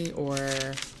Freddie or...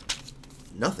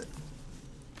 Nothing.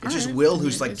 It's just Will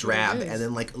who's like drab, and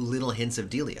then like little hints of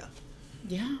Delia.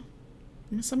 Yeah.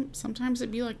 Sometimes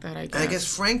it'd be like that, I guess. And I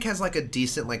guess Frank has like a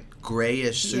decent like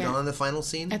grayish suit on in the final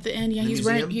scene. At the end,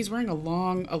 he's wearing a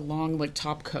long like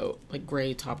top coat, like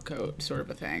gray top coat sort of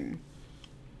a thing.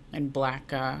 And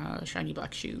black, shiny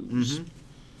black shoes. Mm-hmm.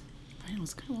 I know,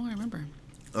 it's kind of all I remember.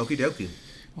 Okie dokie.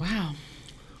 Wow.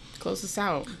 Close us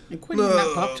out. And quit eating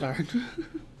that Pop-Tart.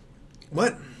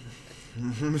 What?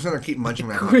 I'm just going to keep munching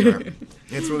that Pop-Tart.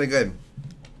 It's really good.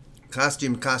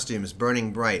 Costumes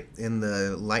burning bright in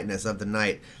the lightness of the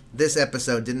night. This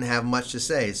episode didn't have much to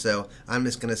say, so I'm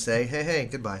just going to say, hey,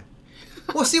 goodbye.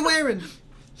 What's he wearing?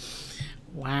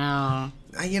 Wow.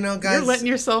 Guys. You're letting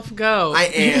yourself go. I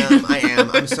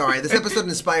am. I'm sorry. This episode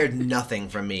inspired nothing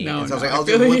from me. So I was like, I'll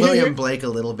do William Blake a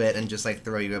little bit and just like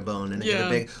throw you a bone and get a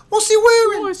big, what's he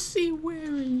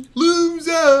wearing?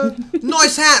 Loser.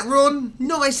 Nice hat, Ron.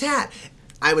 Nice hat.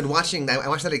 I watched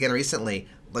that again recently,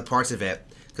 like parts of it,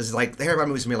 because like the Harry Potter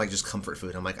movies to me are like just comfort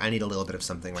food. I'm like, I need a little bit of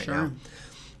something right now.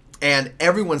 And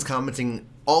everyone's commenting,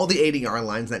 all the ADR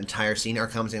lines in that entire scene are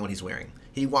commenting on what he's wearing.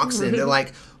 He walks in, they're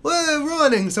like, "We're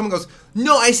running." Someone goes,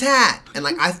 "Nice hat!" And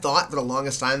like I thought for the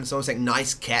longest time, someone was saying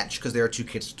 "nice catch" because there are two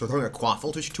kids throwing a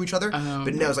quaffle to each other.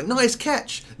 But no, it's like "nice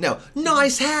catch." No,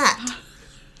 "nice hat."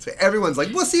 So everyone's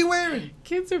like, "What's he wearing?"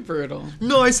 Kids are brutal.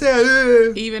 Nice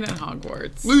hat. Even at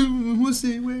Hogwarts. What's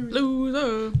he wearing?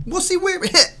 Loser. What's he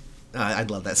wearing? I'd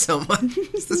love that so much.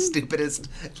 It's the stupidest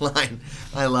line.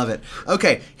 I love it.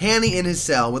 Okay, Hanny in his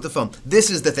cell with the phone. This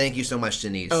is the thank you so much,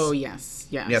 Denise. Oh, yes.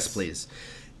 Yes, please.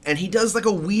 And he does like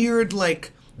a weird,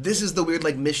 like, this is the weird,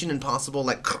 like, Mission Impossible,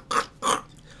 like,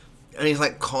 and he's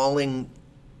like calling,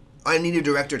 I need a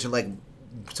director to, like,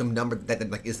 some number that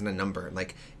like isn't a number,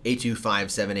 like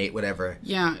 82578, whatever.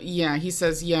 Yeah. He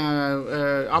says,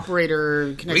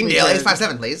 operator. Greendale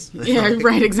 857, please. Yeah,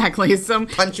 right, exactly.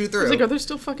 Punch you through. I was like, are there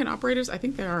still fucking operators? I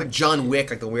think there are. Like John Wick,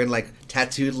 like the weird, like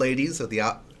tattooed ladies with the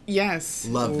Yes.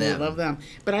 Love them. Love them.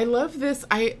 But I love this.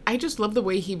 I just love the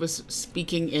way he was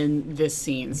speaking in this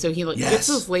scene. So he gets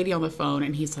this lady on the phone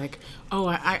and he's like, oh,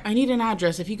 I need an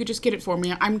address. If you could just get it for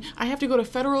me. I have to go to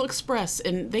Federal Express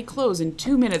and they close in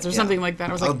 2 minutes or something like that.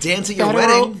 I was I'll like, dance at your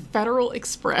wedding. Federal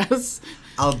Express.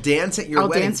 I'll dance at your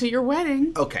wedding. I'll dance at your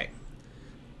wedding. Okay.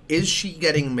 Is she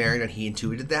getting married and he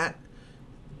intuited that?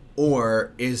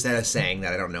 Or is that a saying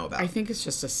that I don't know about? I think it's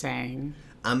just a saying.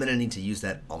 I'm going to need to use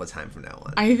that all the time from now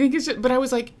on. I think it's just, but I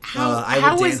was like,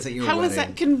 how is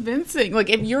that convincing? Like,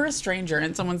 if you're a stranger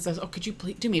and someone says, oh, could you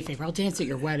please do me a favor? I'll dance at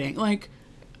your wedding. Like,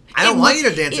 I don't want you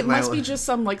to dance at my wedding. It must be just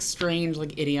some, like, strange,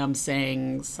 like, idiom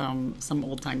saying, some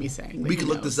old-timey saying. We could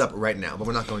look this up right now, but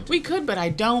we're not going to. We could, but I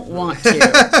don't want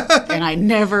to. And I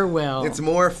never will. It's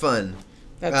more fun.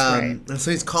 That's right. And so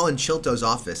he's calling Chilto's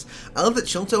office. I love that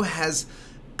Chilto has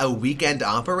a weekend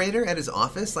operator at his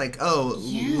office. Like, an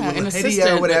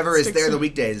Lydia or whatever is there the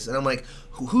weekdays. And I'm like,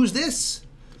 who's this?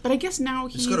 But I guess now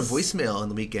he's... Just go to voicemail on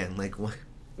the weekend. Like, what?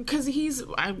 Because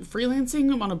I'm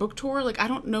freelancing on a book tour. Like, I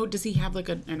don't know. Does he have, like,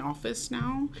 an office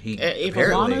now? If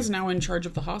Alana's now in charge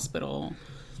of the hospital.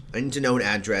 I need to know an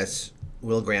address.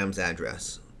 Will Graham's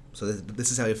address. So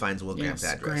this is how he finds Will Graham's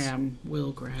address.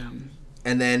 Will Graham.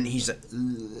 And then he's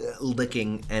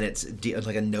licking, and it's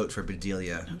like a note for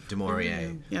Bedelia du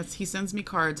Maurier. Yes, he sends me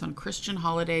cards on Christian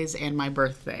holidays and my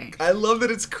birthday. I love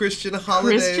that it's Christian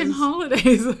holidays. Christian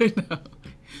holidays, I know.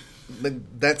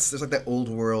 There's like that old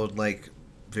world, like,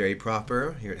 very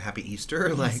proper. Here at Happy Easter.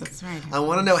 Yes, like, that's right. I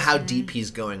want to know how deep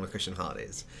he's going with Christian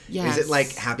holidays. Yes. Is it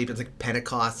like happy? It's like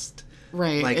Pentecost.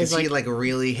 Right. Like, is he like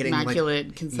really hitting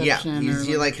Immaculate Conception? Yeah. Is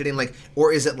he like hitting like,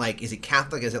 or is it like, is he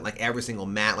Catholic? Is it like every single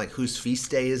mat? Like, whose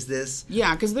feast day is this?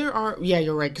 Yeah, because there are. Yeah,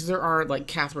 you're right. Because there are like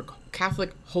Catholic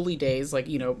holy days. Like,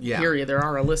 period. There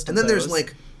are a list. And of then those. there's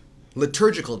like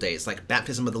liturgical days, like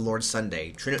Baptism of the Lord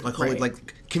Sunday, like holy,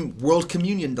 like World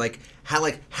Communion. Like how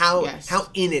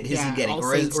in it is he getting,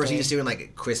 or is he just doing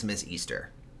like Christmas,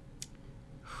 Easter?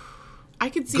 I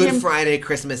could see Good Friday,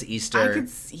 Christmas, Easter.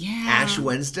 Ash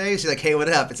Wednesday. She's like, hey, what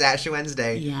up? It's Ash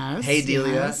Wednesday. Yes. Hey,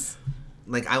 Delia. Yes.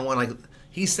 Like, I want, like,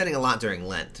 he's sending a lot during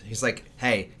Lent. He's like,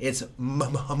 hey, it's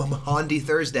Maundy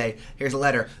Thursday. Here's a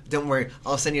letter. Don't worry.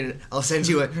 I'll send you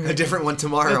a different one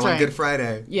tomorrow on Good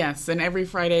Friday. Yes, and every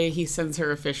Friday he sends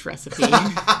her a fish recipe.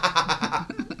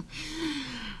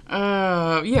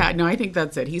 I think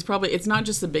that's it. He's probably, it's not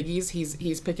just the biggies.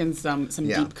 He's picking some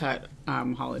deep cut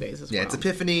holidays as well. Yeah, it's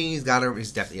Epiphany. He's definitely,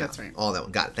 that's right. All that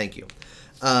one. Got it. Thank you.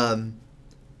 Then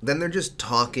they're just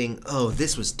talking. Oh,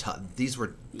 this was tough. This was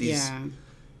the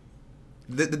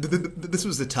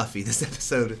toughie, this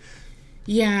episode.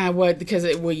 Yeah, because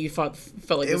you felt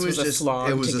like this was a slog.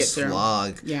 It was a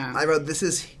slog. Yeah. I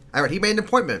wrote he made an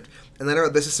appointment, and then I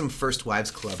wrote this is some First Wives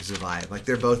Club vibe. Like,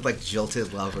 they're both like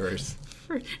jilted lovers.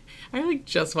 I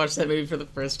just watched that movie for the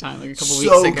first time like a couple weeks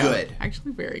ago. So good.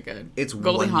 Actually, very good. It's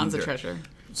Goldie Hawn's a treasure.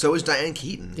 So is Diane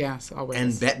Keaton. Yes, always.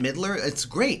 And Bette Midler. It's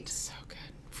great. So good.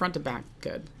 Front to back,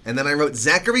 good. And then I wrote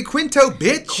Zachary Quinto,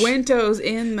 bitch. Quinto's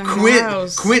in the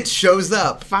house. Quint shows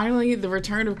up. Finally, the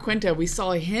return of Quinto. We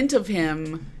saw a hint of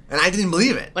him. And I didn't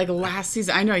believe it. Like last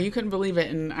season. I know, you couldn't believe it.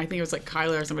 And I think it was like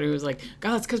Kyla or somebody who was like,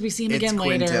 God, it's because we see him again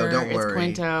later. It's Quinto, don't worry. It's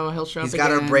Quinto. He'll show up again. He's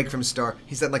got our break from Star.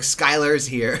 He said, like, Skylar's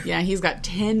here. Yeah, he's got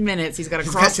 10 minutes. He's got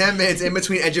 10 minutes in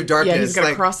between Edge of Darkness. Yeah, he's got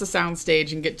to cross the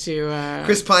soundstage and get to...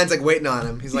 Chris Pine's, like, waiting on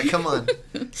him. He's like, come on.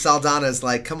 Saldana's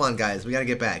like, come on, guys. We got to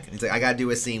get back. And he's like, I got to do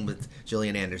a scene with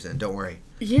Gillian Anderson. Don't worry.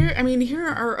 Here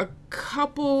are a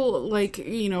couple,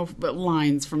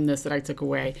 lines from this that I took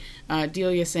away.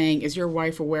 Delia saying, is your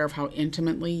wife aware of how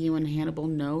intimately you and Hannibal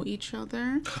know each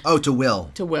other? Oh, to Will.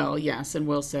 To Will, yes. And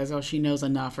Will says, oh, she knows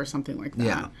enough or something like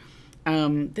that. Yeah.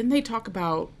 Then they talk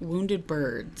about wounded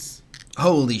birds.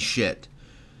 Holy shit.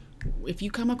 If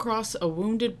you come across a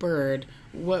wounded bird,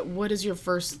 what is your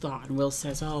first thought? And Will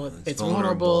says, oh, it's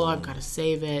vulnerable. I've got to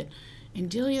save it. And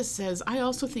Delia says, I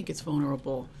also think it's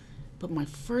vulnerable. But my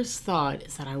first thought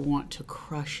is that I want to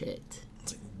crush it.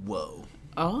 It's like, whoa.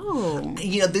 Oh.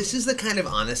 This is the kind of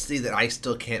honesty that I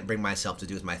still can't bring myself to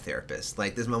do with my therapist.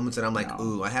 Like, there's moments that I'm like,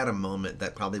 ooh, I had a moment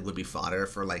that probably would be fodder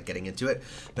for, like, getting into it,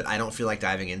 but I don't feel like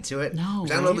diving into it. No, I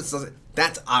don't know if it's...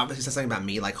 That's obviously something about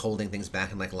me, like, holding things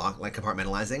back and, like,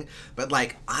 compartmentalizing. But,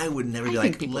 like, I would never be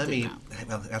like, let me...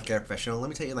 Healthcare professional, let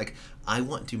me tell you, like, I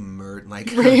want to murder,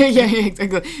 like... yeah,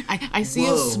 exactly. I see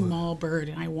a small bird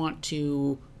and I want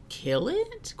to... kill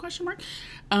it? ?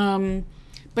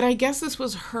 But I guess this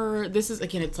was her. This is,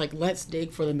 again, it's like, let's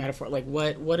dig for the metaphor. Like,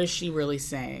 what is she really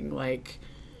saying? Like,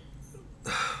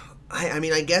 I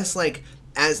mean, I guess, like,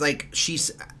 as, like,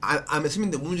 I'm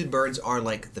assuming the wounded birds are,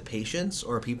 like, the patients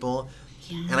or people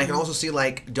And I can also see,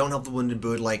 like, Don't Help the Wounded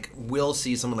Bird, like, Will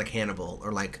see someone like Hannibal,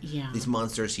 or, like, these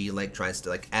monsters he, like, tries to,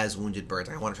 like, as wounded birds.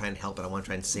 I want to try and help it. I want to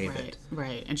try and save it.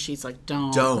 Right. And she's like,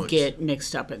 don't get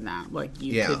mixed up in that. Like,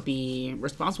 you could be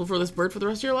responsible for this bird for the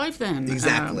rest of your life then.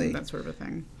 Exactly. That sort of a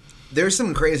thing. There's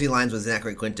some crazy lines with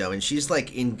Zachary Quinto, and she's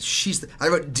like, I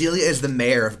wrote, Delia is the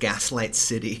mayor of Gaslight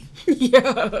City.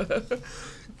 Yeah.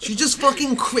 She's just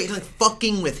fucking crazy, like,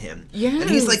 fucking with him. Yes.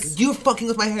 And he's like, you're fucking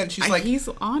with my head. She's like, he's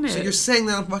on it. So you're saying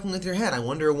that I'm fucking with your head. I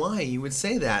wonder why you would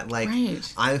say that. Like,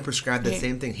 I prescribed the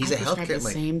same thing. He's a healthcare,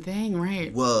 like, same thing,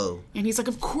 right. Whoa. And he's like,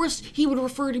 of course he would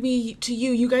refer to me, to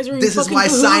you. You guys are in This is fucking why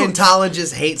cahoots.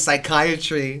 Scientologists hate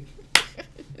psychiatry.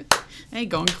 Hey,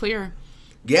 going clear.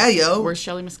 Yeah, yo. Where's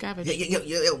Shelley Miscavige?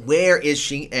 Yeah. Where is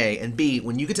she? A. And B,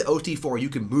 when you get to OT4, you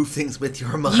can move things with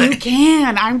your mind. You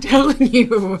can. I'm telling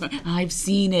you. I've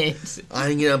seen it.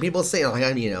 People say,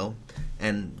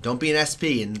 and don't be an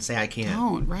SP and say I can't.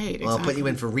 Don't, right. Well, I'll put you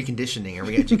in for reconditioning or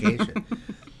re-education.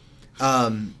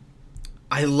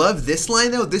 I love this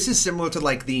line, though. This is similar to,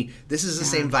 like, this is the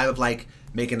same vibe of, like,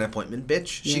 make an appointment,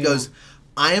 bitch. She goes,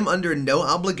 I am under no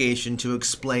obligation to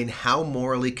explain how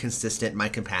morally consistent my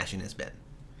compassion has been.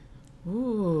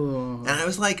 Ooh. And I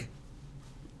was like,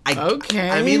 okay.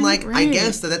 I mean, like, I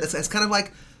guess that's kind of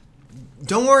like,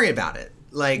 don't worry about it.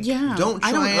 Like, don't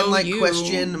try and, like,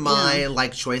 question my,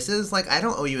 like, choices. Like, I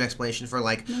don't owe you an explanation for,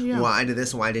 like, why I did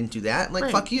this and why I didn't do that.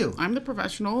 Like, fuck you. I'm the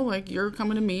professional. Like, you're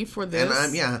coming to me for this.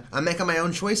 And I'm making my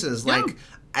own choices. Yeah. Like,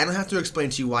 I don't have to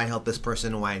explain to you why I helped this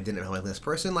person and why I didn't help this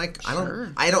person. Like, I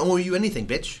don't owe you anything,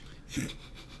 bitch.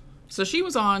 So she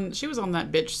was on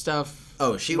that bitch stuff.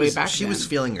 Oh, she was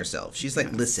feeling herself. She's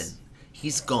like, listen,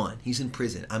 he's gone. He's in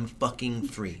prison. I'm fucking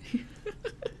free.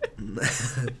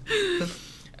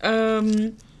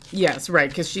 Yes, right,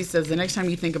 because she says the next time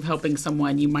you think of helping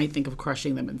someone, you might think of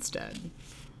crushing them instead.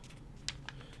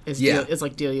 It's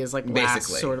like Delia's, like, last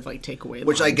sort of, like, takeaway.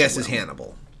 Which I guess is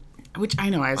Hannibal. Which I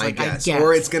know, I guess.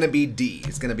 Or it's going to be D.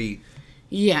 It's going to be...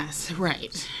 Yes,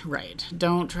 right.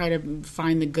 Don't try to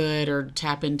find the good or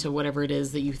tap into whatever it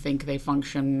is that you think they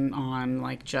function on.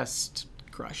 Like, just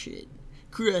crush it.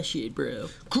 Crush it, bro.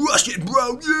 Crush it,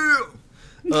 bro,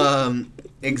 yeah!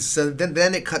 So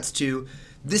then it cuts to...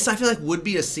 This, I feel like, would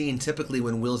be a scene typically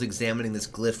when Will's examining this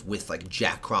glyph with, like,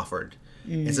 Jack Crawford.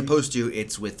 As opposed to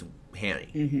it's with Hanny.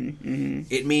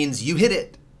 It means you hit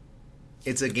it.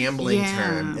 It's a gambling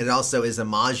term. It also is a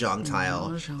mahjong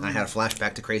tile. I had a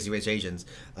flashback to Crazy Rich Asians.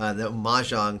 The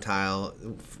mahjong tile,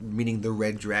 meaning the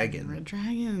Red Dragon. Red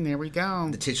Dragon, there we go.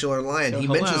 The titular line. He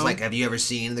mentions, like, have you ever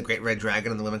seen the Great Red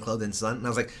Dragon and the Women Clothed in Sun? And I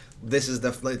was like, this is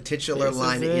the titular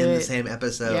line in the same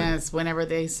episode. Yes, whenever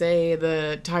they say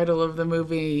the title of the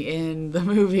movie in the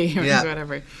movie or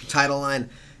whatever. Title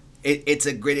line. It's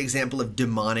a great example of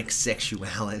demonic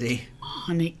sexuality.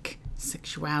 Demonic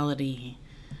sexuality.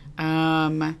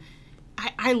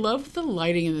 I loved the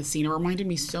lighting in the scene. It reminded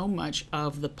me so much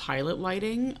of the pilot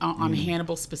lighting on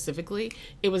Hannibal specifically.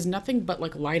 It was nothing but,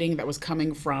 like, lighting that was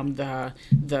coming from the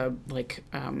like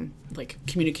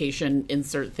communication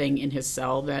insert thing in his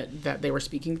cell that they were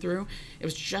speaking through. It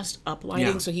was just up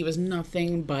lighting, so he was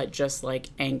nothing but just,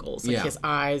 like, angles, like his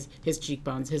eyes, his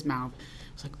cheekbones, his mouth.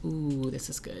 I was like, ooh, this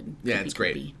is good. Yeah, it's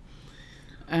great.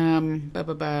 Oh,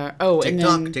 TikTok, and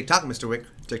then... TikTok, Mr. Wick.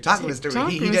 TikTok, Mr.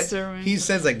 Wick. Mr. Wick. He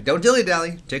says, like, don't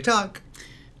dilly-dally. TikTok.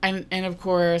 And of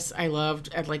course, I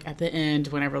loved, at the end,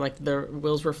 whenever, like,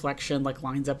 Will's reflection, like,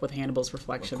 lines up with Hannibal's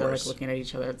reflection. They're, like, looking at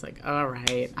each other. It's like, all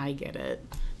right, I get it.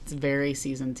 It's very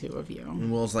season 2 of you. And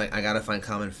Will's like, I gotta find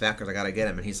common factors. I gotta get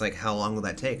him. And he's like, how long will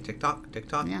that take? TikTok?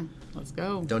 Yeah, let's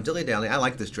go. Don't dilly-dally. I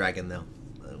like this dragon, though.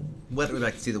 What would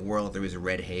like to see the world if there was a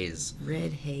red haze?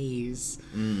 Red haze.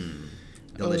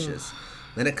 Delicious. Ugh.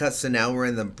 Then it cuts to now we're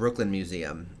in the Brooklyn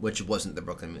Museum, which wasn't the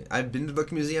Brooklyn Museum. I've been to the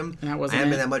Brooklyn Museum. And that wasn't I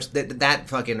haven't been that much. That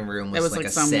fucking room was like a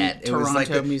some set. Toronto it was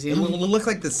like museum. It looked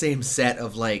like the same set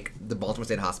of, like, the Baltimore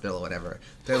State Hospital or whatever.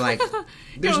 They're like,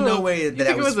 there's no way that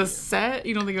it was a set.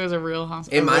 You don't think it was a real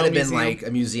hospital? It might have been like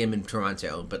a museum in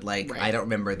Toronto, but, like, I don't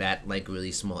remember that, like,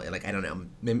 really small. Like, I don't know.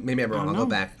 Maybe I'm wrong. I'll go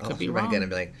back. I'll go back again and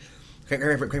be like,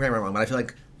 correct me if I'm wrong, but I feel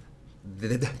like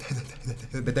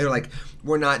they're like,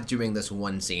 we're not doing this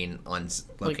one scene on location.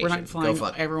 Like, we're not flying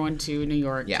everyone to New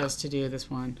York just to do this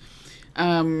one.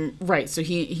 Right, so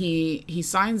he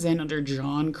signs in under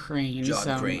John Crane,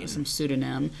 some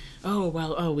pseudonym.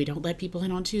 We don't let people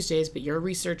in on Tuesdays, but you're a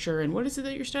researcher, and what is it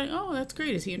that you're studying? Oh, that's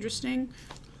great. Is he interesting?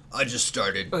 I just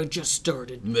started.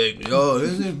 Maybe.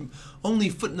 Only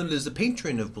Footnote is a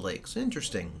patron of Blake's.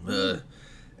 Interesting.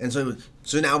 And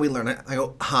so now we learn. I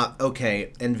go,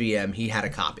 okay, NVM, he had a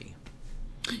copy.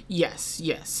 Yes.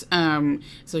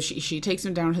 So she takes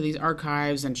him down to these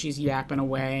archives and she's yapping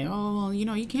away. Oh, well,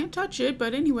 you can't touch it,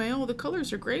 but anyway, the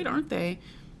colors are great, aren't they?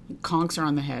 Conks her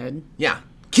on the head. Yeah.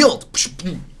 Killed.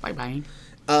 Bye.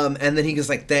 And then he goes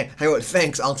like,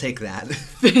 thanks, I'll take that.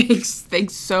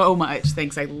 Thanks so much.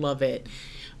 Thanks, I love it.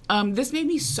 This made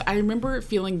me I remember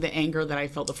feeling the anger that I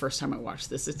felt the first time I watched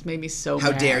this. It's made me so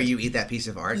How mad. dare you eat that piece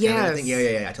of art? Yes.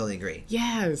 Yeah, I totally agree.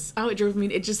 Yes. Oh, it drove me,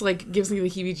 it just like gives me the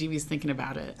heebie-jeebies thinking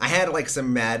about it. I had like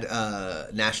some mad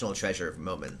National Treasure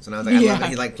moments. And I was like, I love that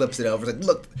he like flips it over. It's like,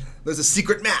 look, there's a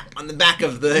secret map on the back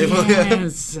of the...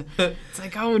 Yes. It's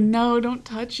like, oh no, don't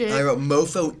touch it. I wrote,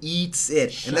 Mofo eats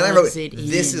it. And then I wrote,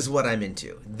 this is what I'm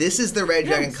into. This is the Red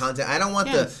Dragon content. I don't want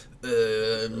the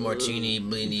martini,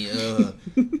 blini,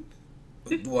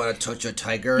 want to touch a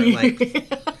tiger?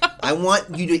 Like, I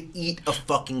want you to eat a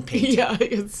fucking painting. Yeah,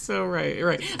 it's so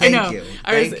right.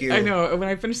 Thank you. I know. When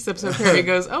I finished this episode, Perry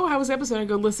goes, oh, how was the episode? I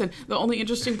go, listen, the only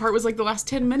interesting part was like the last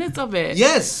 10 minutes of it.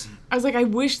 Yes. I was like, I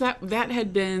wish that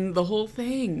had been the whole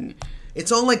thing.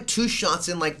 It's all like 2 shots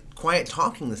in like quiet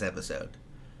talking this episode.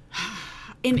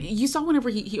 And you saw whenever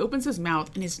he opens his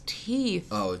mouth and his teeth.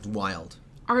 Oh, it's wild.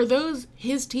 Are those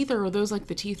his teeth or are those like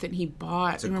the teeth that he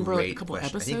bought? That's a remember great like a couple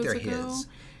question. episodes I think they're ago? his.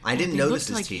 I didn't notice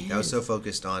his like teeth. his. I was so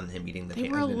focused on him eating the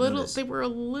painting. They were a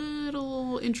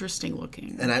little interesting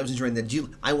looking. And I was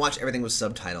enjoying I watched everything with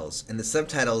subtitles, and the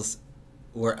subtitles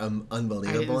were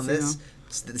unbelievable in this.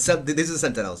 These are the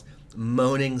subtitles: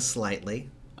 moaning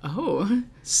slightly. Oh.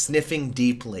 Sniffing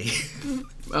deeply.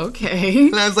 Okay.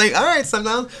 And I was like, all right,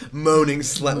 sometimes moaning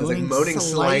slightly. Like moaning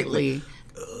slightly.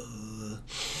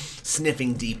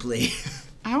 Sniffing deeply.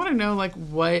 I want to know like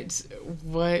what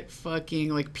fucking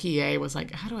like PA was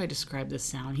like. How do I describe this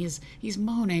sound? He's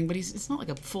moaning, but it's not like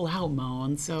a full out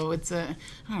moan. So it's I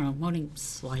don't know, moaning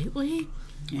slightly.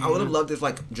 Yeah. I would have loved if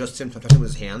like just him touching with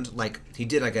his hand, like he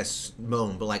did, I guess,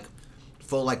 moan, but like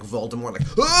full like Voldemort, like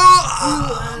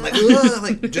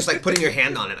like just like putting your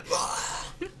hand on it.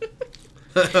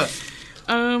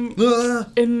 And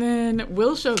then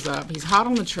Will shows up. He's hot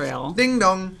on the trail. Ding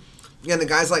dong. Yeah, and the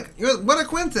guy's like, what a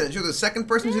coincidence. You're the second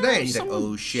person today. And he's like,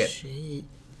 oh, shit.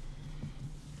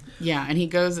 Yeah, and he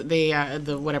goes, the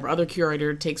other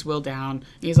curator takes Will down. And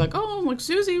he's like, oh, look,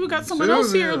 Susie, we got someone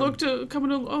else here.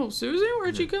 Susie,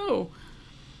 where'd she go?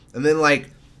 And then, like,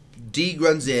 Dee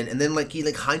runs in, and then, like, he,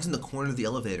 like, hides in the corner of the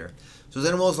elevator. So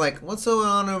then Will's like, what's going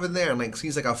on over there? And, like,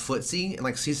 sees, like, a footsie, and,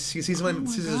 like, sees his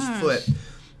foot.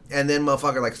 And then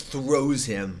motherfucker, like, throws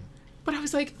him. But I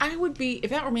was like, if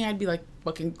that were me, I'd be like,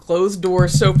 fucking close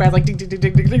doors so fast, like, dig,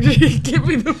 get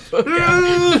me the fuck out.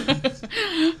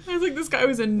 I was like, this guy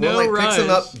was in no rush. Will, like, picks him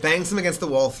up, bangs him against the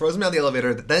wall, throws him down the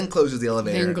elevator, then closes the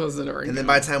elevator. Then closes the door. And then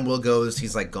by the time Will goes,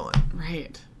 he's, like, gone.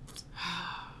 Right.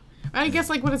 I guess,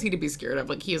 like, what is he to be scared of?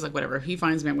 Like, he is like, whatever. If he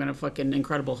finds me, I'm going to fucking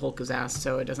Incredible Hulk his ass,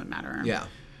 so it doesn't matter. Yeah.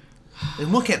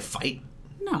 And Will can't fight.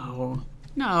 No.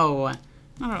 Not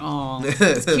at all.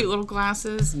 His cute little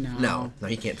glasses? No,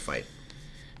 he can't fight.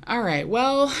 All right,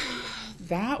 well,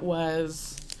 that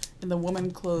was The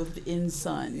Woman Clothed in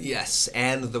Sun. Yes,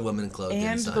 and The Woman Clothed in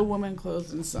Sun. And The Woman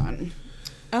Clothed in Sun.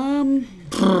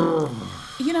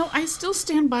 I still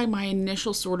stand by my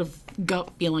initial sort of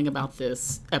gut feeling about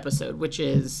this episode, which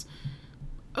is,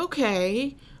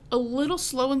 okay, a little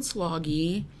slow and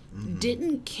sloggy.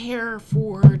 Didn't care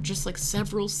for just like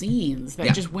several scenes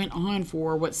that just went on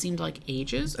for what seemed like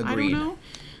ages. Agreed. I don't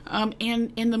know.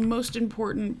 And the most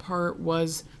important part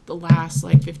was the last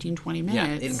like 15, 20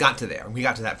 minutes. Yeah, it got to there. We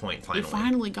got to that point finally. We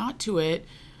finally got to it.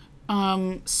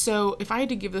 So if I had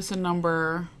to give this a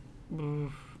number,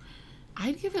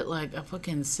 I'd give it like a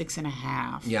fucking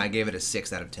 6.5. Yeah, I gave it a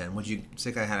 6 out of 10. Would you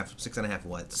 6.5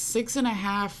 what?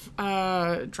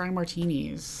 6.5 dry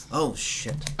martinis. Oh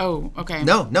shit. Oh, okay.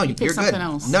 No, you're pick something good.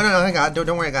 Else. No, I got it.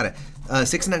 Don't worry, I got it.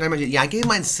 6.5 dry martinis. Yeah, I gave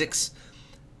mine 6.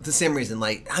 The same reason.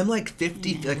 Like I'm like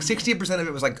 50, like 60% of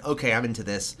it was like, okay, I'm into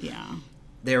this. Yeah.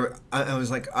 I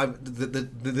was like,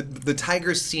 the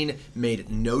tiger scene made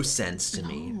no sense to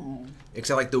me.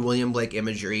 Except like the William Blake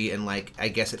imagery and like I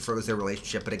guess it furthers their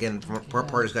relationship. But again, for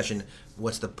part of discussion,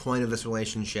 what's the point of this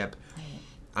relationship?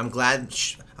 I'm glad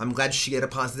she had a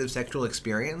positive sexual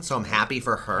experience, so I'm happy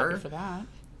for her. Happy for that.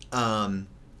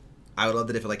 I would love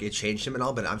that if it changed him at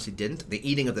all, but it obviously didn't. The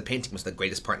eating of the painting was the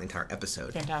greatest part in the entire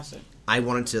episode. Fantastic. I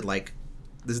wanted to like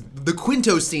the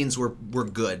Quinto scenes were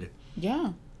good.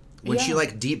 Yeah. When she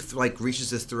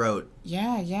reaches his throat.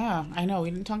 Yeah. I know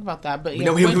we didn't talk about that, but we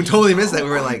totally missed that. We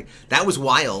were like, that was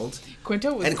wild.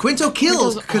 Quinto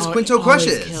kills because Quinto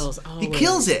crushes. He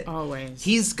kills it. Always.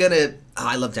 He's gonna. Oh,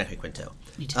 I love Zachary Quinto.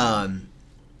 Me too.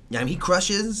 He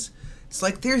crushes, It's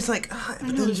like there's like but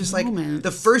then there's just like moments.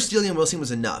 the first Delia and Will scene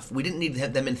was enough. We didn't need to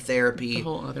have them in therapy. The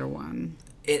whole other one.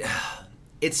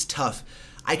 It's tough.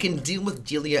 I can deal with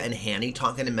Delia and Hanny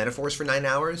talking in metaphors for 9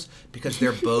 hours because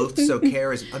they're both so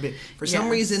charismatic. I mean, for some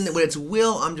reason, when it's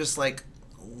Will, I'm just like,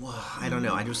 I don't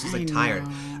know. I just was like tired.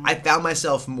 I found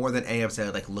myself more than any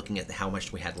episode like looking at how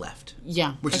much we had left.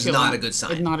 Yeah, which is not a good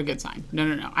sign. It's not a good sign.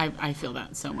 No. I feel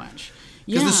that so much.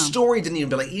 Because the story didn't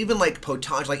even, even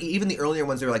Potage, like even the earlier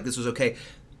ones, they were like, this was okay.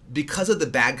 Because of the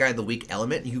bad guy of the week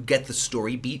element, you get the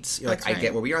story beats. You're like, I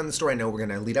get where we are in the story. I know we're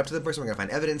going to lead up to the person. We're going to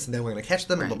find evidence, and then we're going to catch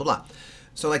them, and blah, blah, blah.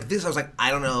 So, like, this, I was like,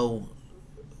 I don't know.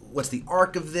 What's the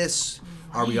arc of this?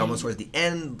 Are we almost towards the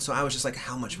end? So I was just like,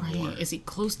 how much more? Is he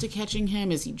close to catching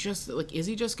him? Is he just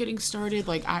getting started?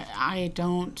 Like, I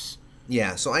don't...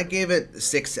 Yeah, so I gave it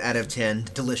 6 out of 10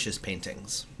 delicious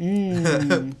paintings.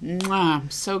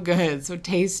 So good. So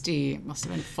tasty. Must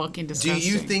have been fucking disgusting. Do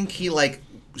you think he, like,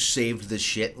 saved the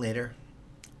shit later?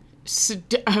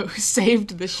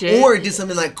 Saved the shit? Or did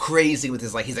something, like, crazy with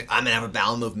his, like, he's like, I'm gonna have a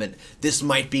bowel movement. This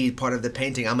might be part of the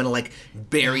painting. I'm gonna, like,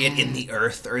 bury it in the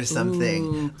earth or something.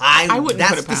 Ooh. I wouldn't put it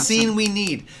That's the past scene him. we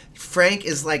need. Frank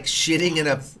is, like, shitting in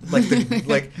a, like, there's,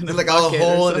 like, a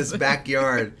hole in his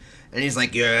backyard. And he's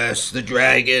like, yes, the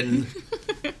dragon.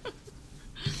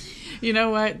 You know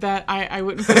what? That I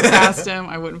wouldn't put it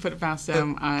past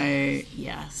him.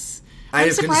 Yes. I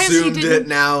have consumed it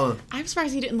now. I'm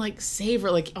surprised he didn't like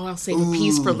savor, like, oh, I'll save a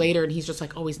piece for later, and he's just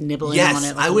like always nibbling on it.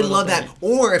 Yes, Like, I would love that.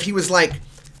 Or if he was like,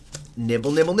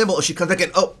 nibble, nibble, nibble. She comes back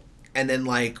and and then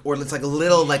like, or it's like a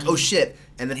little like, oh shit,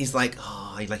 and then he's like,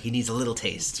 he needs a little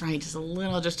taste. That's right, just a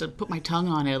little, just to put my tongue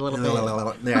on it a little bit.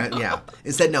 Yeah.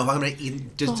 Instead, no, I'm gonna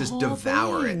eat, just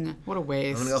devour it. What a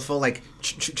waste. I'm gonna go full like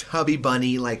chubby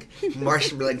bunny, like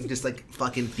marshmallow, like just like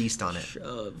fucking feast on it.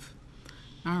 Shove.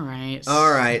 All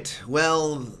right.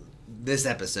 Well, this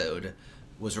episode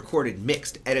was recorded,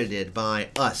 mixed, edited by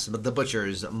us, the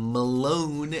Butchers,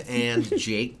 Malone and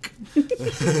Jake.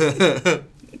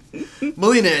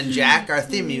 Melina and Jack. Our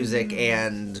theme music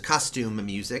and costume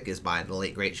music is by the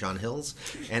late great Sean Hills,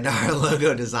 and our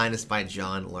logo design is by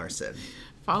John Larson.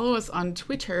 Follow us on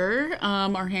Twitter.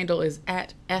 Our handle is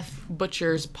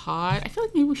 @FButchersPod. I feel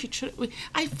like maybe we should.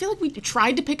 I feel like we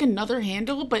tried to pick another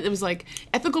handle, but it was like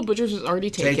Ethical Butchers was already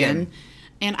taken.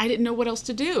 And I didn't know what else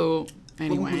to do.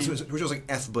 Anyway, it was like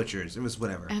F Butchers. It was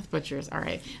whatever. F Butchers. All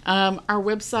right. Our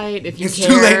website, if you it's care.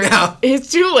 Too late now.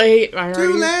 It's too late.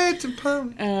 Too late to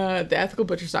pump.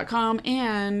 theethicalbutchers.com,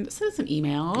 and send us an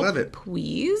email. Love it.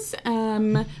 Please.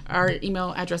 Our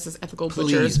email address is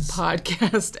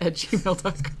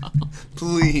ethicalbutcherspodcast@gmail.com.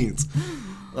 Please.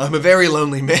 I'm a very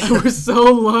lonely man. We're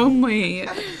so lonely.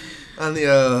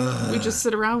 We just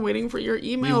sit around waiting for your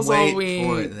emails wait all week.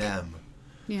 for them.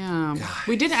 Yeah. Guys.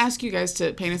 We did ask you guys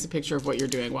to paint us a picture of what you're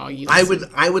doing while you I listen.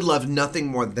 would love nothing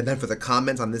more than for the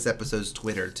comments on this episode's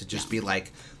Twitter to just be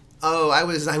like, I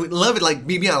would love it, like,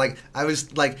 me like, I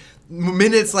was like,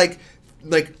 minutes like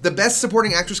the best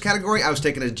supporting actress category, I was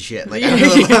taking a shit. Like,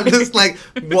 I'm just like,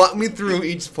 walk me through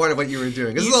each part of what you were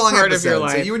doing. This is a long part episode, of your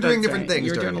life. so you were doing That's different right. things.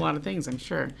 You were doing it. a lot of things, I'm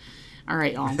sure. All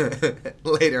right, y'all.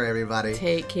 Later, everybody.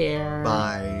 Take care.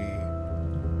 Bye.